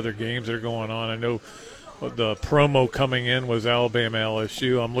all the other games that are going on. I know the promo coming in was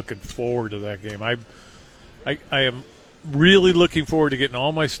Alabama-LSU. I'm looking forward to that game. I am really looking forward to getting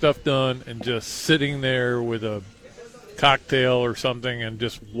all my stuff done and just sitting there with a cocktail or something and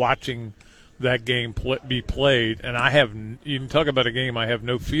just watching that game be played. And you can talk about a game I have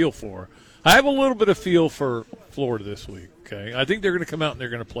no feel for. I have a little bit of feel for Florida this week. Okay, I think they're going to come out and they're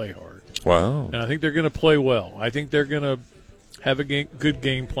going to play hard. Wow. And I think they're going to play well. I think they're going to have a good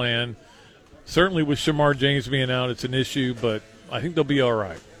game plan. Certainly with Shamar James being out, it's an issue, but I think they'll be all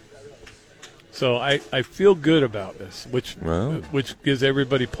right. So I feel good about this, which gives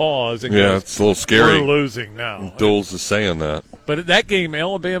everybody pause. And goes, it's a little scary. We're losing now. Doles is saying that. But at that game,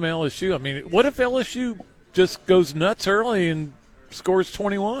 Alabama-LSU, I mean, what if LSU just goes nuts early and scores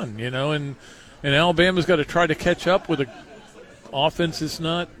 21, and Alabama's got to try to catch up with an offense that's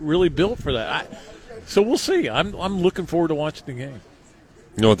not really built for that. So we'll see. I'm looking forward to watching the game.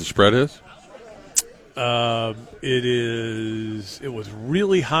 You know what the spread is? It was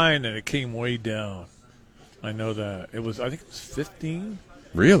really high and then it came way down. I know that. I think it was 15.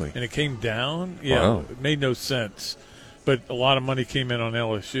 Really? And it came down. Yeah, wow. It made no sense. But a lot of money came in on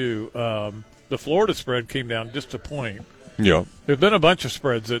LSU. The Florida spread came down just a point. Yeah. There have been a bunch of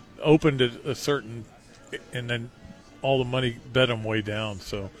spreads that opened at a certain, and then all the money bet them way down.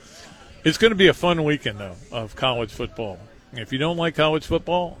 So it's going to be a fun weekend, though, of college football. If you don't like college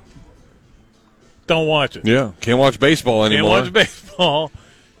football, don't watch it. Yeah, can't watch baseball anymore. Can't watch baseball.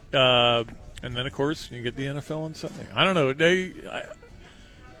 And then, of course, you get the NFL on Sunday. I don't know.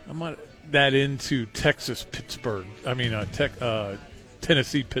 I'm not that into Tennessee-Pittsburgh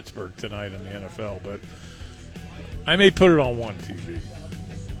tonight in the NFL, but I may put it on one TV.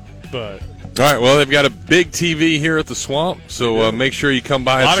 But all right, well, they've got a big TV here at the Swamp, so make sure you come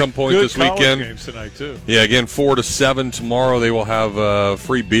by at some point this weekend. Games tonight too. Yeah, again, 4 to 7 tomorrow. They will have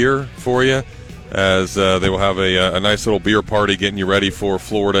free beer for you, as they will have a nice little beer party getting you ready for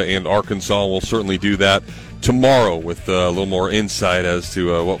Florida and Arkansas. We'll certainly do that tomorrow with a little more insight as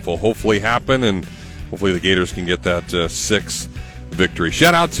to what will hopefully happen, and hopefully the Gators can get that 6th victory.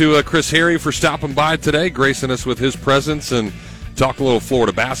 Shout out to Chris Harry for stopping by today, gracing us with his presence, and talk a little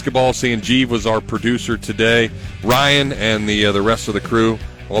Florida basketball. Sanjeev was our producer today. Ryan and the rest of the crew,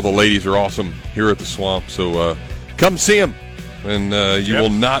 all the ladies are awesome here at the Swamp. So come see them, and you will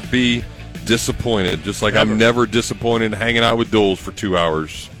not be disappointed. Just like I'm never disappointed hanging out with Doles for 2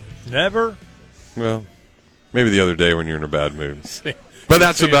 hours. Never? Well, maybe the other day when you're in a bad mood. But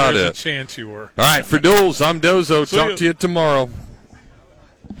that's about it. A chance you were. All right, for Doles, I'm Dozo. Talk to you tomorrow.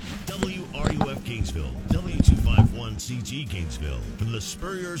 WRUF Gainesville, W251CG Gainesville, from the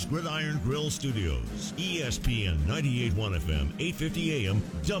Spurrier's Gridiron Grill Studios, ESPN 98.1 FM, 850 AM,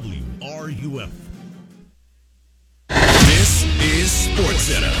 WRUF. This is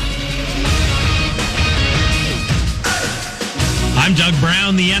SportsCenter. I'm Doug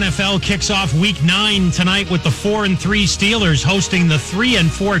Brown. The NFL kicks off Week 9 tonight with the 4-3 Steelers hosting the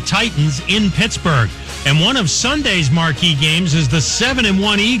 3-4 Titans in Pittsburgh. And one of Sunday's marquee games is the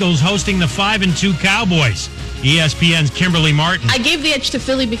 7-1 Eagles hosting the 5-2 Cowboys. ESPN's Kimberly Martin. I gave the edge to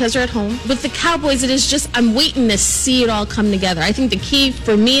Philly because they're at home. With the Cowboys, it is just, I'm waiting to see it all come together. I think the key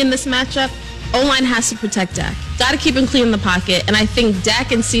for me in this matchup, O-line has to protect Dak. Got to keep him clean in the pocket. And I think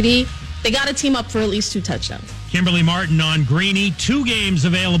Dak and CD, they got to team up for at least 2 touchdowns. Kimberly Martin on Greeny. 2 games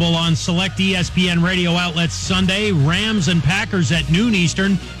available on select ESPN radio outlets Sunday. Rams and Packers at noon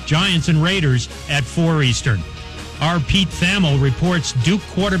Eastern. Giants and Raiders at 4 Eastern. Our Pete Thamel reports Duke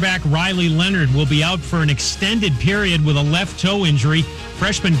quarterback Riley Leonard will be out for an extended period with a left toe injury.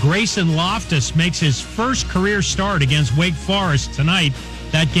 Freshman Grayson Loftus makes his first career start against Wake Forest tonight.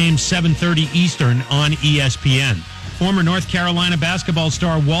 That game 7:30 Eastern on ESPN. Former North Carolina basketball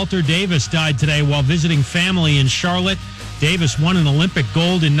star Walter Davis died today while visiting family in Charlotte. Davis won an Olympic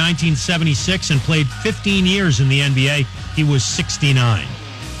gold in 1976 and played 15 years in the NBA. He was 69.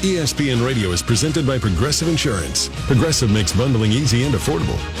 ESPN Radio is presented by Progressive Insurance. Progressive makes bundling easy and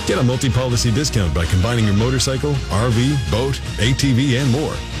affordable. Get a multi-policy discount by combining your motorcycle, RV, boat, ATV, and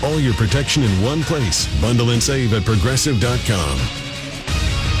more. All your protection in one place. Bundle and save at Progressive.com.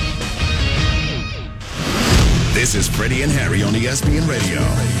 This is Freddie and Harry on ESPN Radio.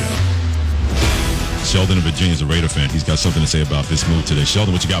 Sheldon in Virginia is a Raider fan. He's got something to say about this move today.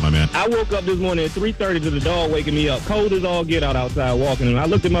 Sheldon, what you got, my man? I woke up this morning at 3:30 to the dog waking me up. Cold as all get out outside walking. And I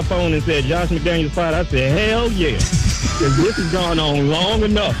looked at my phone and said, Josh McDaniels fired. I said, hell yeah. Because this has gone on long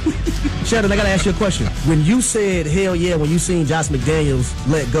enough. Sheldon, I got to ask you a question. When you said hell yeah, when you seen Josh McDaniels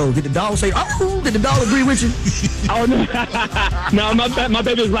let go, did the dog say, oh, did the dog agree with you? Oh, no. No, my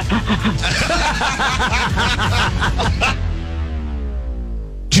baby was like,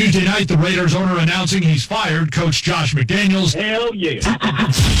 Tuesday night, the Raiders owner announcing he's fired Coach Josh McDaniels. Hell yeah.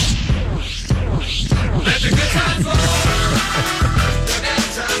 Let the good times roll.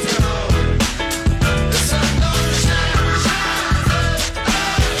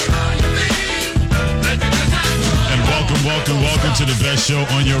 Welcome to the best show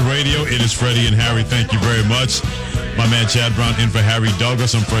on your radio. It is Freddie and Harry. Thank you very much. My man Chad Brown in for Harry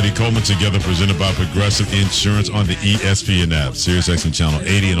Douglas. I'm Freddie Coleman, together presented by Progressive Insurance on the ESPN app, SiriusXM Channel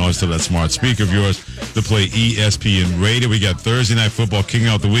 80, and always tell that smart speaker of yours to play ESPN Radio. We got Thursday Night Football kicking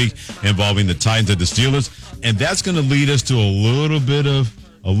out the week involving the Titans and the Steelers, and that's going to lead us to a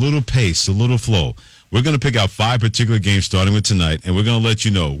little pace, a little flow. We're going to pick out 5 particular games starting with tonight, and we're going to let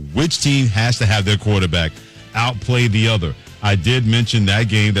you know which team has to have their quarterback outplay the other. I did mention that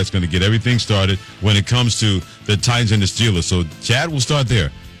game that's going to get everything started when it comes to the Titans and the Steelers. So, Chad, we'll start there.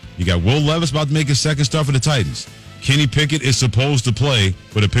 You got Will Levis about to make his second start for the Titans. Kenny Pickett is supposed to play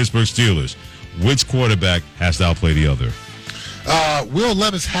for the Pittsburgh Steelers. Which quarterback has to outplay the other? Will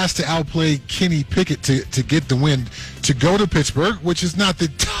Levis has to outplay Kenny Pickett to get the win to go to Pittsburgh, which is not the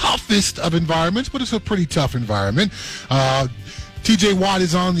toughest of environments, but it's a pretty tough environment. TJ Watt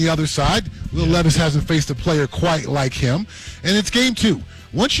is on the other side. Will Levis hasn't faced a player quite like him. And it's game 2.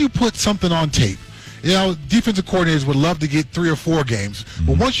 Once you put something on tape, you know, defensive coordinators would love to get 3 or 4 games.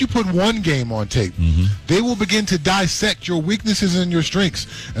 But once you put one game on tape, they will begin to dissect your weaknesses and your strengths.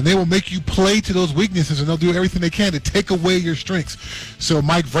 And they will make you play to those weaknesses, and they'll do everything they can to take away your strengths. So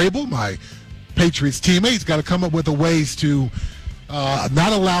Mike Vrabel, my Patriots teammate, has got to come up with the ways to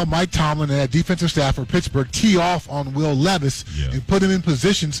not allow Mike Tomlin and that defensive staff for Pittsburgh tee off on Will Levis and put him in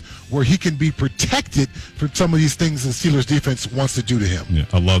positions where he can be protected from some of these things the Steelers defense wants to do to him. Yeah,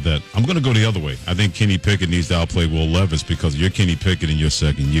 I love that. I'm going to go the other way. I think Kenny Pickett needs to outplay Will Levis because you're Kenny Pickett in your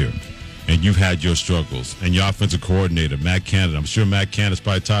second year. And you've had your struggles. And your offensive coordinator, Matt Canada, I'm sure Matt Canada's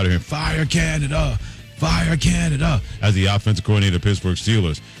probably tired of hearing, fire Canada, as the offensive coordinator of Pittsburgh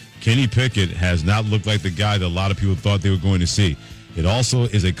Steelers. Kenny Pickett has not looked like the guy that a lot of people thought they were going to see. It also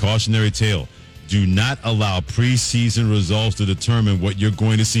is a cautionary tale. Do not allow preseason results to determine what you're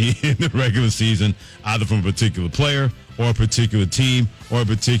going to see in the regular season, either from a particular player or a particular team or a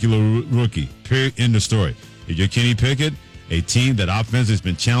particular rookie. Period. End of story. If you're Kenny Pickett, a team that offense has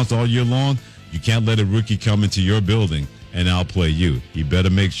been challenged all year long, you can't let a rookie come into your building and outplay you. He better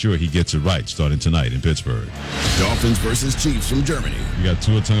make sure he gets it right starting tonight in Pittsburgh. Dolphins versus Chiefs from Germany. You got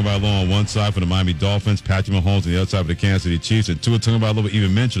Tua Tagovailoa on one side for the Miami Dolphins, Patrick Mahomes on the other side for the Kansas City Chiefs, and Tua Tagovailoa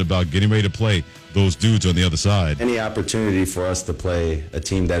even mentioned about getting ready to play those dudes on the other side. Any opportunity for us to play a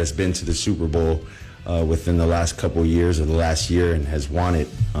team that has been to the Super Bowl within the last couple of years or the last year and has won it,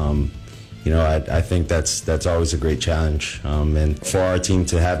 I think that's always a great challenge. And for our team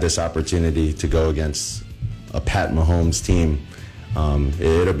to have this opportunity to go against a Pat Mahomes team,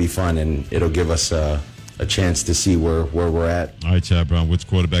 it'll be fun, and it'll give us a chance to see where we're at. All right, Chad Brown, which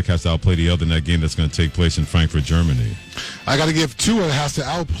quarterback has to outplay the other in that game that's going to take place in Frankfurt, Germany? I got to give Tua has to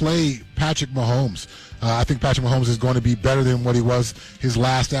outplay Patrick Mahomes. I think Patrick Mahomes is going to be better than what he was his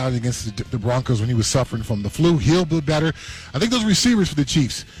last outing against the Broncos when he was suffering from the flu. He'll be better. I think those receivers for the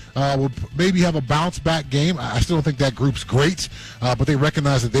Chiefs will maybe have a bounce-back game. I still don't think that group's great, but they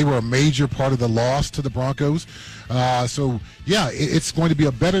recognize that they were a major part of the loss to the Broncos. It's going to be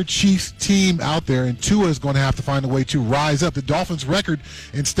a better Chiefs team out there, and Tua is going to have to find a way to rise up. The Dolphins' record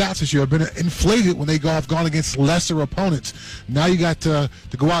in stats this year have been inflated when they have gone against lesser opponents. Now you got to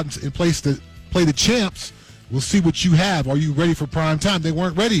go out and play the champs. We'll see what you have. Are you ready for prime time? They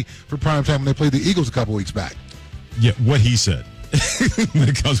weren't ready for prime time when they played the Eagles a couple weeks back. Yeah, what he said.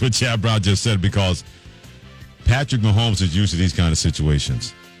 Because what Chad Brown just said, because Patrick Mahomes is used to these kind of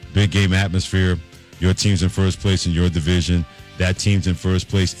situations. Big game atmosphere. Your team's in first place in your division. That team's in first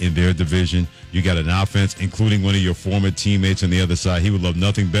place in their division. You got an offense, including one of your former teammates on the other side. He would love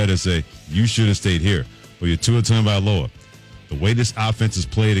nothing better to say, you should have stayed here. But you're Tua Tagovailoa. the way this offense is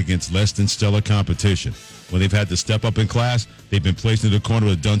played against less than stellar competition, when they've had to step up in class, they've been placed in the corner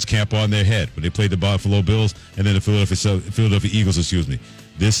with a dunce cap on their head. When they played the Buffalo Bills and then the Philadelphia Eagles,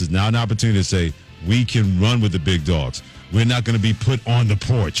 this is now an opportunity to say, we can run with the big dogs. We're not going to be put on the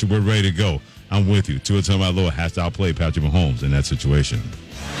porch. We're ready to go. I'm with you. Tua Tagovailoa has to outplay Patrick Mahomes in that situation.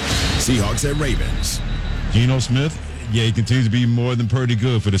 Seahawks at Ravens. Geno Smith, he continues to be more than pretty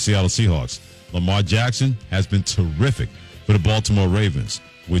good for the Seattle Seahawks. Lamar Jackson has been terrific for the Baltimore Ravens.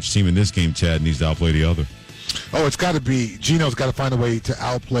 Which team in this game, Chad, needs to outplay the other? Oh, it's got to be Geno's got to find a way to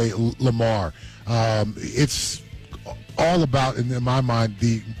outplay Lamar. It's all about, in my mind,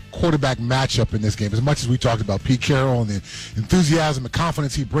 the quarterback matchup in this game. As much as we talked about Pete Carroll and the enthusiasm and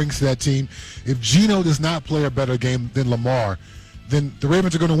confidence he brings to that team, if Geno does not play a better game than Lamar, then the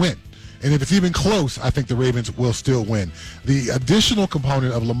Ravens are going to win. And if it's even close, I think the Ravens will still win. The additional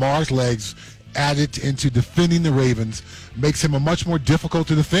component of Lamar's legs added into defending the Ravens makes him a much more difficult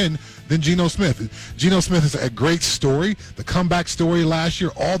to defend than Geno Smith. Geno Smith is a great story. The comeback story last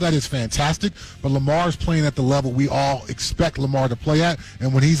year, all that is fantastic, but Lamar's playing at the level we all expect Lamar to play at,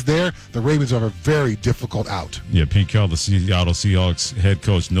 and when he's there, the Ravens are a very difficult out. Yeah, Pete Carroll, the Seattle Seahawks head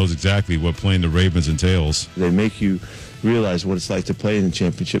coach, knows exactly what playing the Ravens entails. They make you realize what it's like to play in a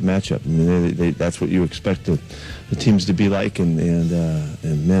championship matchup. I mean, that's what you expect the teams to be like, and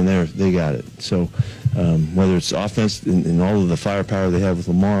man, they got it. So whether it's offense and all of the firepower they have with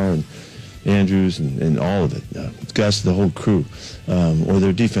Lamar and Andrews and all of it, Gus, the whole crew, or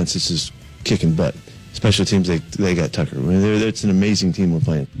their defense is just kicking butt. Special teams, they got Tucker. I mean, it's an amazing team we're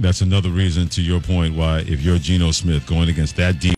playing. That's another reason, to your point, why if you're Geno Smith going against that defense,